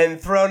and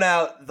thrown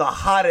out the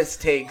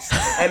hottest takes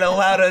and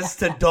allowed us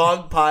to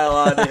dogpile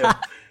on him.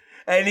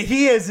 And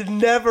he has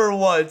never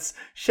once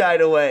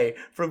shied away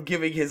from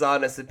giving his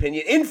honest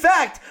opinion. In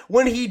fact,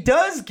 when he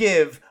does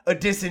give a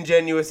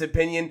disingenuous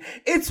opinion,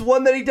 it's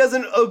one that he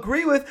doesn't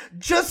agree with,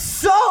 just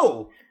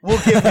so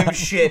we'll give him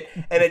shit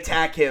and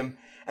attack him.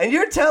 And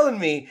you're telling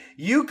me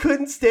you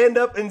couldn't stand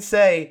up and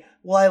say,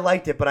 well, I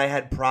liked it, but I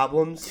had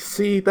problems?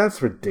 See,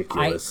 that's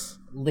ridiculous.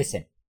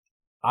 Listen,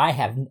 I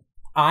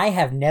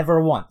have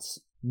never once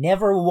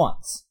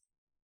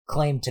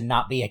claimed to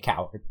not be a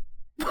coward.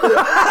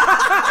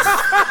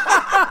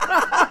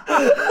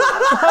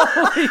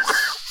 Holy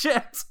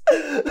shit!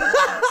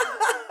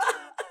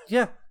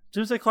 Yeah,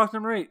 Doomsday Clock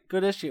number 8,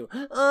 good issue.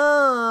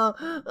 Other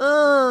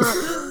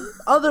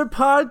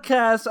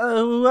podcasts,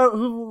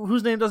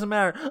 whose name doesn't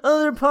matter.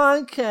 Other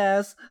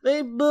podcasts,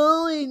 they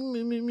bullied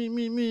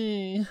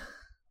me.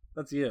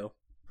 That's you.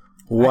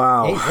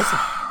 Wow. Hey, listen.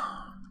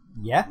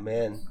 Yeah.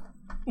 Man.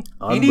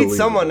 He needs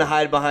someone to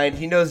hide behind.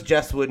 He knows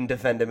Jess wouldn't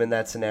defend him in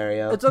that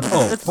scenario. It's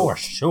for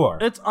sure.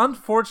 It's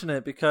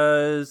unfortunate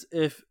because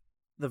if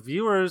the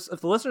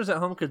listeners at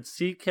home could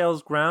see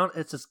Kale's ground,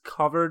 it's just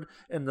covered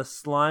in the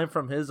slime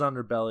from his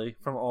underbelly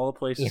from all the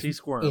places he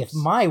squirms. If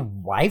my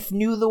wife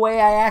knew the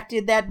way I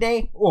acted that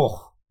day,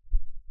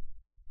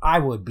 I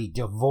would be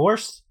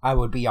divorced. I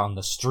would be on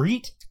the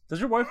street. Does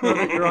your wife know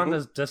that you're on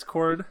this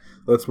Discord?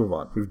 Let's move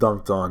on. We've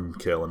dunked on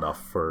Kale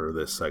enough for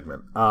this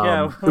segment.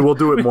 Yeah. We'll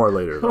do it more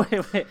later.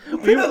 Wait.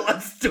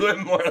 Let's do it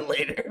more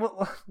later.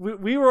 Well,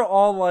 we were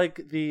all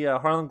like the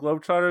Harlem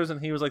Globetrotters, and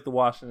he was like the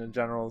Washington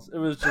Generals. It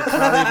was just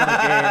not even a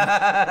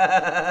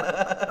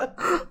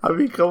game. I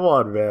mean, come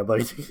on, man.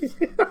 Like,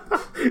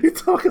 you're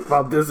talking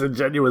about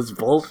disingenuous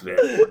bullshit.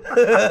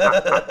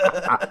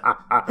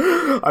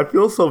 I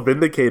feel so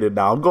vindicated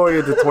now. I'm going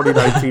into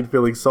 2019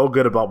 feeling so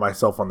good about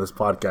myself on this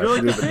podcast.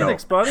 You're like the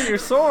Phoenix, buddy. You're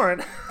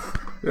soaring.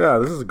 Yeah,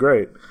 this is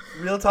great.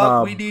 Real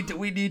talk. We need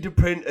to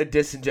print a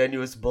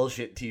disingenuous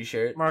bullshit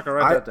T-shirt. Marco,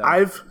 write that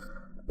down.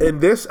 In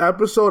this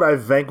episode, I've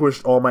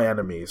vanquished all my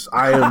enemies.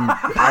 I am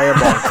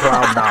on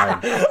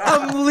cloud 9.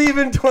 I'm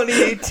leaving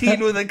 2018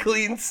 with a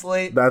clean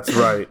slate. That's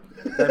right.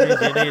 That means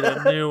you need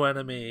a new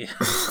enemy.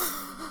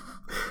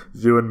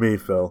 You and me,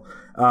 Phil.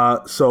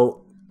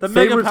 So the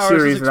Mega favorite Powers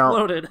series has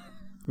exploded.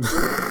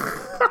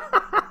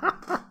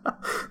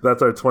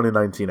 That's our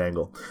 2019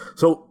 angle.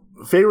 So,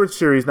 favorite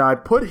series. Now, I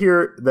put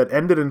here that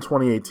ended in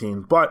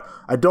 2018, but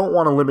I don't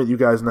want to limit you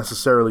guys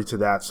necessarily to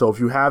that. So, if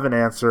you have an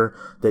answer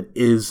that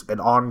is an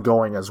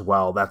ongoing as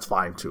well, that's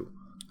fine too.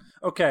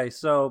 Okay,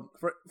 so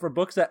for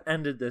books that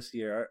ended this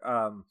year,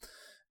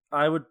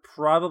 I would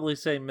probably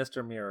say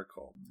Mr.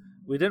 Miracle.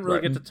 We didn't really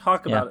get to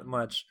talk about it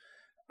much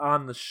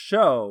on the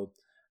show,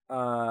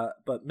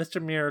 but Mr.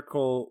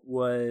 Miracle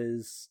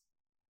was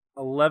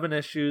 11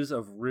 issues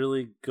of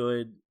really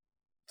good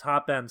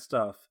top-end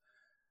stuff,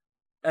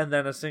 and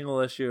then a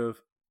single issue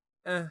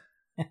of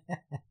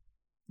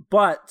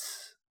But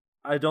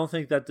I don't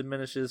think that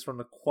diminishes from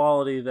the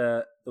quality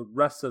that the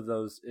rest of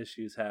those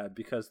issues had,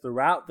 because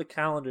throughout the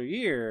calendar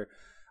year,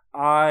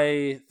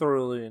 I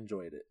thoroughly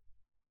enjoyed it.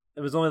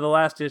 It was only the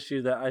last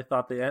issue that I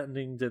thought the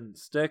ending didn't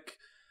stick,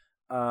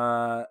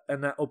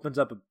 and that opens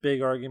up a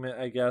big argument,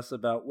 I guess,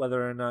 about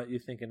whether or not you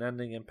think an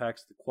ending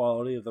impacts the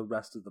quality of the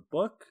rest of the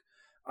book.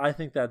 I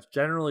think that's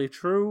generally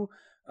true,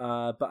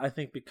 but I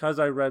think because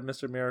I read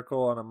Mr.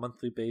 Miracle on a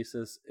monthly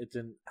basis, it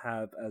didn't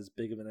have as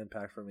big of an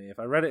impact for me. If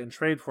I read it in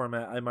trade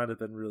format, I might have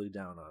been really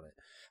down on it.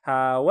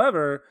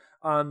 However,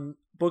 on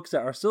books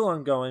that are still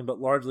ongoing but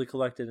largely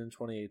collected in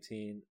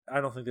 2018, I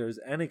don't think there's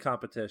any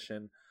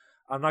competition.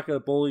 I'm not going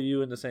to bully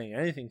you into saying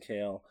anything,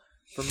 Kale.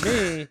 For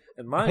me,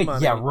 in my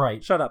money... Yeah,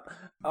 right. Shut up.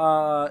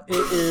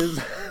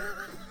 It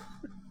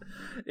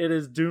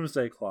is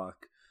Doomsday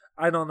Clock.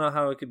 I don't know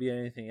how it could be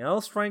anything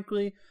else,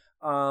 frankly.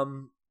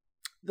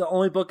 The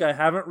only book I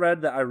haven't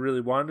read that I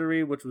really wanted to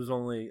read, which was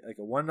only like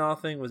a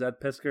 1-0, was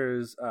Ed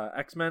Pisker's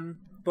X-Men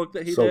book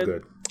that he did. So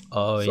good.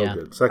 Oh, so yeah.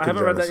 good. Second I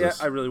haven't Genesis. read that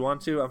yet. I really want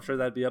to. I'm sure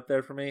that'd be up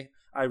there for me.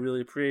 I really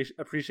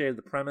appreciated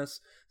the premise,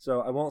 so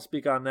I won't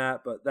speak on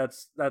that, but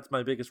that's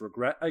my biggest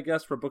regret, I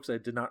guess, for books I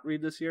did not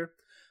read this year.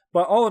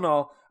 But all in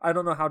all, I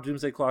don't know how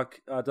Doomsday Clock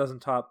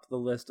doesn't top the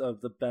list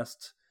of the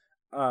best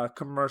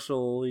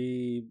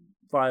commercially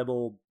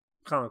viable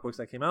comic books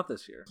that came out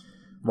this year.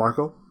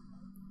 Marco?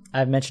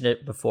 I've mentioned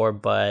it before,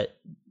 but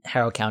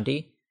Harrow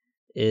County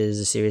is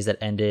a series that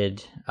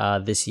ended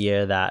this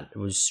year that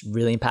was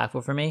really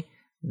impactful for me,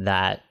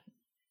 that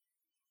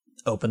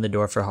opened the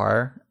door for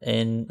horror,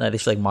 in at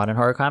least like modern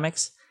horror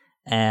comics.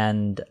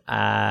 And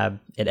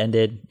it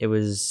ended. It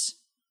was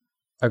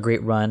a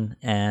great run,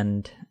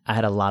 and I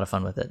had a lot of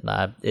fun with it.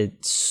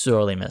 It's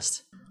sorely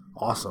missed.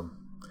 Awesome.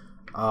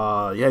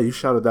 Yeah, you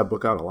shouted that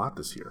book out a lot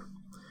this year.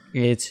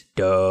 It's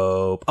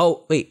dope.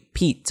 Oh, wait,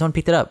 Pete, someone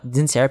picked it up.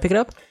 Didn't Sarah pick it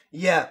up?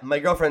 Yeah, my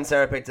girlfriend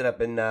Sarah picked it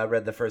up and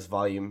read the first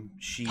volume.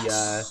 She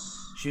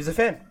was a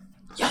fan.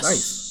 Yes.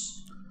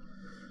 Nice.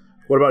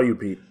 What about you,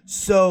 Pete?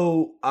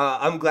 So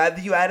I'm glad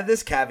that you added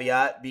this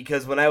caveat,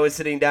 because when I was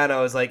sitting down, I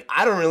was like,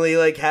 I don't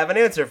really have an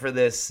answer for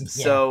this. Yeah.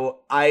 So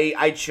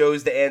I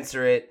chose to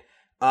answer it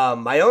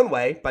my own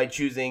way by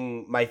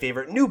choosing my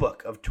favorite new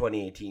book of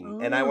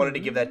 2018, and I wanted to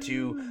give a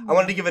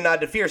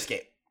nod to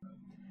Fearscape,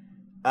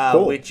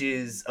 Cool. which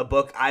is a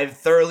book I've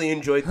thoroughly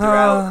enjoyed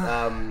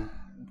throughout.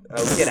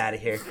 Get out of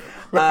here.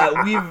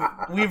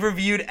 We've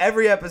reviewed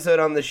every episode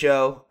on the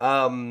show,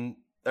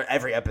 or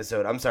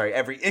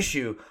every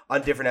issue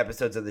on different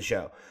episodes of the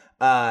show.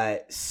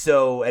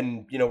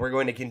 We're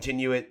going to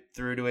continue it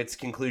through to its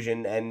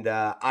conclusion, and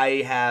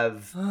I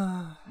have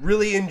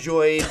really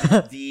enjoyed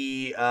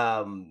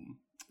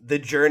the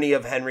journey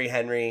of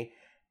Henry,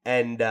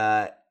 and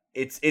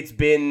it's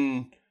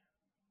been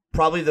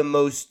probably the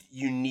most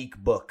unique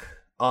book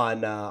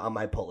on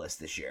my pull list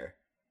this year,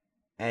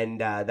 and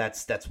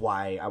that's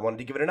why I wanted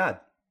to give it a nod.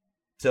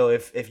 So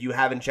if you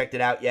haven't checked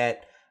it out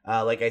yet,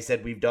 like I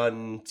said, we've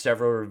done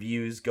several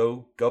reviews.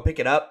 Go pick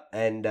it up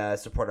and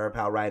support our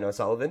pal Ryan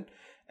O'Sullivan,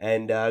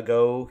 and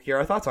go hear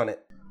our thoughts on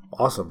it.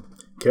 Awesome.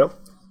 Kill?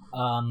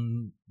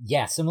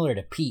 Yeah, similar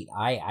to Pete,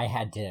 I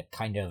had to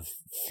kind of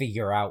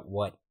figure out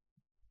what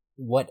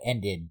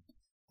ended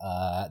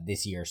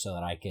this year so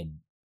that I could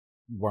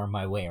worm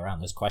my way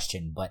around this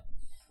question. But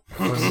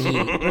for me,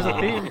 There's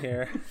a theme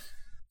here.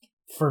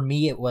 For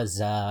me, it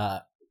was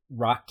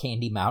Rock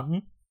Candy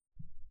Mountain.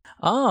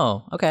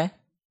 Oh, okay.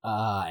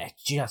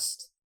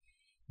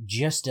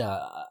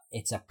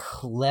 It's a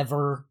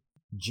clever,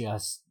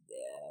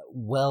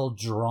 well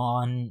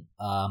drawn,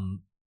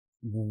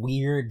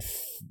 weird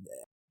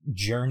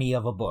journey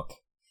of a book.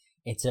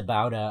 It's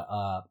about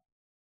a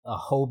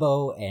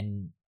hobo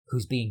and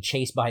who's being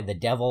chased by the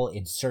devil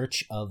in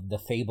search of the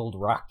fabled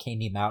Rock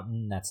Candy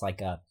Mountain. It's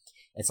like a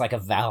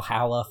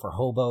Valhalla for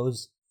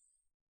hobos.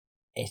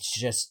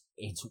 It's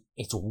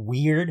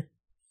weird,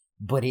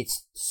 but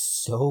it's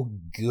so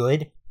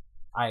good.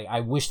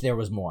 I wish there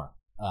was more,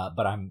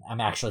 but I'm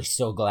actually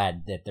so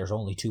glad that there's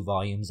only 2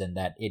 volumes and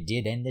that it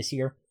did end this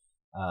year,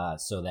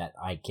 so that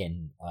I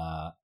can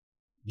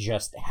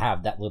just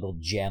have that little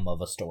gem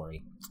of a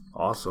story.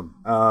 Awesome.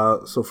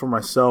 So for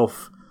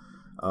myself,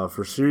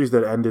 for series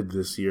that ended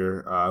this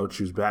year, I would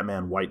choose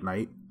Batman White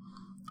Knight.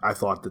 I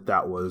thought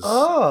that was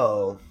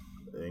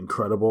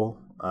incredible,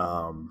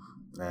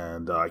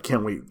 and I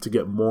can't wait to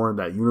get more in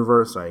that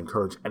universe. I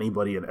encourage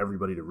anybody and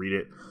everybody to read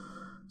it.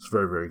 It's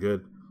very, very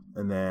good.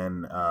 And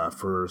then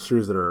for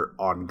series that are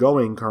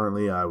ongoing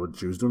currently, I would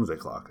choose Doomsday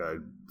Clock. I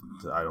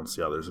don't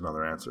see how there's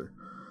another answer.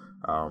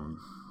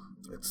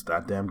 It's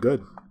that damn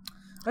good.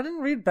 I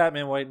didn't read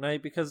Batman White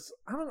Knight because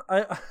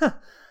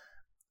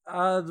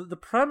the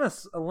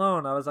premise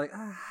alone, I was like,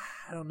 I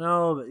don't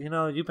know, but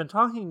you've been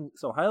talking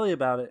so highly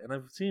about it, and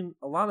I've seen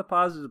a lot of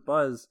positive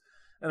buzz,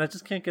 and I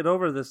just can't get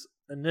over this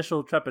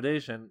initial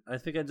trepidation. I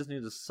think I just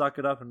need to suck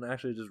it up and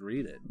actually just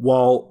read it.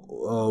 Well,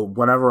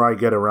 whenever I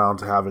get around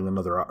to having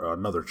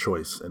another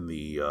choice in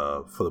the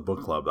for the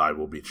book club, I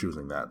will be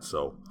choosing that.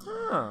 So,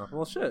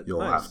 well, shit, you'll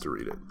nice. have to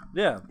read it.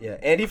 Yeah.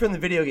 Andy from the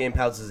Video Game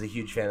Pals is a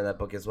huge fan of that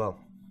book as well.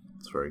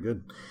 It's very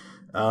good.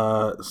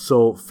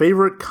 So,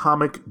 favorite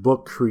comic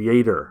book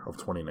creator of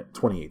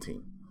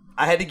 2018?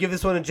 I had to give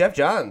this one to Jeff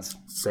Johns.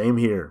 Same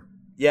here.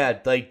 Yeah,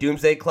 like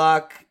Doomsday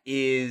Clock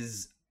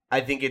is,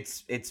 I think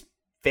it's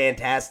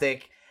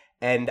fantastic,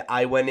 and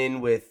I went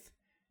in with,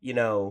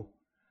 giving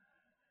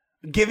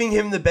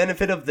him the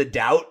benefit of the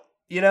doubt,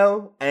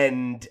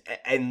 and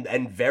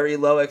very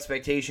low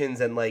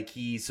expectations, and like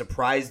he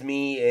surprised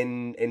me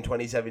in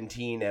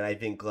 2017, and I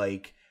think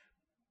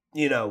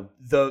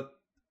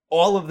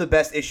all of the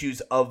best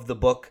issues of the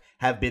book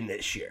have been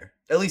this year,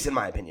 at least in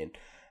my opinion.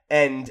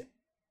 And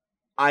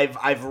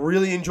I've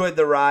really enjoyed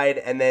the ride,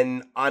 and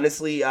then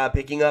honestly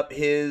picking up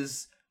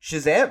his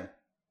Shazam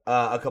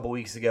a couple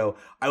weeks ago,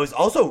 I was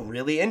also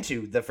really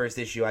into the first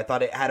issue. I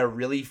thought it had a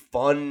really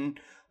fun,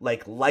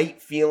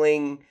 light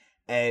feeling,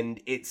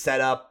 and it set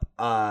up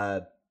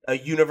a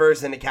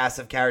universe and a cast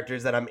of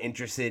characters that I'm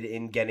interested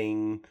in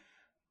getting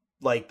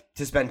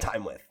to spend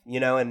time with,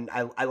 and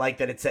I like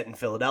that it's set in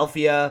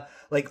Philadelphia.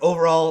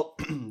 Overall,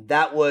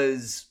 that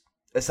was,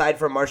 aside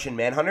from Martian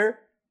Manhunter,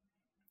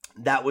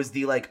 that was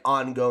the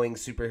ongoing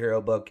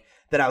superhero book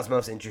that I was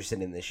most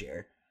interested in this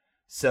year.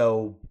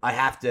 So I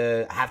have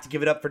to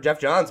give it up for Jeff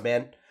Johns,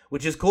 man,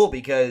 which is cool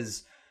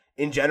because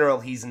in general,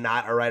 he's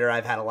not a writer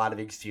I've had a lot of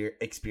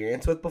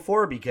experience with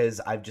before because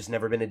I've just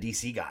never been a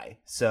DC guy.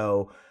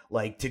 So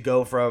to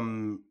go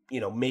from,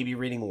 maybe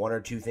reading 1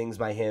 or 2 things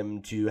by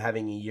him to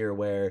having a year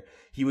where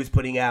he was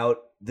putting out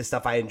the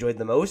stuff I enjoyed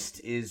the most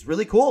is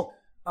really cool.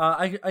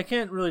 I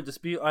can't really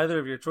dispute either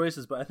of your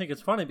choices, but I think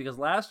it's funny because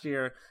last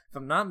year, if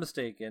I'm not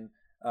mistaken,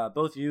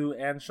 both you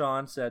and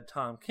Sean said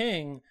Tom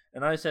King,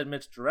 and I said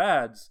Mitch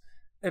Gerads.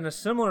 In a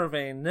similar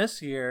vein,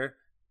 this year,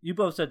 you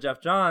both said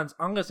Jeff Johns.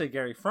 I'm going to say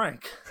Gary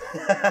Frank.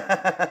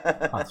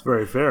 That's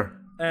very fair.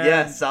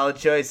 Yeah, solid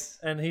choice.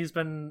 And he's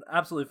been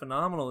absolutely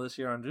phenomenal this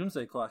year on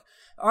Doomsday Clock.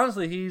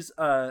 Honestly, he's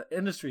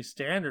industry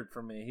standard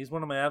for me. He's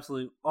one of my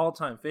absolute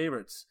all-time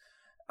favorites.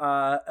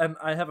 And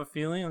I have a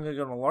feeling, I'm going to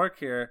go on a lark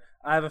here,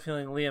 I have a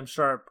feeling Liam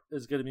Sharp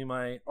is going to be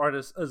my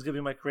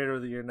creator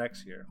of the year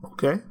next year.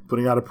 Okay,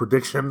 putting out a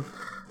prediction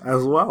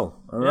as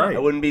well. All right. I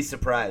wouldn't be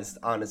surprised,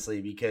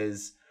 honestly,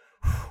 because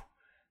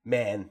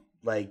man,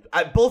 like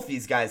both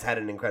these guys had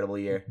an incredible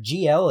year.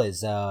 GL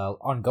is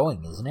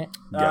ongoing, isn't it?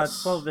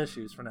 Yes. 12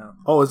 issues for now.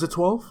 Oh, is it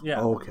 12?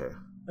 Yeah. Oh, okay.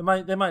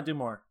 They might do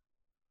more.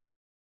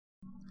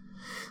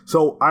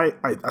 So I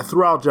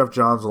threw out Jeff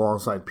Johns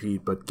alongside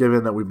Pete, but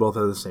given that we both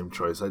had the same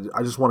choice,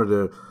 I just wanted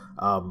to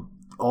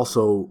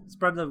also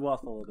spread the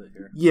wealth a little bit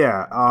here.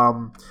 Yeah,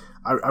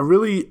 I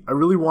really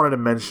wanted to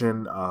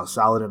mention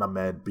Saladin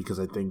Ahmed because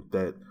I think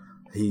that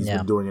he's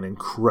been doing an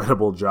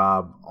incredible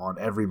job on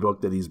every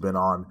book that he's been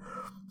on.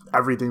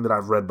 Everything that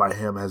I've read by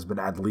him has been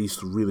at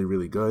least really,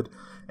 really good,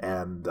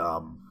 and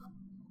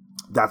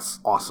that's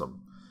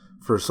awesome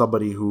for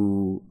somebody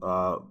who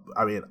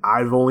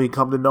I've only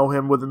come to know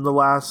him within the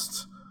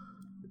last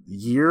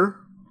year,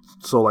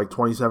 so like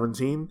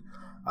 2017,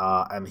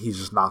 and he's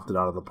just knocked it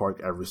out of the park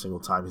every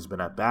single time he's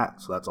been at bat,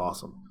 so that's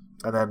awesome.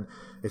 And then,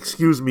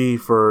 excuse me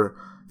for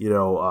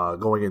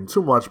going in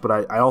too much,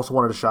 but I also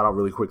wanted to shout out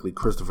really quickly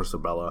Christopher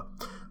Sabella,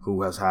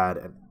 who has had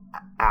an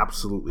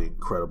absolutely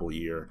incredible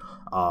year.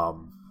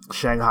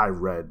 Shanghai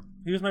Red.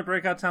 He was my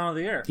breakout talent of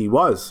the year. He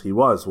was.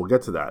 We'll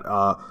get to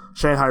that.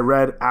 Shanghai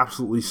Red,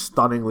 absolutely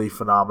stunningly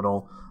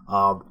phenomenal.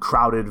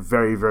 Crowded,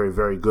 very, very,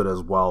 very good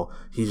as well.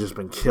 He's just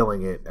been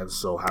killing it, and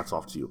so hats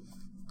off to you.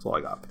 That's all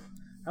I got.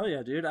 Hell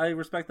yeah, dude. I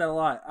respect that a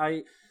lot.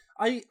 I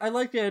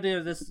like the idea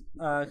of this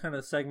kind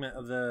of segment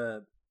of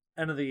the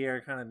end of the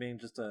year kind of being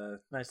just a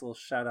nice little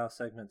shout-out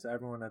segment to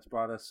everyone that's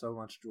brought us so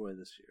much joy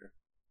this year.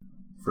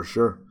 For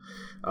sure.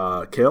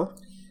 Kale?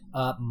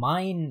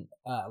 Mine,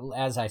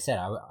 as I said,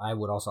 I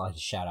would also like to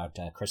shout out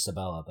Chris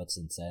Sabella, but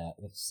since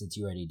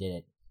you already did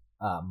it,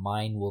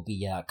 mine will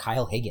be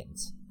Kyle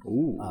Higgins.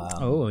 Ooh.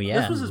 Oh yeah,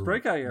 this was his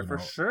breakout year for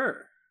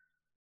sure.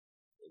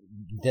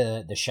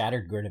 The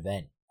Shattered Grid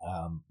event,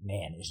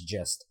 man, is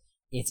just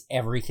it's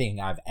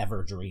everything I've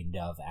ever dreamed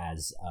of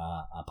as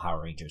a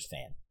Power Rangers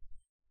fan.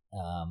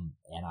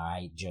 And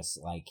I just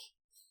like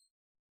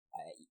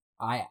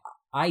I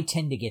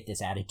tend to get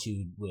this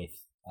attitude with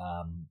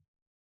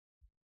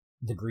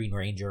the Green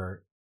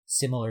Ranger,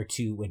 similar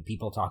to when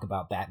people talk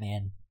about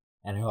Batman.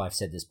 And I know I've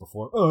said this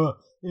before.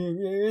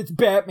 It's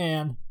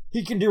Batman.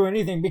 He can do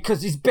anything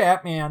because he's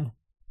Batman.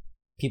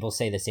 People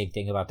say the same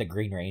thing about the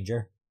Green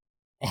Ranger.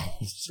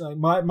 It's like,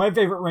 my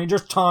favorite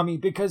Ranger's Tommy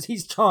because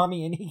he's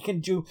Tommy and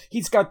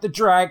he's got the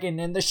dragon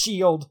and the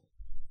shield.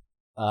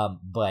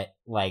 But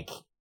like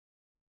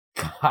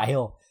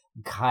Kyle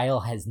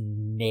has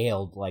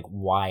nailed like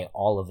why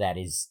all of that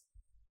is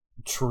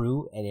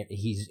true, and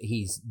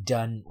he's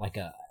done like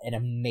an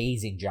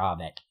amazing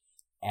job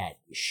at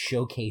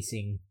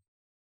showcasing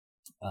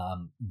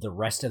the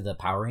rest of the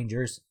Power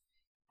Rangers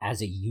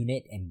as a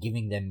unit and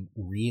giving them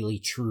really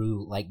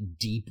true, like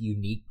deep,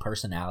 unique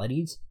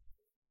personalities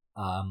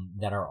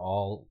that are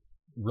all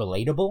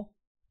relatable,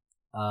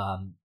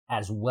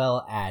 as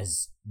well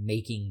as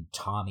making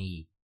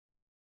Tommy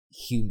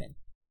human.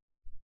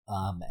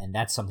 And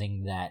that's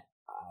something that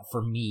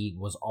for me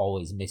was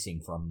always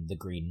missing from the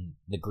green,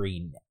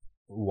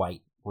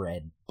 white,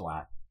 red,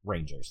 black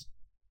Rangers.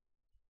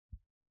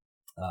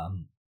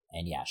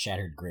 And yeah,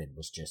 Shattered Grid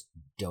was just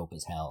dope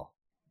as hell.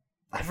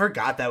 I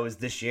forgot that was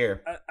this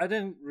year. I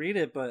didn't read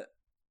it, but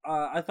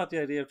I thought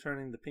the idea of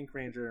turning the Pink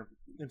Ranger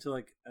into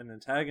like an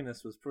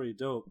antagonist was pretty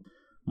dope.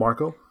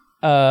 Marco?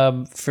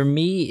 For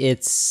me,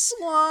 it's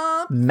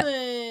Matt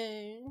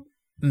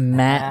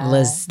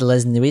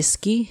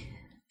Lesniewski.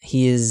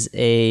 He is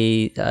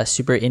a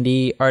super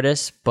indie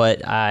artist,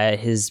 but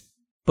his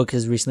book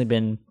has recently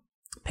been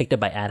picked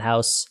up by Ad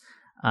House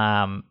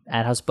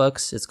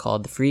Books. It's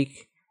called The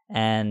Freak,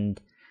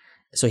 and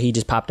so he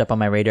just popped up on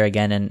my radar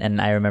again.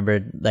 And I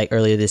remembered like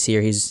earlier this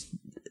year,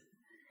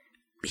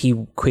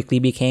 he quickly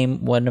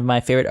became one of my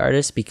favorite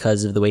artists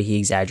because of the way he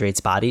exaggerates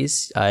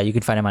bodies. You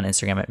can find him on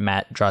Instagram at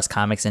Matt Draws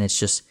Comics, and it's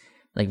just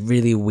like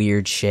really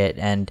weird shit.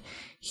 And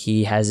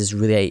he has this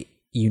really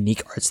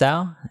unique art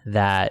style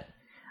that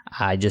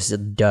I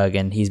just dug,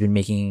 and he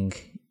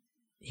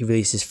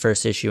released his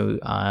first issue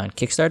on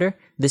Kickstarter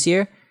this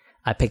year.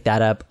 I picked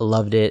that up,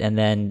 loved it, and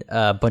then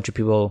a bunch of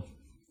people,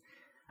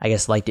 I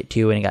guess, liked it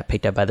too, and it got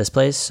picked up by this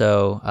place.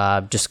 So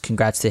just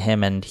congrats to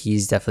him, and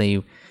he's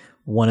definitely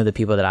one of the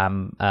people that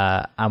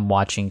I'm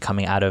watching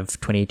coming out of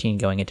 2018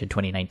 going into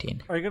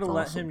 2019. Are you going to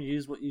let him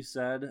use what you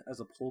said as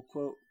a pull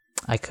quote?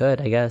 I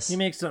could, I guess. He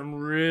makes some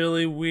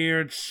really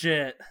weird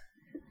shit.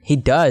 He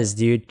does,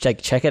 dude.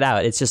 Check it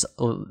out. It's just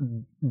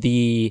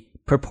the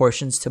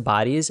proportions to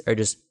bodies are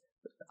just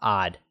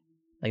odd.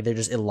 Like they're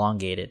just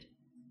elongated.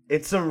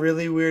 It's some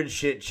really weird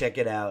shit. Check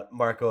it out,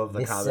 Marco of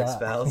the Comics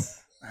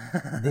Pals.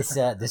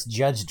 This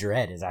Judge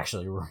Dredd is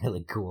actually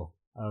really cool.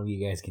 I don't know if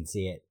you guys can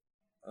see it.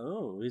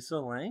 Oh, he's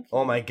so lanky.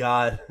 Oh my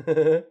god.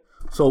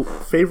 So,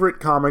 favorite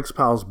Comics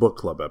Pals book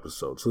club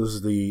episode. So this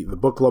is the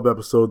book club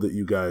episode that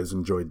you guys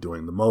enjoyed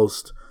doing the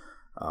most.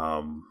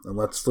 And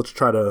let's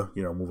try to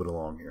move it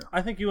along here.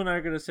 I think you and I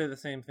are going to say the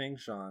same thing,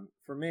 Sean.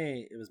 For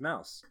me, it was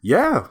Mouse.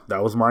 Yeah,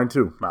 that was mine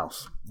too.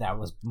 Mouse. That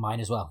was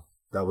mine as well.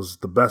 That was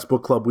the best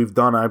book club we've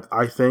done.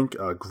 I think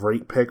a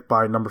great pick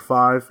by number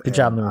 5. Good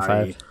job, number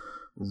 5.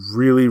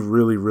 really,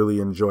 really, really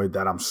enjoyed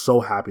that. I'm so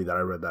happy that I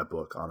read that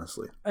book,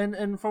 honestly.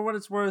 And for what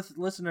it's worth,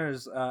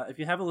 listeners, if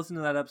you haven't listened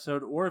to that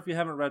episode or if you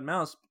haven't read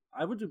Mouse,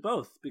 I would do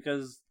both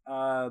because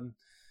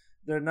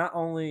it's not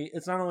only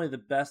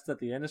the best that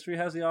the industry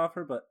has to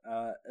offer, but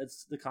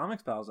it's the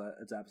Comics Pals at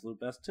its absolute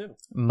best too.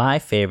 My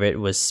favorite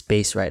was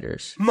Space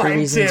Riders. For Mine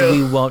reasons too.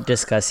 we won't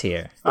discuss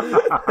here. You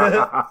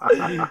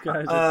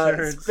guys are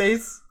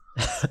turds.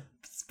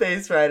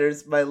 Space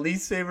Riders, my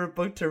least favorite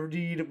book to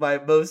read, my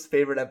most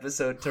favorite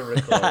episode to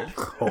record.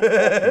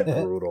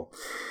 Brutal.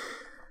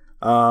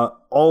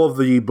 All of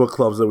the book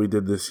clubs that we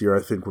did this year,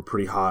 I think, were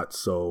pretty hot.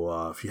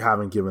 So if you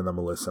haven't given them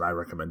a listen, I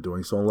recommend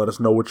doing so. And let us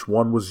know which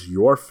one was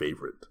your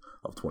favorite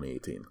of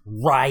 2018.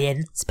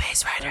 Ryan.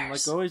 Space And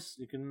Riders. like always,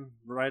 you can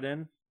write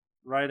in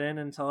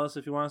and tell us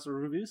if you want us to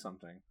review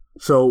something.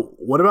 So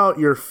what about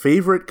your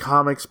favorite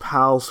Comics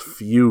Pals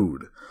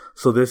feud?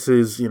 So this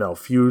is,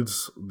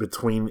 feuds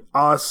between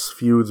us,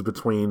 feuds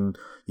between,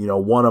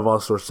 one of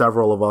us or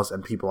several of us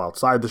and people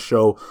outside the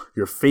show.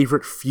 Your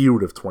favorite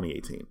feud of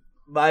 2018.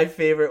 My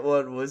favorite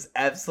one was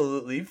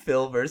absolutely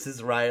Phil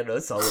versus Ryan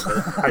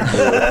O'Sullivan.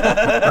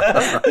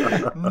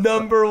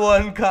 Number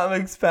one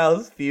Comics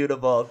Pals feud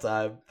of all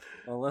time.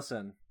 Well,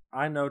 listen,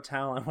 I know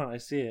talent when I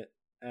see it,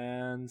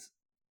 and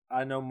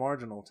I know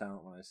marginal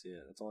talent when I see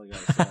it. That's all I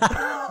gotta say.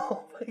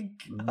 Oh my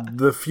god.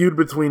 The feud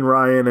between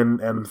Ryan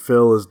and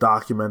Phil is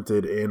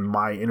documented in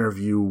my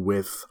interview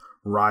with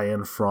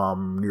Ryan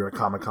from New York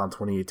Comic Con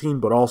 2018,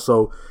 but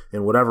also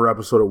in whatever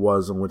episode it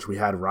was in which we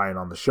had Ryan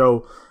on the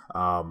show.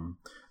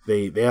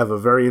 They have a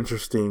very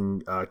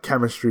interesting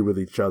chemistry with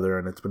each other,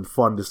 and it's been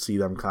fun to see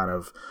them kind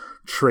of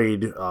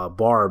trade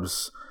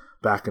barbs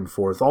back and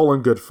forth, all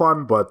in good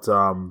fun. But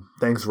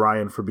thanks,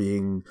 Ryan, for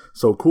being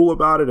so cool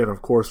about it, and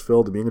of course,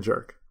 Phil, to being a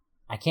jerk.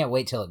 I can't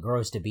wait till it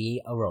grows to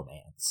be a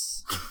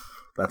romance.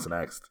 That's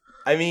next.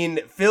 I mean,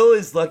 Phil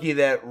is lucky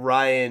that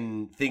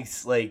Ryan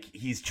thinks like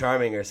he's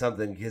charming or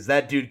something, because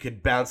that dude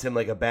could bounce him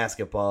like a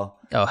basketball.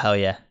 Oh, hell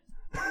yeah.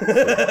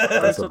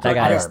 That's a That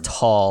guy is man.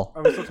 tall.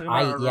 Are we still talking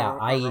about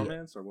I-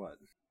 romance or what?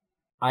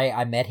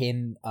 I met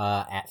him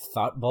at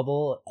Thought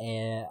Bubble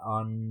in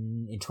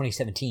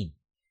 2017,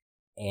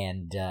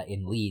 and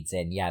in Leeds,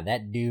 and yeah,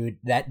 that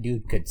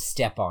dude could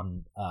step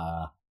on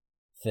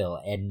Phil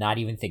and not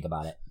even think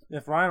about it.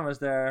 If Ryan was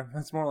there,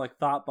 that's more like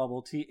Thought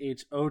Bubble,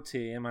 THOT.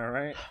 Am I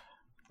right?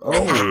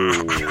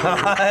 Oh,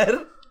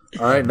 God.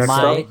 all right. Next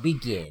So up, it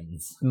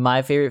begins.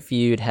 My favorite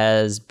feud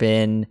has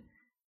been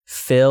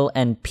Phil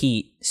and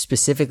Pete,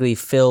 specifically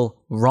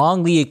Phil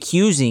wrongly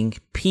accusing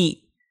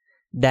Pete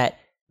that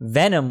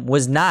Venom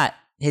was not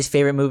his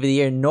favorite movie of the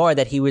year, nor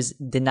that he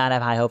did not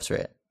have high hopes for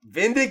it.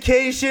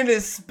 Vindication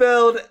is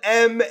spelled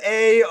MARCO.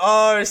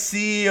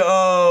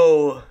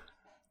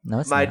 No,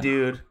 it's My not.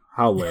 dude.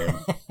 how lame.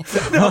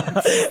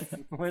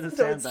 Way to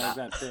sandbag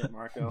that bit,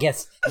 Marco.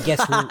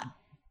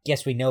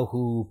 Guess we know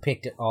who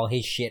picked all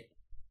his shit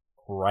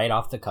right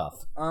off the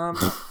cuff.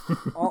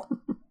 All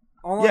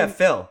Yeah,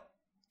 Phil.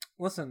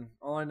 Listen,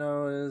 all I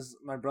know is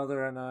my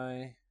brother and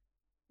I,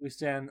 we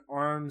stand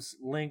arms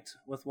linked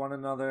with one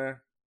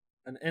another,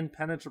 an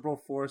impenetrable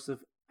force of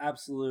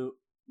absolute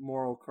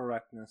moral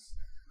correctness.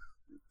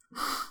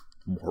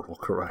 Moral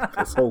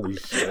correctness. Holy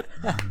shit.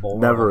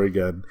 Never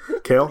again.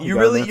 Kale, You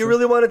got an really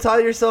answer? want to tie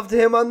yourself to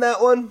him on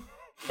that one?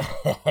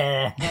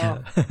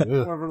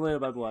 We're related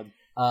by blood.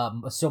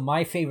 So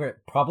my favorite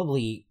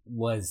probably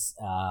was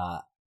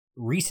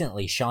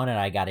recently. Sean and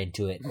I got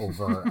into it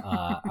over,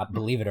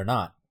 believe it or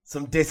not,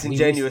 Some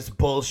disingenuous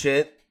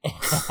bullshit.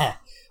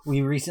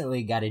 we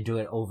recently got into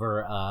it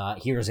over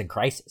Heroes in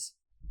Crisis.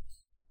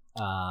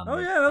 Oh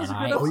yeah, that was a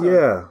and good Oh,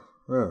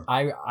 episode.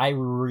 yeah. I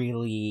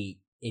really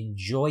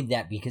enjoyed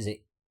that because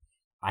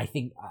I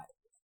think,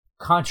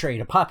 contrary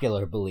to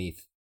popular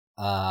belief,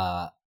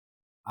 I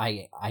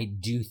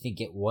do think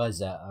it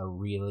was a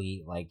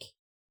really like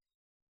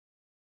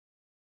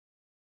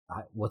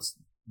what's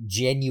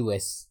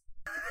genuous,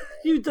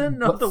 You didn't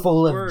know but the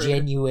full word. of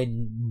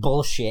genuine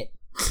bullshit.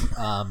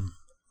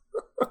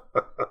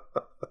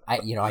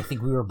 I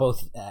think we were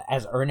both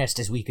as earnest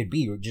as we could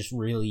be, just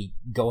really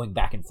going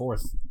back and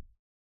forth,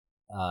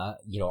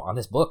 on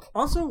this book.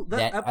 Also,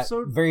 that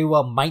episode. very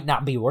well might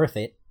not be worth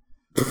it,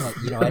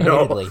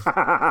 admittedly.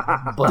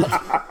 But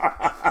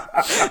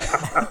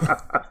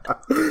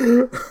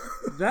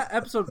That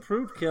episode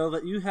proved, Kill,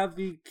 that you have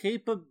the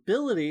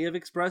capability of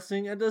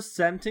expressing a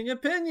dissenting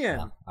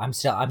opinion. I'm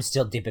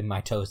still dipping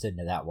my toes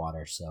into that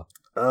water. So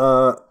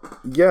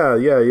Yeah.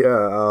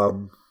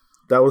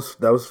 That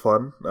was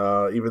fun.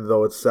 Even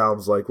though it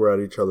sounds like we're at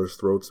each other's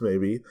throats,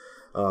 maybe.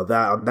 On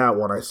that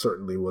one, I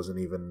certainly wasn't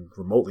even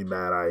remotely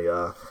mad.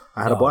 I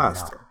had a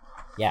blast. No.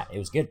 Yeah, it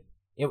was good.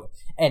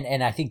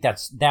 And I think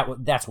that's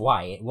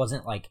why it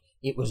wasn't like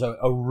it was a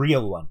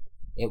real one.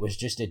 It was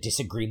just a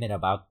disagreement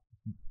about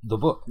the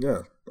book.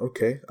 Yeah.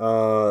 Okay.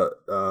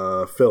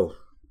 Phil.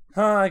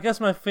 I guess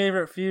my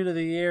favorite feud of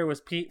the year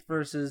was Pete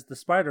versus the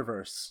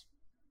Spider-Verse.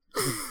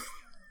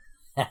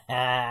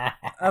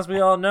 As we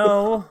all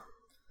know,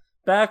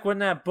 back when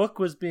that book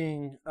was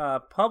being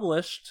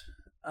published,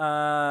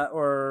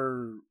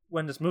 or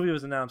when this movie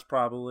was announced,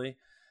 probably,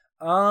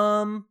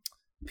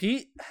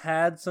 Pete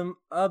had some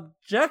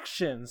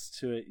objections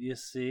to it, you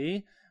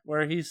see,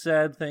 where he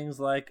said things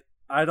like,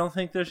 I don't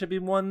think there should be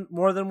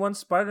more than one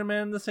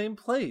Spider-Man in the same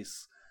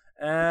place.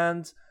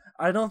 And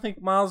I don't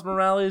think Miles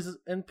Morales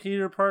and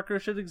Peter Parker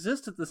should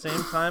exist at the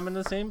same time in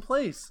the same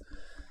place.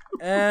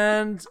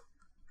 And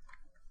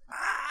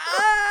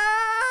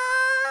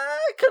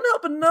I couldn't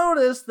help but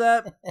notice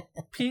that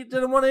Pete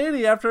did a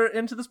 180 after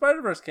Into the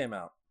Spider-Verse came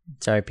out.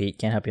 Sorry, Pete.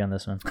 Can't help you on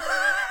this one.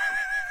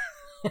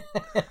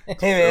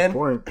 Hey, man.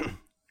 Point.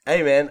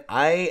 Hey, man.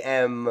 I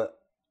am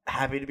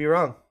happy to be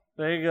wrong.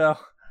 There you go.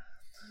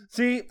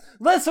 See,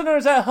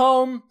 listeners at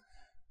home,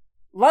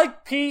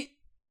 like Pete,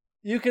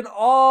 you can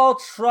all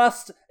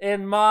trust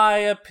in my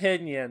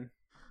opinion.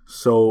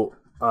 So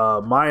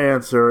my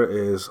answer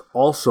is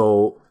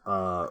also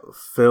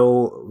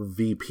Phil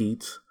v.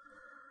 Pete.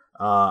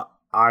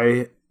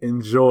 I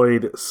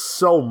enjoyed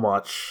so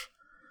much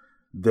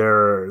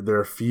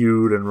their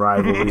feud and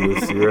rivalry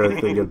this year.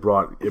 I think it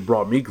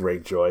brought me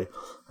great joy,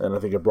 and I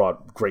think it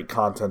brought great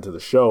content to the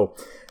show.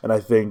 And I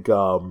think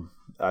Phil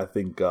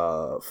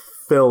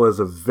is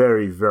a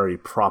very, very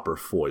proper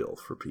foil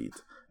for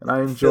Pete, and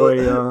I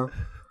enjoy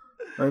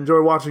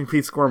watching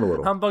Pete squirm a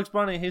little. I'm Bugs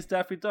Bunny. He's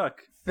Daffy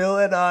Duck. Phil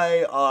and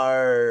I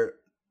are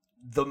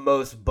the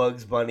most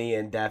Bugs Bunny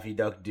and Daffy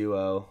Duck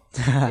duo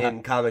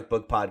in comic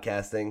book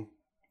podcasting.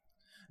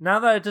 Now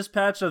that I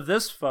dispatched of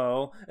this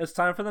foe, it's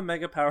time for the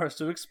mega powers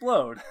to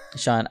explode.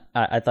 Sean,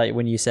 I thought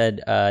when you said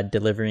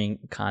delivering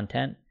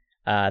content,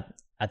 I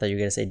thought you were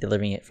going to say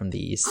delivering it from the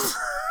east.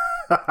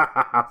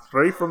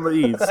 Straight from the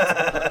east.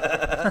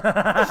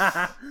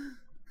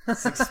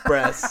 It's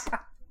Express.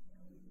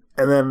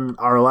 And then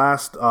our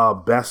last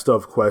best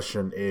of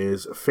question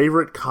is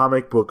favorite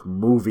comic book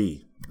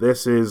movie.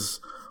 This is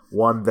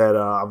one that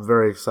I'm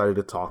very excited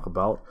to talk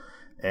about,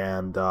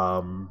 and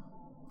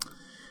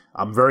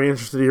I'm very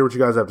interested to hear what you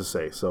guys have to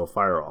say. So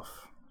fire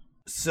off.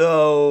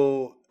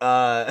 So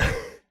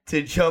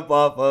to jump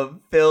off of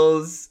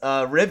Phil's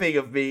ripping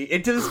of me,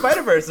 Into the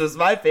Spider-Verse was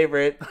my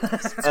favorite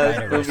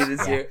movie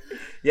this year.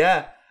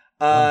 Yeah.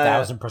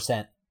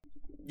 1000%.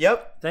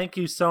 Yep. Thank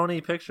you,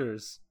 Sony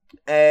Pictures.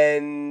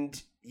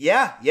 And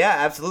yeah,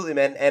 absolutely,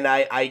 man. And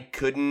I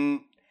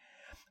couldn't.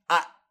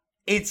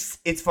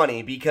 It's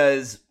funny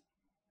because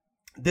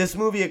this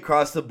movie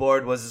across the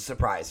board was a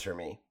surprise for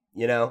me.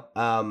 You know,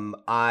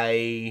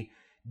 I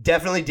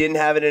definitely didn't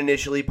have an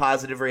initially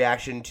positive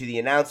reaction to the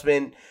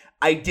announcement.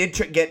 I did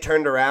get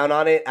turned around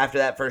on it after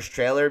that first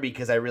trailer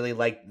because I really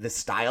liked the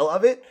style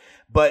of it.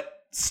 But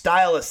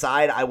style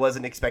aside, I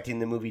wasn't expecting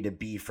the movie to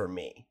be for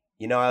me.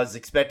 You know, I was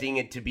expecting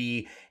it to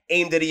be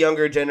aimed at a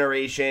younger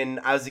generation.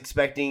 I was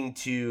expecting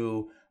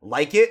to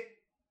like it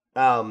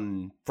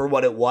for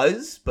what it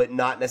was, but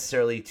not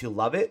necessarily to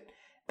love it.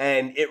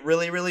 And it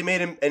really, really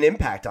made an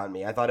impact on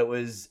me. I thought it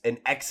was an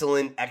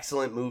excellent,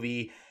 excellent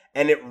movie.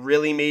 And it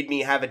really made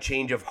me have a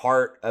change of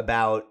heart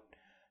about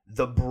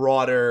the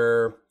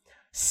broader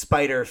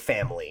Spider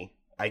family,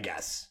 I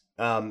guess.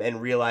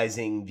 And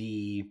realizing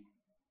the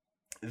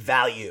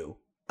value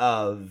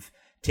of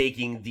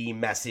taking the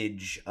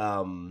message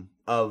of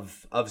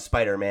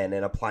Spider-Man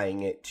and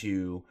applying it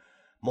to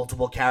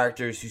multiple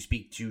characters who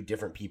speak to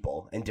different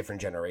people and different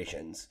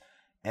generations.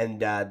 And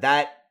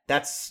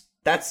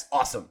that's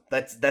awesome.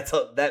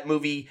 That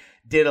movie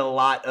did a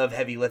lot of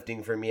heavy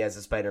lifting for me as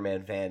a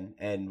Spider-Man fan,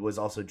 and was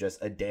also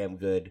just a damn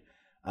good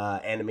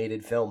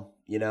animated film,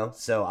 you know?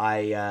 So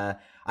I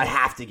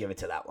have to give it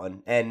to that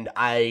one. And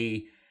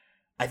I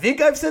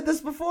think I've said this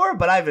before,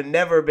 but I've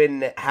never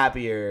been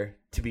happier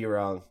to be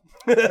wrong.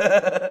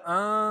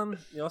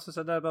 You also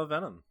said that about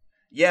Venom.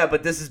 Yeah,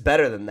 but this is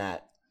better than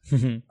that.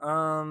 And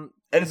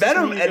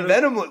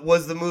Venom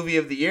was the movie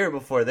of the year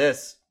before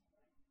this.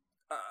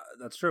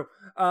 That's true.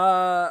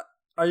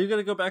 Are you going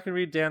to go back and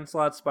read Dan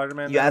Slott's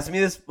Spider-Man? You asked me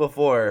this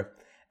before,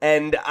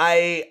 and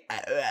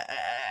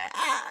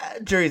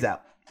jury's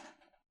out.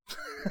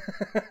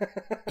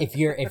 If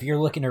you're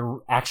looking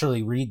to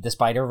actually read the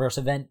Spider-Verse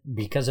event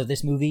because of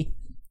this movie,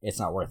 it's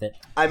not worth it.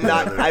 I'm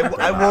not.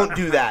 I won't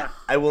do that.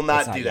 I will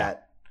not do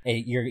that.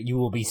 You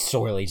will be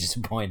sorely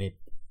disappointed.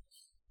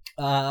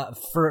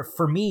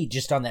 For me,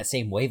 just on that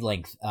same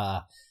wavelength,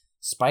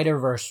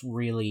 Spider-Verse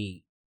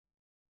really,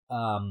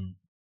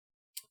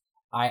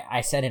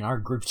 I said in our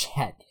group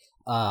chat,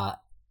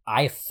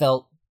 I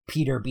felt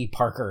Peter B.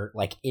 Parker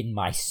like in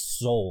my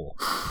soul,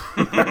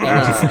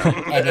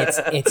 and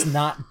it's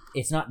not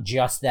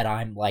just that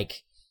I'm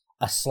like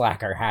a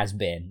slacker has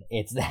been.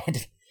 It's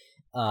that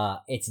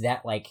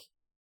like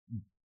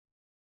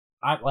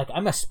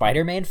I'm a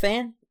Spider-Man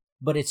fan,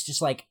 but it's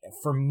just like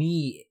for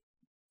me,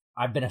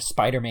 I've been a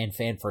Spider-Man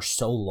fan for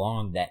so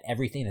long that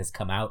everything that's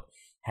come out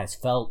has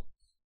felt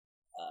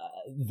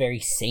very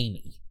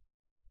samey.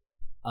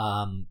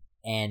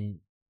 And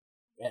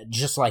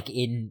just like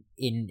in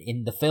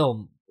the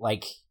film,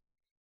 like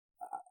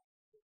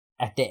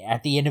at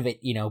the end of it,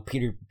 you know,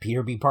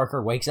 Peter B.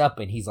 Parker wakes up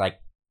and he's like,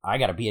 I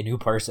gotta be a new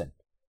person.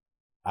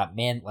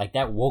 man, like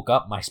that woke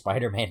up my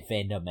Spider-Man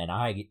fandom, and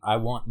I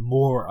want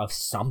more of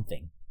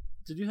something.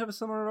 Did you have a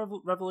similar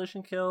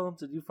revelation, Kill?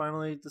 Did you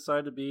finally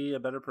decide to be a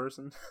better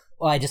person?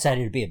 Well, I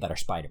decided to be a better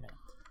Spider-Man.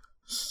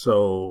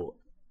 So,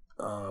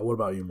 what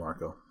about you,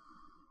 Marco?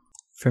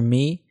 For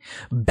me,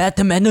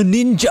 Batman a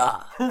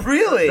Ninja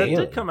Really? That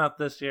did come out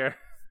this year.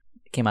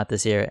 came out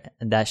this year,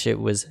 and that shit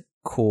was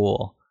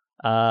cool.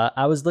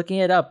 I was looking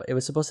it up. It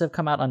was supposed to have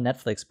come out on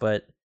Netflix,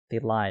 but they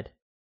lied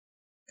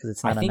because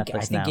it's not on Netflix I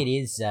think now. it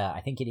is.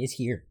 I think it is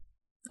here.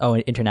 Oh,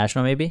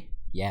 international maybe?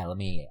 Yeah, I'm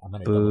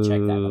gonna double check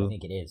that, but I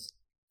think it is.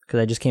 Because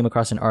I just came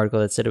across an article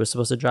that said it was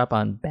supposed to drop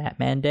on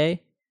Batman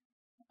Day,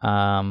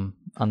 on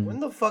When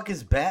the fuck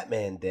is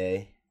Batman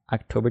Day?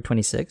 October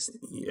 26th.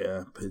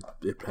 Yeah,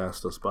 it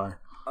passed us by.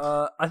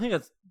 I think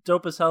it's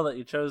dope as hell that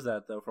you chose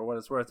that, though, for what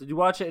it's worth. Did you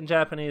watch it in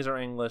Japanese or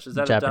English? Is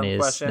that a dumb Japanese.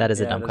 question? That is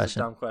a Yeah, dumb it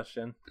question. A dumb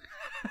question.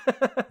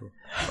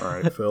 All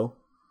right, Phil.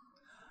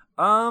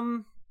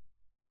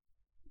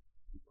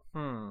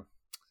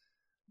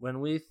 When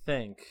we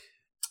think,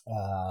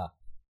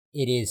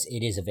 It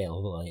is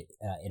available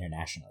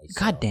internationally. So.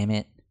 God damn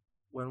it.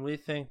 when we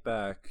think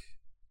back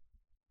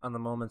on the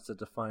moments that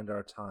defined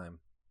our time,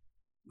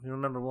 we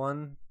remember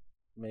one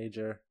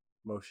major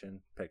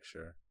motion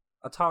picture,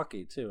 a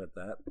talkie too at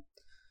that.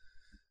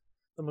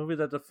 The movie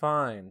that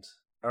defined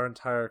our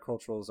entire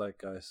cultural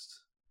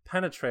zeitgeist,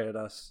 penetrated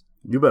us,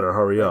 You better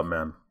hurry up,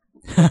 man.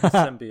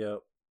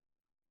 symbiote.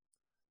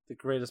 The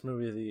greatest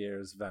movie of the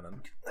year is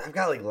Venom. I've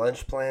got like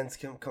lunch plans.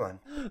 Come on.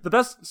 The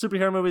best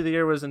superhero movie of the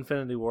year was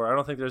Infinity War. I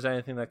don't think there's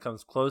anything that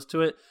comes close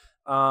to it.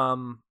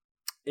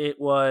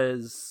 It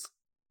was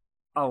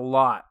a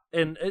lot,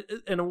 in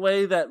a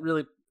way that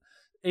really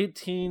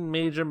 18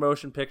 major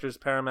motion pictures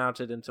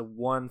paramounted into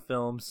one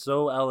film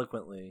so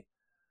eloquently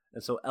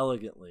and so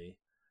elegantly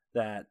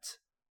that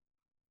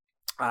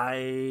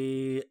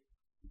I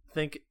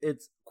think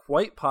it's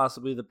quite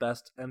possibly the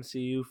best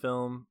MCU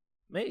film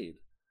made.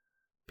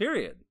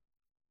 Period.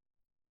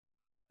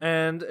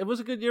 And it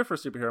was a good year for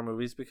superhero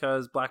movies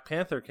because Black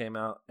Panther came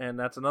out, and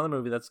that's another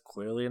movie that's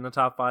clearly in the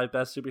top 5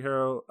 best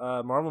superhero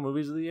Marvel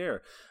movies of the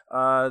year.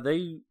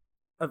 They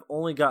have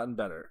only gotten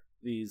better,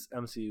 these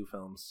MCU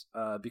films,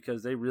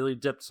 because they really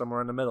dipped somewhere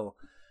in the middle.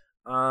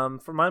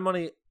 For my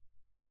money,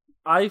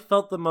 I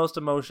felt the most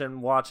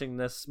emotion watching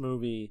this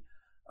movie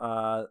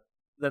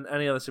than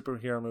any other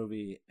superhero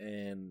movie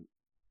in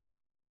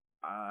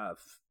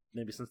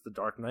maybe since The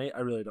Dark Knight.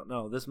 I really don't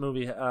know. This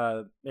movie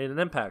made an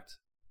impact.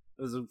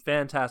 It was a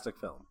fantastic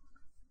film.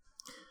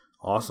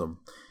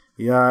 Awesome.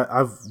 Yeah,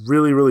 I've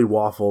really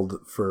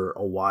waffled for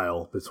a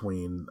while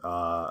between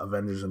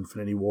Avengers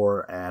Infinity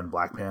War and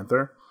Black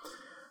Panther.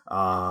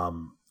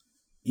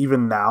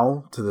 Even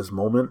now, to this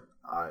moment,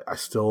 I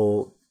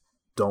still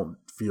don't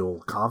feel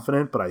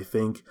confident, but I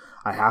think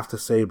I have to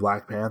say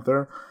Black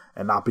Panther,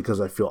 and not because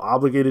I feel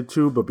obligated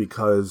to, but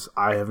because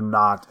I have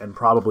not and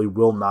probably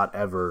will not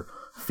ever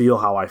feel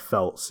how I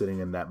felt sitting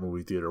in that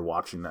movie theater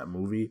watching that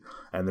movie,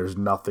 and there's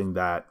nothing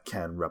that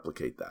can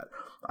replicate that.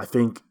 I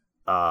think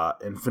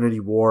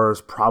Infinity War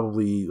is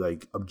probably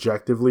like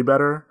objectively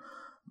better,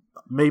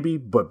 maybe,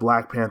 but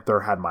Black Panther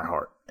had my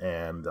heart,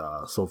 and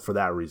so for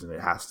that reason,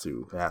 it has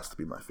to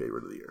be my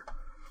favorite of the year.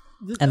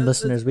 And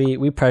listeners,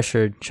 we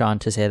pressured Sean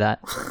to say that.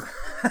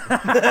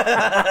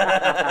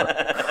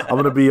 I'm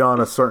going to be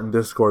on a certain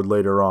Discord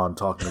later on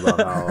talking about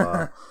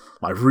how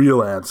my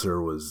real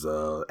answer was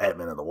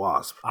Ant-Man and the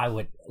Wasp. I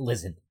would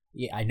listen.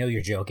 Yeah, I know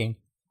you're joking.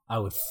 I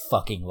would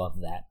fucking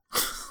love that.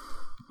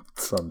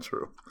 It's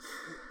untrue.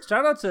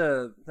 Shout out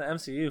to the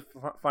MCU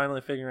finally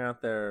figuring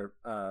out their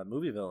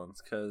movie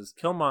villains, because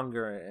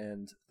Killmonger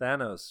and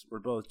Thanos were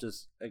both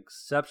just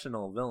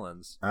exceptional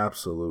villains.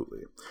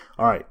 Absolutely.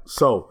 All right,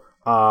 so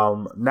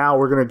now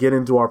we're going to get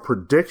into our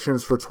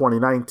predictions for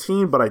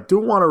 2019, but I do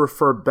want to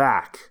refer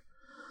back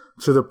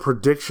to the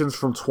predictions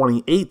from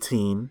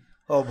 2018.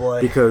 Oh boy.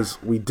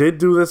 Because we did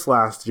do this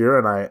last year,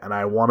 and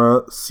I want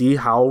to see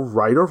how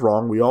right or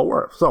wrong we all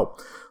were. So,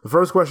 the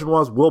first question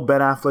was, will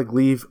Ben Affleck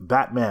leave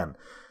Batman?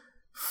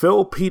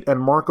 Phil, Pete, and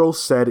Marco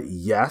said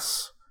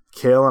yes.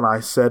 Kale and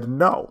I said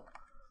no.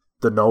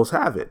 The no's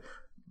have it.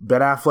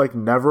 Ben Affleck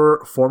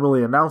never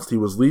formally announced he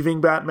was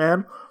leaving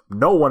Batman.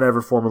 No one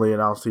ever formally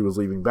announced he was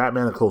leaving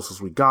Batman. The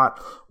closest we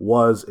got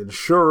was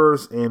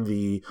insurers in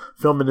the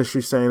film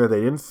industry saying that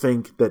they didn't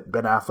think that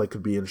Ben Affleck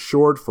could be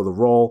insured for the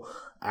role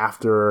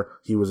after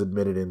he was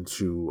admitted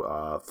into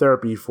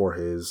therapy for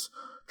his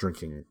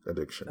drinking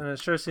addiction. And it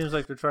sure seems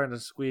like they're trying to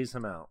squeeze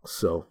him out.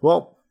 So,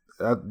 well,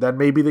 that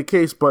may be the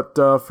case, but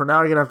for now,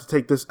 you're going to have to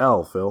take this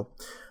L, Phil.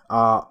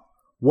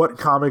 What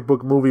comic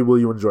book movie will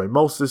you enjoy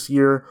most this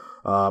year?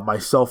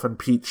 Myself and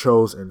Pete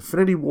chose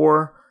Infinity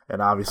War,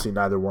 and obviously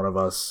neither one of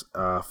us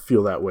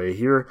feel that way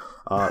here.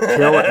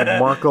 Kale and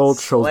Marco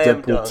chose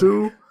Slam Deadpool dunk.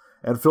 2.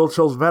 And Phil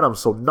chose Venom,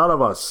 so none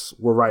of us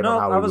were right on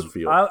how we would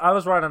feel. I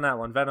was right on that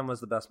one. Venom was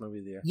the best movie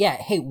of the year. Yeah.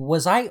 Hey,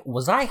 was I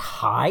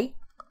high?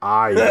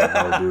 I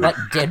don't know, dude. Like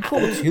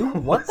Deadpool 2?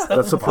 What the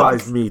That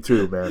surprised fuck? me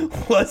too, man.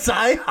 Was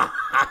I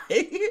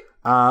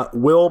high?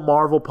 Will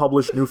Marvel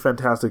publish new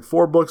Fantastic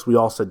Four books? We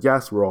all said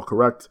yes. We're all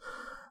correct.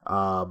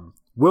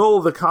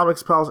 Will the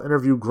Comics Pals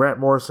interview Grant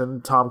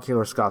Morrison, Tom King,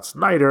 or Scott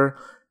Snyder?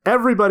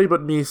 Everybody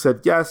but me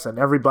said yes, and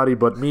everybody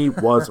but me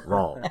was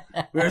wrong.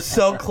 We were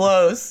so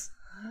close.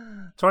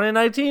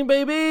 2019,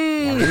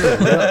 baby!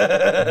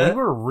 We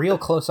were real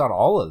close on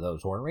all of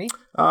those, weren't we?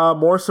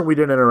 Morrison we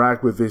didn't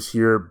interact with this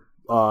year.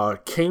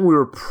 King we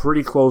were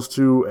pretty close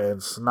to,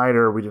 and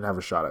Snyder we didn't have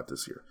a shot at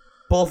this year.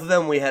 Both of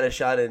them we had a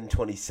shot in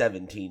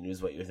 2017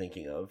 is what you're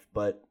thinking of.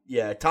 But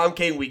yeah, Tom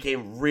King we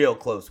came real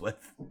close with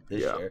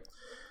this year.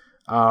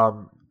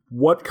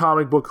 What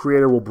comic book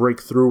creator will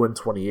break through in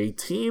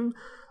 2018?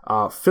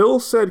 Phil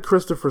said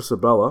Christopher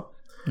Sabella.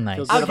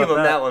 Nice. I'll give him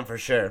that one for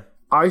sure.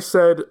 I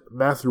said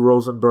Matthew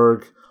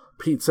Rosenberg.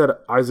 Pete said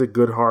Isaac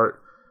Goodhart.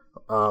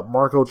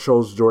 Marco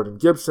chose Jordan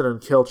Gibson,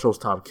 and Kale chose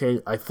Tom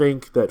King. I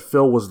think that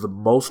Phil was the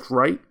most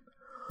right.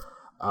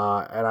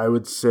 And I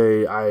would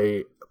say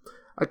I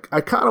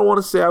kind of want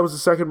to say I was the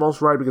second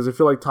most right because I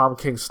feel like Tom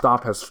King's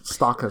stock has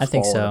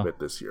fallen a bit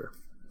this year.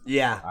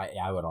 Yeah,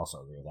 I would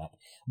also agree with that.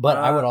 But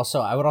I would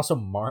also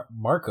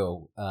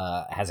Marco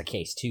has a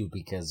case too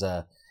because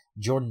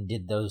Jordan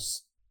did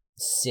those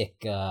sick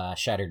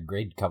Shattered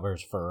Grid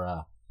covers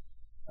for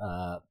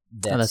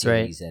that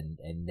series, right.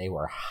 and they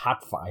were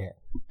hot fire.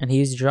 And he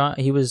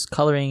was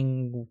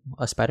coloring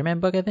a Spider-Man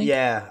book, I think.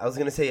 Yeah, I was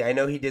gonna say I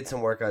know he did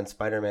some work on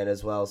Spider-Man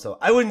as well. So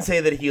I wouldn't say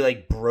that he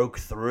like broke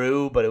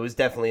through, but it was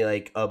definitely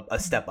like a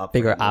step up.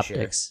 Bigger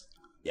optics.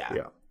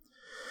 Yeah.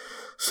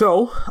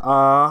 So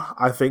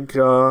I think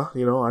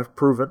I've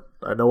proven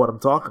I know what I'm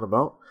talking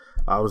about.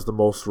 I was the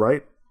most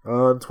right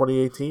in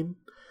 2018.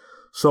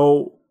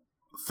 So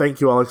thank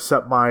you. I'll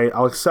accept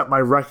my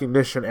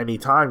recognition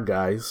anytime,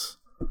 guys.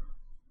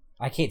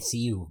 I can't see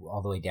you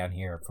all the way down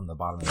here from the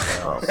bottom of the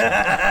barrel.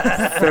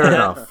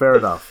 Fair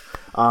enough.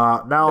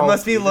 Now it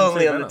must be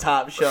lonely on the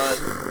top, Sean.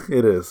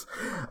 It is.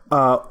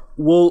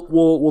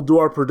 We'll do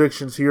our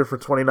predictions here for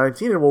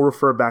 2019, and we'll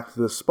refer back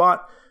to this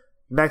spot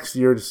next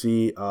year to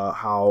see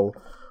how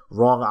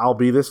wrong I'll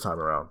be this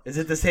time around. Is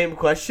it the same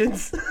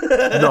questions?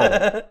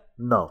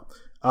 No.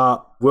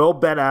 Will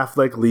Ben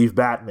Affleck leave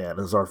Batman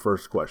is our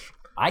first question.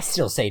 I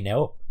still say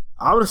no.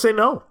 I'm gonna say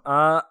no.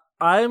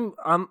 I'm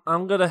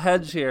gonna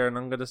hedge here, and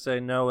I'm gonna say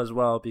no as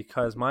well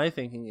because my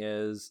thinking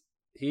is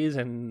he's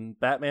in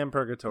Batman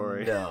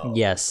Purgatory. No.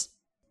 Yes.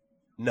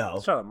 No.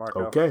 Shut up,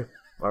 Marco. Okay.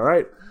 All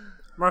right.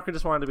 Marco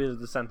just wanted to be the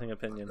dissenting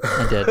opinion.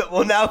 I did.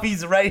 Well, now if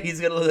he's right, he's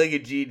gonna look like a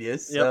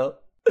genius. Yep. So.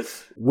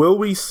 Will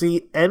we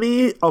see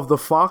any of the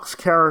Fox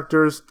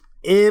characters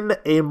in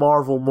a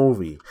Marvel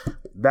movie?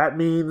 That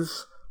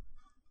means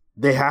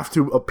they have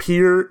to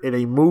appear in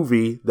a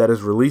movie that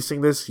is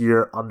releasing this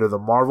year under the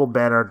Marvel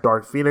banner.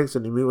 Dark Phoenix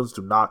and New Mutants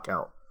do not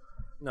count.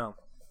 No.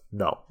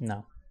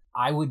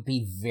 I would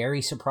be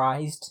very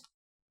surprised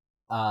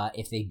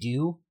if they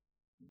do,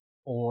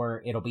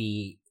 or it'll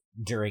be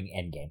during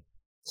Endgame.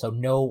 So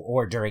no,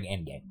 or during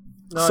Endgame.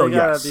 No, So you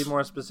gotta yes. be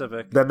more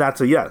specific. Then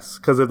that's a yes.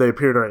 Because if they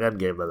appear during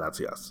Endgame, then that's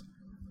yes.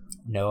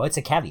 No, it's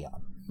a caveat.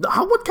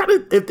 What kind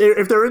of if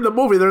they're in the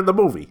movie, they're in the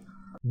movie.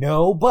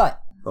 No,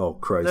 but Oh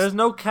Christ! There's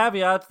no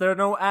caveats. There are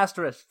no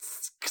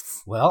asterisks.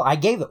 well, I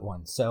gave it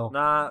one, so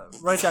Nah,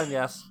 write down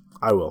yes.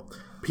 I will.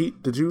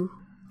 Pete, did you?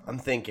 I'm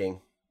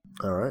thinking.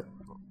 All right.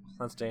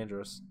 That's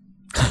dangerous.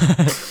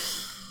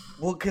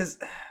 Well, because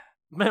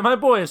Man, my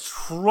boy is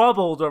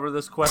troubled over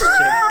this question.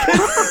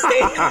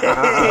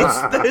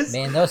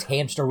 man, those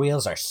hamster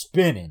wheels are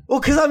spinning. Well,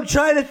 because I'm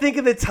trying to think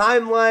of the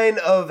timeline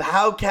of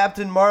how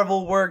Captain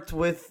Marvel worked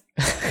with.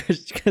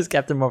 Because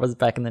Captain Marvel was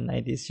back in the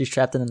 90s. She's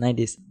trapped in the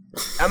 90s.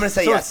 I'm gonna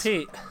say So yes. is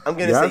Pete. I'm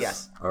gonna say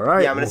yes. All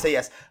right. Yeah, I'm gonna say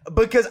yes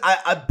because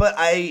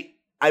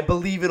I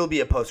believe it'll be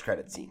a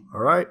post-credit scene.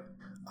 All right.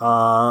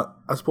 I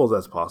suppose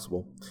that's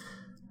possible.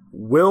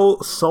 Will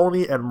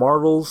Sony and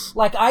Marvel's...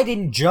 Like, I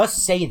didn't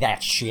just say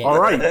that shit. All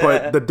right,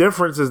 but the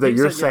difference is that Pete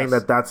you're said saying yes.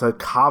 that that's a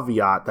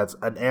caveat. That's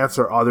an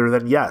answer other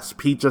than yes.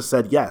 Pete just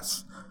said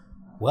yes.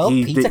 Well,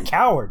 He Pete's a did-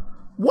 coward.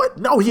 What?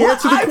 No, he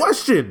answered the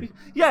question.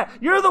 Yeah,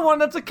 you're the one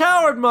that's a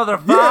coward, Yeah,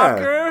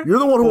 motherfucker. you're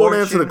the one who won't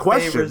answer the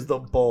Fortune favors question. the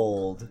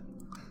bold.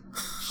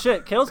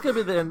 Shit, Kale's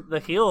gonna be the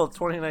heel of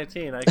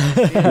 2019. I can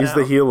see it He's now.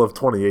 the heel of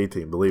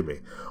 2018, believe me.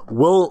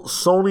 Will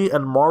Sony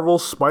and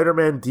Marvel's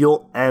Spider-Man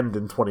deal end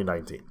in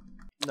 2019?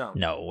 No.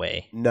 No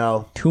way.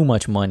 No. Too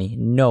much money.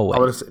 No way.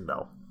 I'm going to say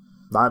no.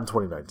 Not in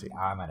 2019.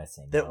 I'm gonna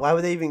say Then no. why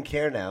would they even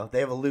care now? They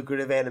have a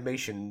lucrative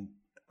animation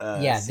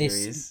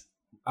series.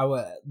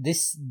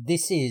 This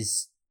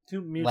is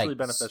Too mutually Like,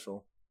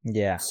 beneficial.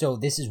 Yeah. so.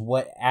 This is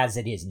what as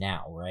it is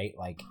now, right?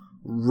 Like,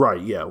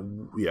 Right, yeah.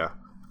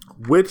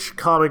 Which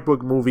comic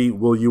book movie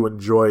will you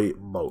enjoy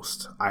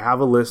most? I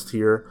have a list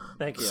here.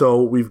 Thank you.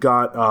 So we've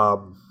got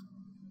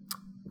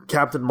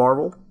Captain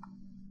Marvel,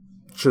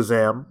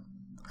 Shazam,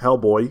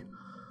 Hellboy,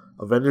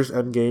 Avengers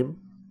Endgame,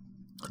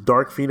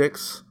 Dark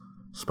Phoenix,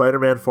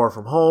 Spider-Man Far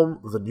From Home,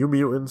 The New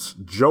Mutants,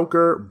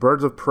 Joker,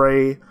 Birds of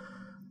Prey,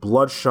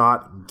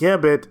 Bloodshot,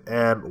 Gambit,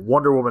 and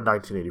Wonder Woman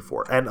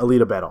 1984, and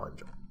Alita Battle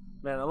Angel.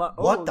 Man, a lot.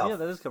 What Oh, the yeah,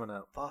 that is coming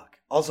out. Fuck.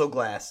 Also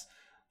Glass.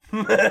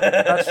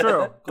 That's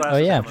true. Glass Oh,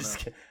 is yeah. coming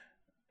out.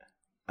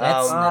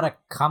 That's not a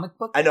comic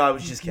book? I know, I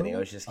was just kidding.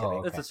 Oh, It's okay.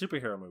 a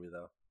superhero movie,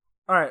 though.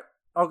 All right,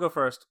 I'll go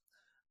first.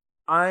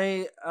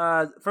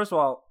 First of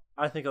all,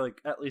 I think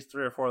like at least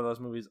 3 or 4 of those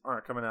movies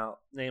aren't coming out,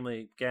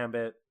 namely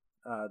Gambit,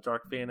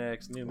 Dark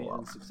Phoenix, New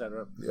Mutants,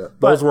 etc. Yeah,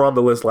 those were on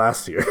the list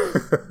last year.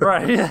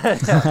 Right.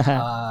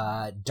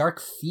 Yeah.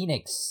 Dark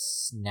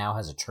Phoenix now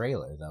has a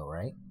trailer, though,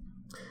 right?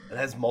 It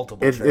has multiple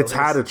trailers. It's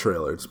had a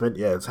trailer.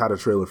 It's had a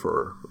trailer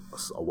for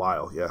a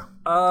while. Yeah.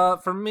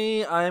 For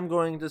me, I am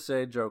going to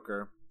say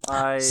Joker.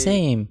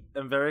 Same.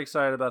 I'm very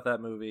excited about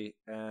that movie,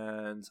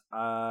 and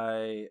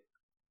I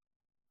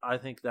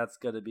think that's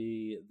going to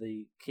be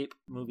the Cape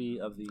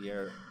movie of the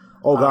year.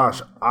 Oh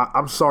gosh,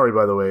 I'm sorry.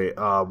 By the way,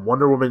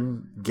 Wonder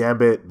Woman,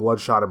 Gambit,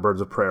 Bloodshot, and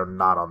Birds of Prey are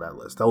not on that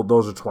list.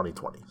 Those are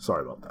 2020.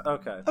 Sorry about that.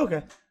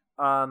 Okay.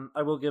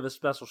 I will give a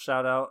special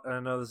shout out, and I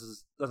know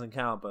this doesn't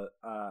count, but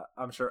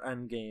I'm sure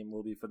Endgame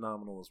will be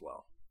phenomenal as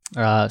well.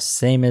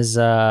 Same as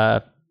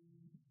Phil.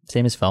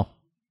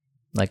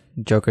 Like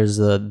Joker's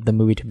the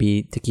movie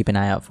to keep an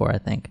eye out for, I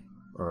think.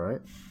 All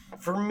right.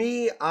 For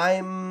me,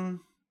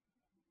 I'm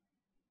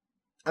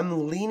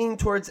leaning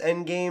towards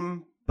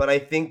Endgame, but I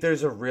think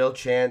there's a real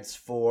chance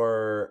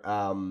for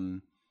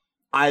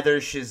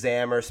either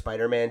Shazam or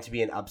Spider-Man to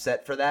be an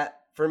upset for that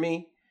for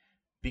me.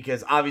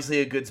 Because obviously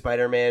a good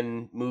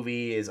Spider-Man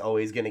movie is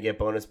always going to get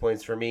bonus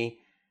points for me.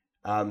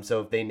 So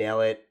if they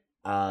nail it,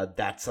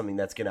 that's something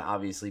that's going to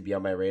obviously be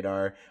on my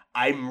radar.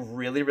 I'm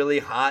really, really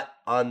hot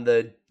on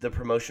the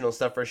promotional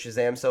stuff for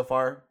Shazam so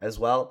far as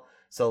well.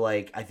 So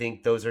like I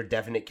think those are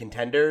definite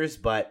contenders,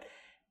 but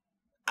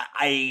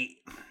I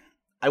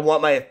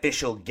want my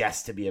official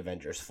guess to be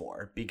Avengers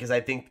 4 because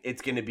I think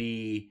it's going to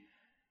be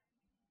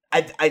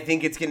I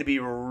think it's going to be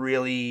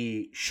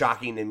really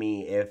shocking to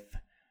me if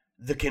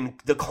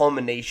the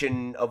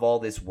culmination of all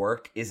this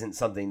work isn't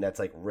something that's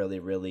like really,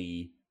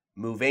 really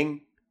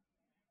moving.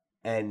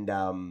 And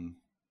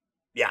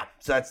yeah,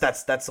 so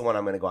that's the one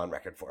I'm going to go on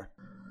record for.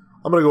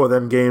 I'm going to go with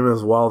Endgame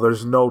as well.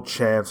 There's no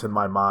chance in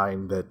my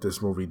mind that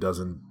this movie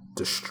doesn't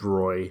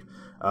destroy.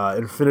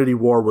 Infinity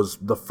War was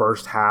the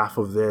first half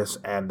of this,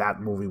 and that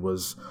movie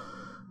was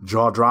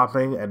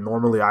jaw-dropping, and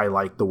normally I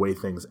like the way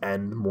things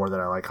end more than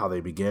I like how they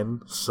begin.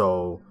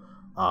 So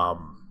I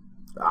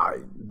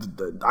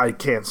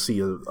can't see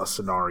a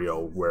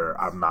scenario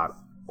where I'm not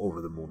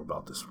over the moon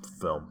about this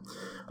film.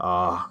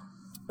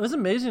 It was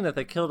amazing that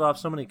they killed off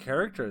so many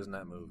characters in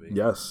that movie.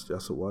 Yes,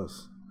 it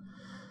was.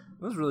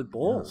 It was really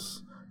bold.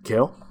 Yes.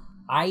 Kale?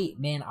 I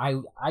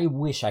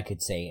wish I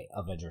could say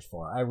Avengers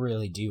 4. I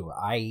really do.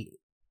 I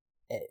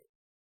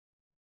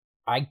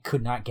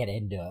could not get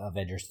into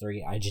Avengers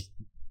 3.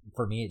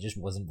 For me, it just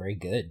wasn't very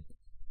good.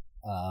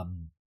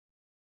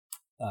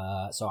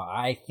 So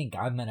I think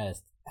I'm gonna,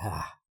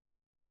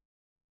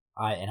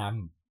 and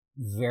I'm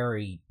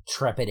very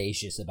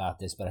trepidatious about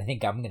this, but I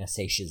think I'm gonna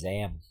say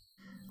Shazam.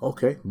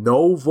 Okay.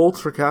 No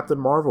votes for Captain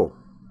Marvel.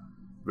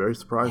 Very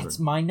surprising. It's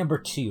my number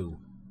 2.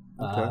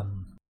 Okay.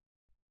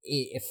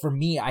 For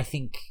me, I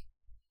think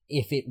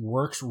if it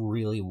works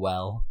really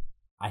well,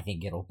 I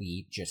think it'll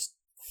be just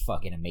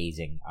fucking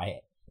amazing.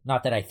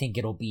 Not that I think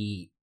it'll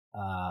be,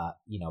 a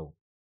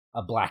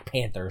Black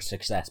Panther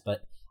success,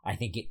 but I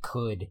think it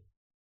could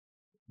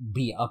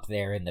be up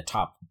there in the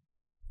top,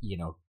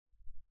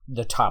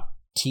 the top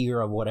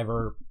tier of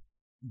whatever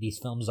these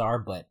films are,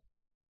 but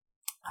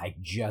I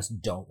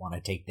just don't want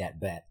to take that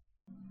bet.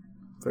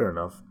 Fair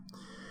enough.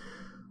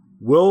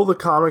 Will the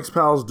Comics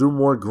Pals do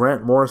more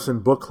Grant Morrison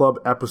Book Club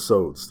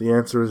episodes? The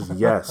answer is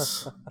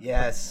yes.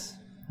 Yes.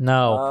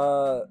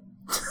 No.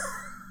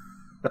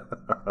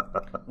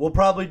 We'll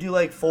probably do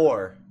like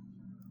 4.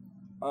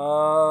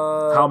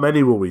 How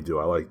many will we do?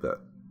 I like that.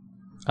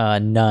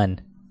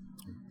 None.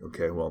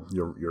 Okay, well,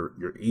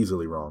 you're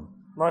easily wrong.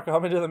 Marco,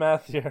 help me do the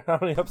math here. How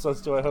many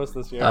episodes do I host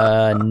this year?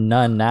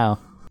 None now.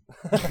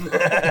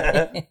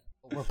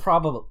 We're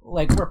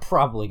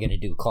probably gonna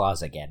do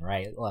Claws again,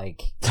 right?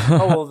 Like,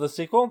 oh, well, the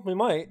sequel? We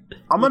might.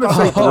 I'm gonna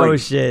say 3. Oh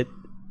shit.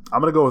 I'm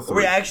gonna go with Are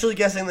 3. we actually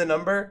guessing the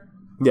number?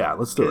 Yeah,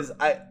 let's do it.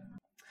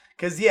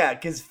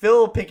 Because Phil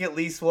will pick at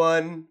least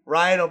one.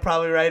 Ryan will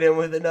probably write in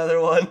with another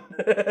one.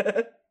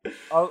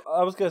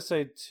 I was gonna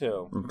say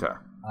 2. Okay.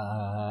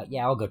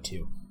 yeah, I'll go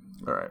 2.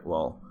 All right.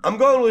 Well, I'm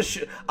going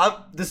with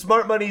the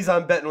smart money's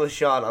on betting with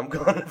Sean. I'm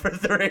going for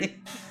 3.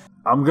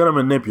 I'm gonna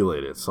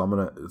manipulate it, so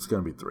it's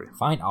gonna be 3.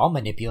 Fine, I'll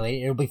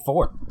manipulate it. It'll be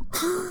 4.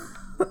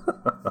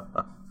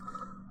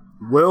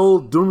 Will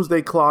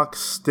Doomsday Clock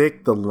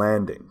stick the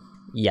landing?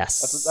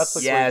 Yes. That's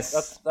the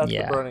Yes. that's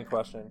Yeah. the burning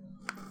question.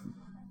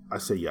 I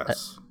say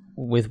yes.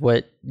 With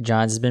what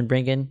John's been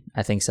bringing,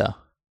 I think so.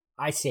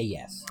 I say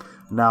yes.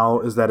 Now,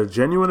 is that a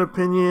genuine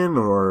opinion,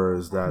 or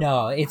is that...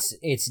 No, it's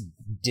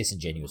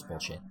disingenuous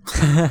bullshit.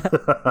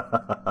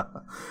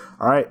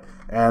 All right,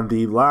 and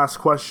the last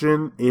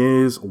question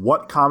is,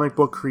 what comic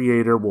book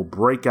creator will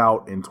break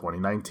out in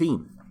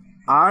 2019?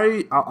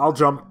 I'll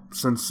jump,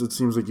 since it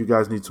seems like you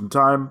guys need some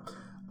time.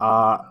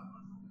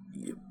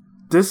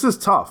 This is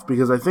tough,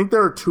 because I think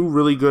there are 2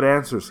 really good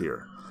answers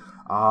here.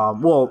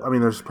 Well, I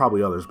mean, there's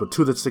probably others, but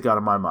 2 that stick out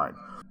in my mind.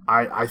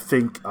 I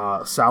think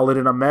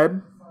Saladin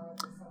Ahmed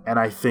and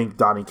I think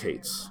Donny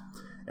Cates.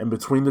 And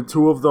between the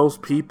two of those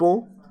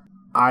people,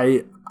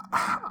 it's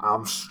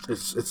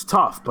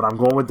tough, but I'm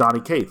going with Donny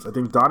Cates. I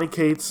think Donny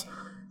Cates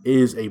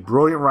is a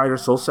brilliant writer,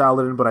 so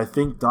Saladin, but I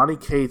think Donny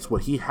Cates,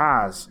 what he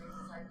has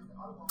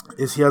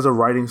is he has a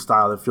writing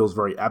style that feels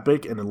very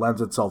epic and it lends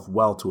itself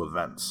well to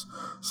events.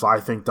 So I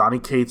think Donny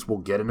Cates will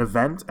get an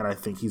event, and I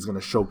think he's going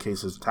to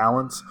showcase his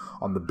talents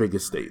on the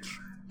biggest stage.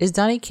 Is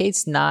Donny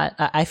Cates not...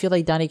 I feel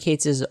like Donny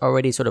Cates is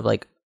already sort of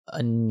like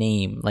a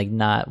name, like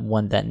not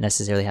one that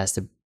necessarily has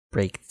to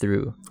break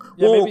through.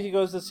 Yeah, Well, maybe he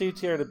goes to C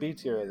tier to B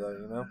tier, though,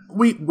 you know?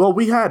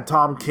 We had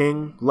Tom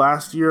King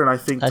last year, and I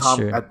think That's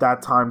true. at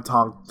that time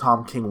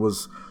Tom King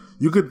was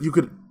you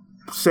could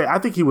say I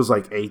think he was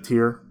like A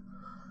tier.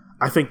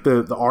 I think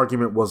the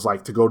argument was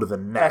like to go to the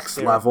next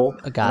tier. level.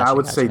 Gotcha, and I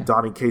would say gotcha.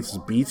 Donny Cates is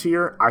B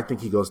tier. I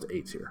think he goes to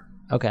A tier.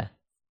 Okay.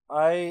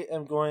 I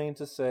am going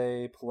to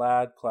say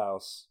Plaid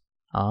Klaus.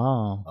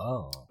 Oh.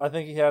 Oh. I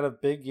think he had a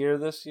big year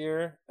this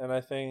year, and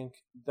I think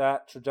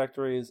that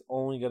trajectory is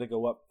only going to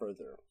go up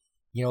further.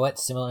 You know what?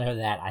 Similar to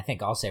that, I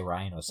think I'll say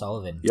Ryan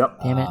O'Sullivan. Yep.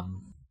 Damn it.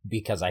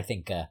 Because I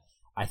think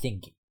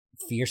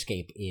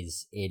Fearscape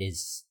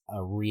is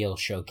a real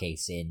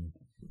showcase in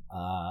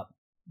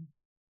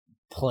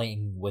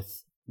playing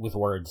with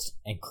words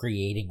and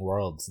creating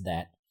worlds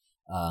that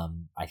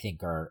I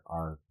think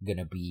are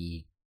gonna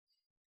be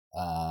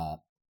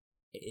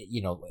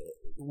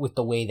with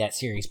the way that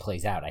series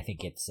plays out, I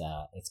think it's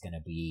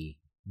gonna be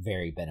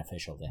very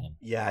beneficial to him.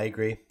 Yeah, I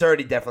agree. He's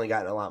already definitely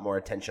gotten a lot more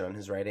attention on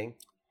his writing.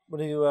 What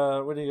do you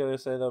going to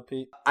say, though,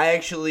 Pete? I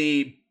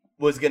actually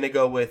was going to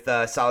go with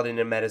Saladin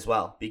Ahmed as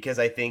well, because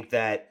I think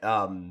that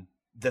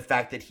the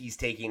fact that he's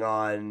taking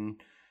on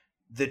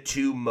the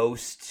two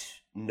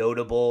most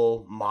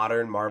notable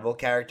modern Marvel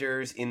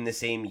characters in the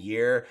same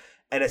year,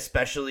 and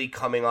especially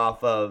coming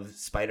off of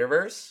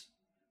Spider-Verse,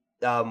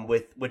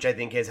 which I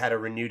think has had a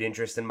renewed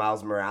interest in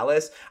Miles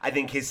Morales, I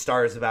think his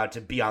star is about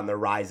to be on the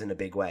rise in a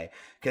big way.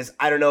 Because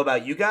I don't know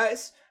about you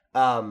guys,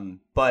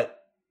 but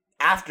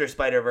after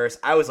Spider-Verse,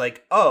 I was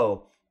like,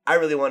 oh, I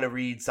really want to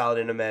read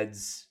Saladin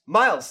Ahmed's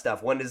Miles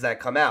stuff. When does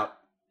that come out?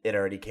 It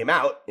already came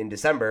out in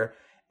December.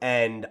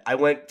 And I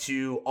went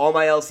to all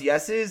my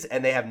LCSs,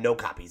 and they have no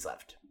copies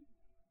left.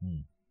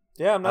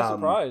 Yeah, I'm not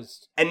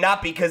surprised. And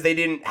not because they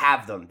didn't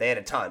have them. They had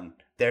a ton.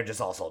 They're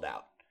just all sold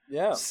out.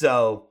 Yeah.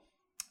 So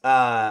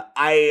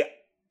I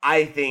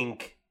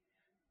think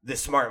the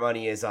smart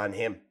money is on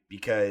him,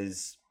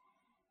 because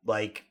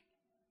like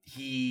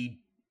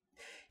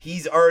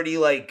he's already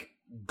like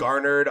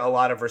garnered a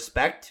lot of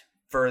respect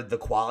for the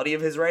quality of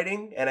his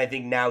writing, and I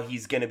think now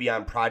he's going to be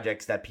on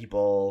projects that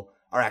people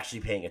are actually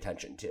paying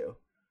attention to.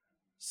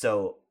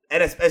 So,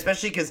 and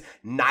especially because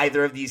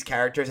neither of these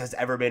characters has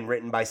ever been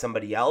written by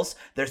somebody else,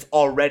 there's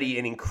already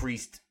an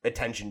increased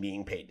attention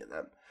being paid to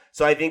them.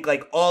 So I think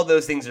like all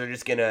those things are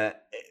just going to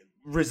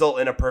result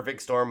in a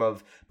perfect storm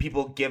of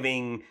people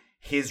giving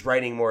his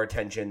writing more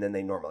attention than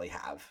they normally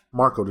have.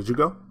 Marco, did you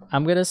go?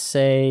 I'm going to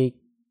say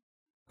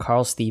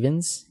Carl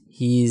Stevens.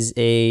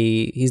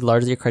 He's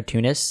largely a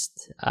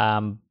cartoonist,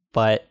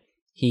 but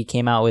he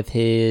came out with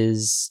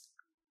his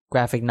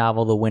graphic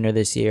novel, The Winner,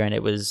 this year, and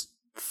it was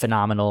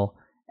phenomenal.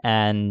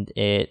 And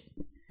it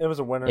was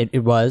a winner.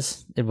 It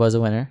was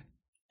a winner.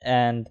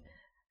 And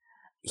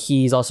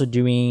he's also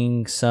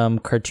doing some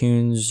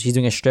cartoons. He's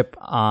doing a strip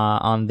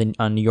on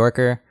New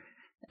Yorker,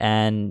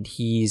 and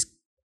he's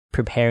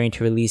preparing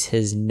to release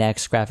his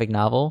next graphic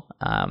novel.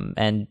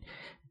 And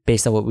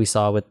based on what I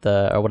saw with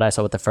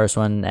the first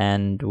one,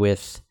 and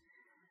with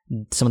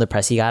some of the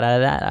press he got out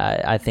of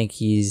that, I think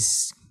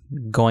he's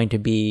going to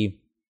be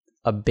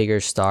a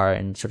bigger star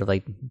and sort of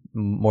like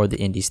more the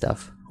indie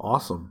stuff.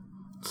 Awesome.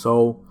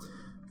 So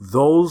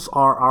those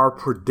are our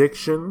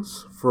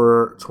predictions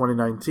for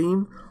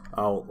 2019.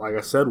 Like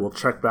I said, we'll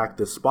check back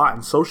this spot,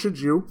 and so should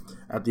you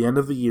at the end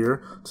of the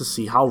year to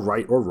see how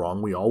right or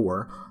wrong we all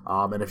were.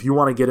 And if you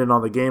want to get in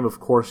on the game, of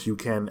course, you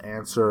can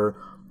answer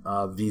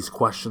these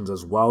questions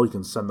as well. You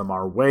can send them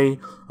our way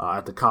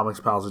at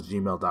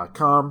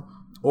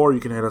thecomicspals@gmail.com, or you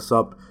can hit us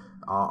up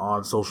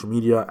on social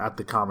media at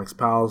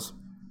thecomicspals.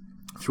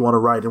 If you want to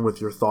write in with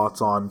your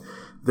thoughts on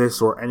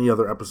this or any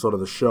other episode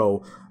of the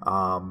show.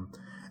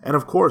 And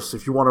of course,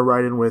 if you want to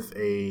write in with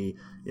a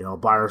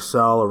buy or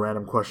sell, a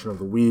random question of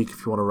the week,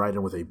 if you want to write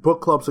in with a book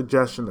club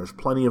suggestion, there's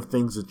plenty of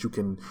things that you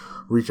can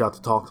reach out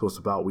to talk to us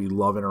about. We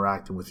love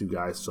interacting with you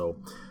guys, so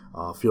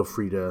feel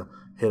free to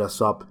hit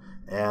us up.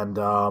 And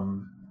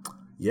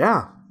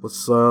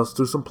let's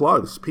do some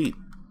plugs. Pete.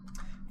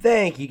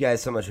 Thank you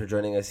guys so much for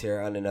joining us here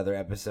on another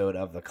episode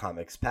of The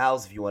Comics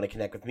Pals. If you want to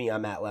connect with me,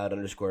 I'm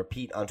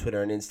 @loud_Pete on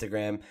Twitter and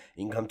Instagram.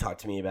 You can come talk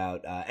to me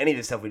about any of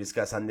the stuff we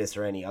discuss on this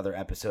or any other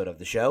episode of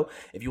the show.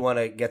 If you want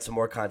to get some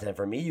more content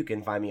from me, you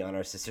can find me on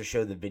our sister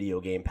show, The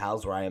Video Game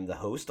Pals, where I am the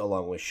host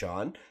along with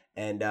Sean.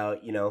 And,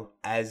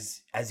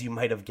 as you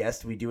might have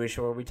guessed, we do a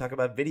show where we talk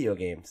about video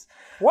games.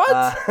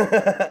 What?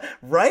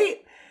 Right?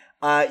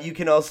 You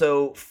can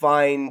also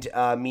find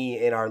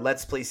me in our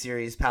Let's Play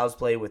series, Pals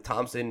Play with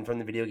Thompson from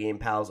the Video Game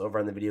Pals over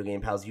on the Video Game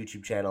Pals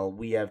YouTube channel.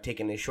 We have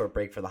taken a short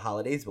break for the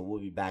holidays, but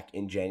we'll be back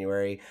in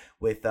January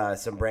with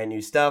some brand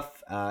new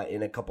stuff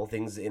in a couple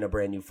things in a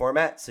brand new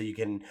format. So you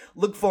can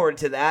look forward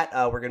to that.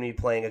 We're going to be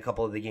playing a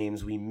couple of the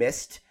games we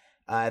missed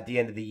at the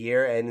end of the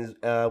year, and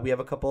we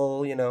have a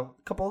couple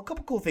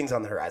cool things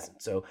on the horizon.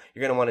 So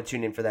you're gonna want to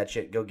tune in for that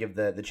shit. Go give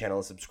the channel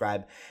a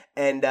subscribe,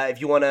 and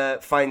if you want to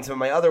find some of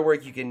my other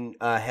work, you can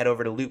head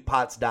over to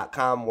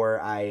lootpots.com,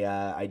 where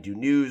I do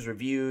news,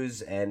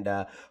 reviews, and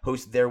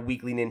host their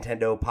weekly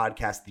Nintendo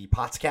podcast, the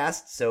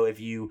Potscast. So if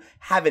you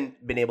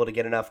haven't been able to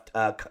get enough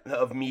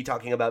of me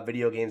talking about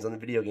video games on the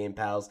Video Game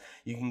Pals,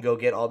 you can go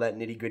get all that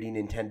nitty gritty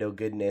Nintendo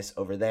goodness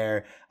over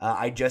there.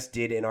 I just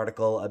did an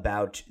article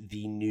about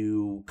the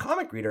new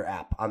comic reader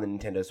app on the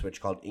Nintendo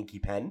Switch called Inky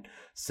Pen.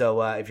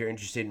 So if you're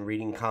interested in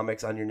reading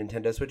comics on your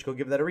Nintendo Switch, go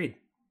give that a read.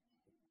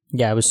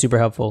 Yeah, it was super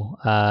helpful.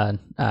 I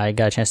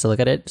got a chance to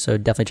look at it, so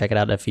definitely check it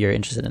out if you're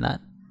interested in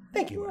that.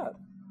 Thank you.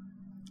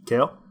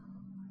 Kale?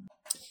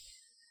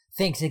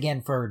 Thanks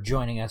again for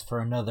joining us for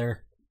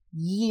another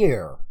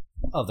year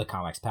of the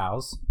Comics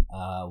Pals.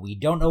 We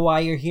don't know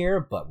why you're here,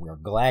 but we're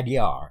glad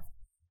you are.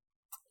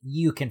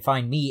 You can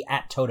find me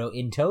at Toto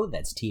Into,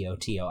 that's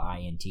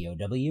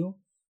TOTOINTOW.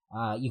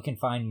 You can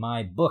find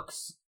my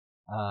books,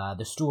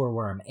 The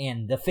Stoorworm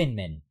and The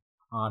Finman,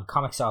 on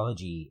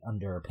Comixology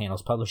under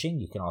Panels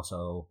Publishing. You can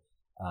also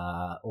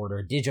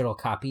order digital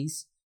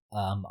copies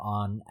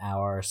on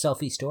our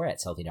Selfie store at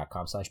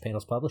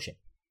selfie.com/Panels Publishing.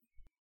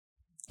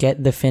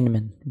 Get the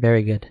Finman.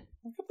 Very good.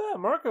 Look at that,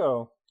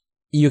 Marco.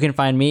 You can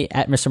find me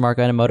at Mr.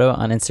 Marco Enomoto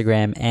on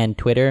Instagram and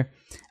Twitter.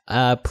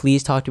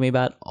 Please talk to me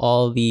about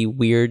all the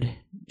weird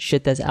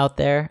shit that's out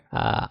there.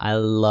 I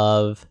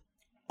love...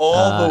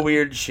 All the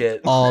weird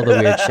shit. All the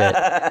weird shit.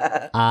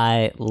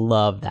 I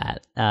love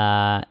that.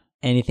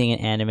 Anything in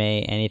anime,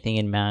 anything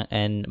in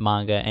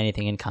manga,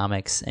 anything in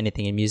comics,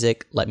 anything in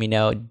music, let me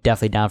know.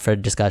 Definitely down for a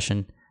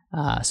discussion.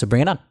 So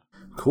bring it on.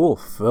 Cool.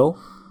 Phil?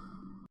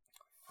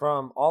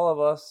 From all of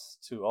us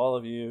to all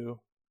of you,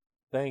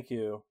 thank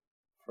you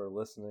for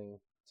listening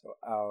to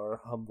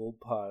our humble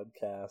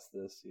podcast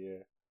this year.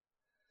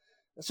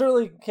 It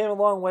certainly came a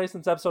long way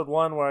since episode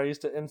 1, where I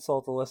used to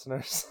insult the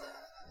listeners.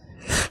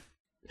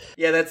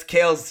 Yeah, that's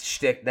Kale's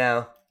shtick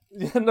now.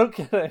 Yeah, no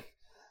kidding.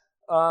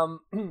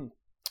 No,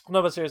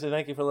 but seriously,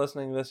 thank you for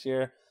listening this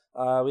year.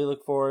 We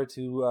look forward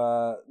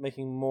to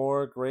making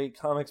more great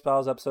Comics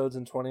Pals episodes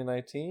in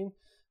 2019,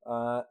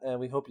 and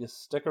we hope you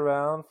stick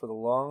around for the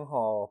long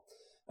haul.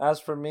 As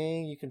for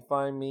me, you can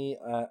find me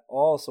at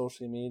all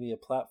social media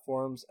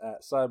platforms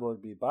at Cyborg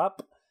Bebop.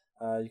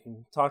 You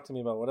can talk to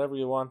me about whatever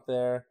you want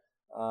there.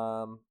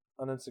 On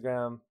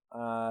Instagram,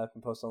 I've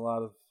been posting a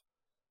lot of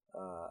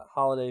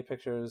holiday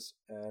pictures,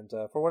 and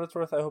for what it's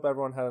worth, I hope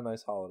everyone had a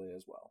nice holiday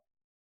as well.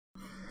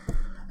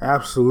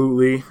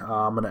 Absolutely.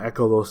 I'm going to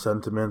echo those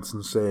sentiments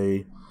and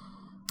say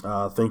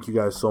thank you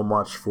guys so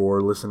much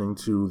for listening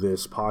to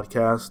this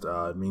podcast.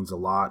 It means a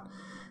lot,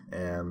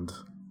 and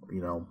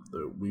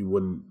we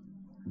wouldn't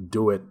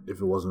do it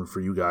if it wasn't for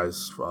you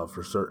guys,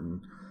 for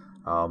certain.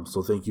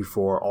 So thank you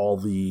for all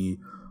the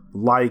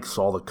likes,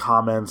 all the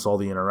comments, all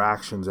the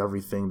interactions,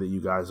 everything that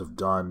you guys have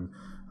done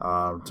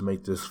to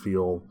make this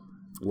feel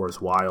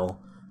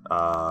worthwhile.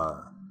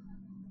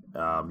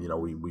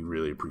 We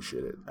really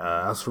appreciate it.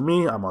 As for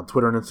me, I'm on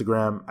Twitter and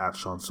Instagram at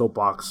Sean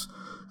Soapbox.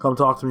 Come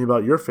talk to me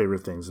about your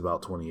favorite things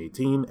about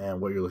 2018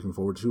 and what you're looking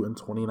forward to in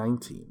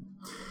 2019.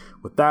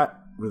 With that,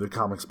 we're the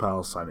Comics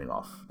Pals signing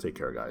off. Take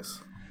care,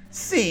 guys.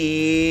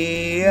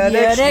 See you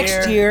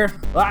next year. See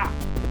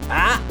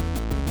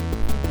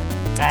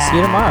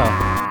you tomorrow.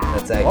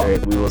 That's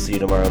accurate. We will see you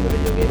tomorrow on the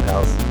Video Game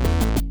Pals.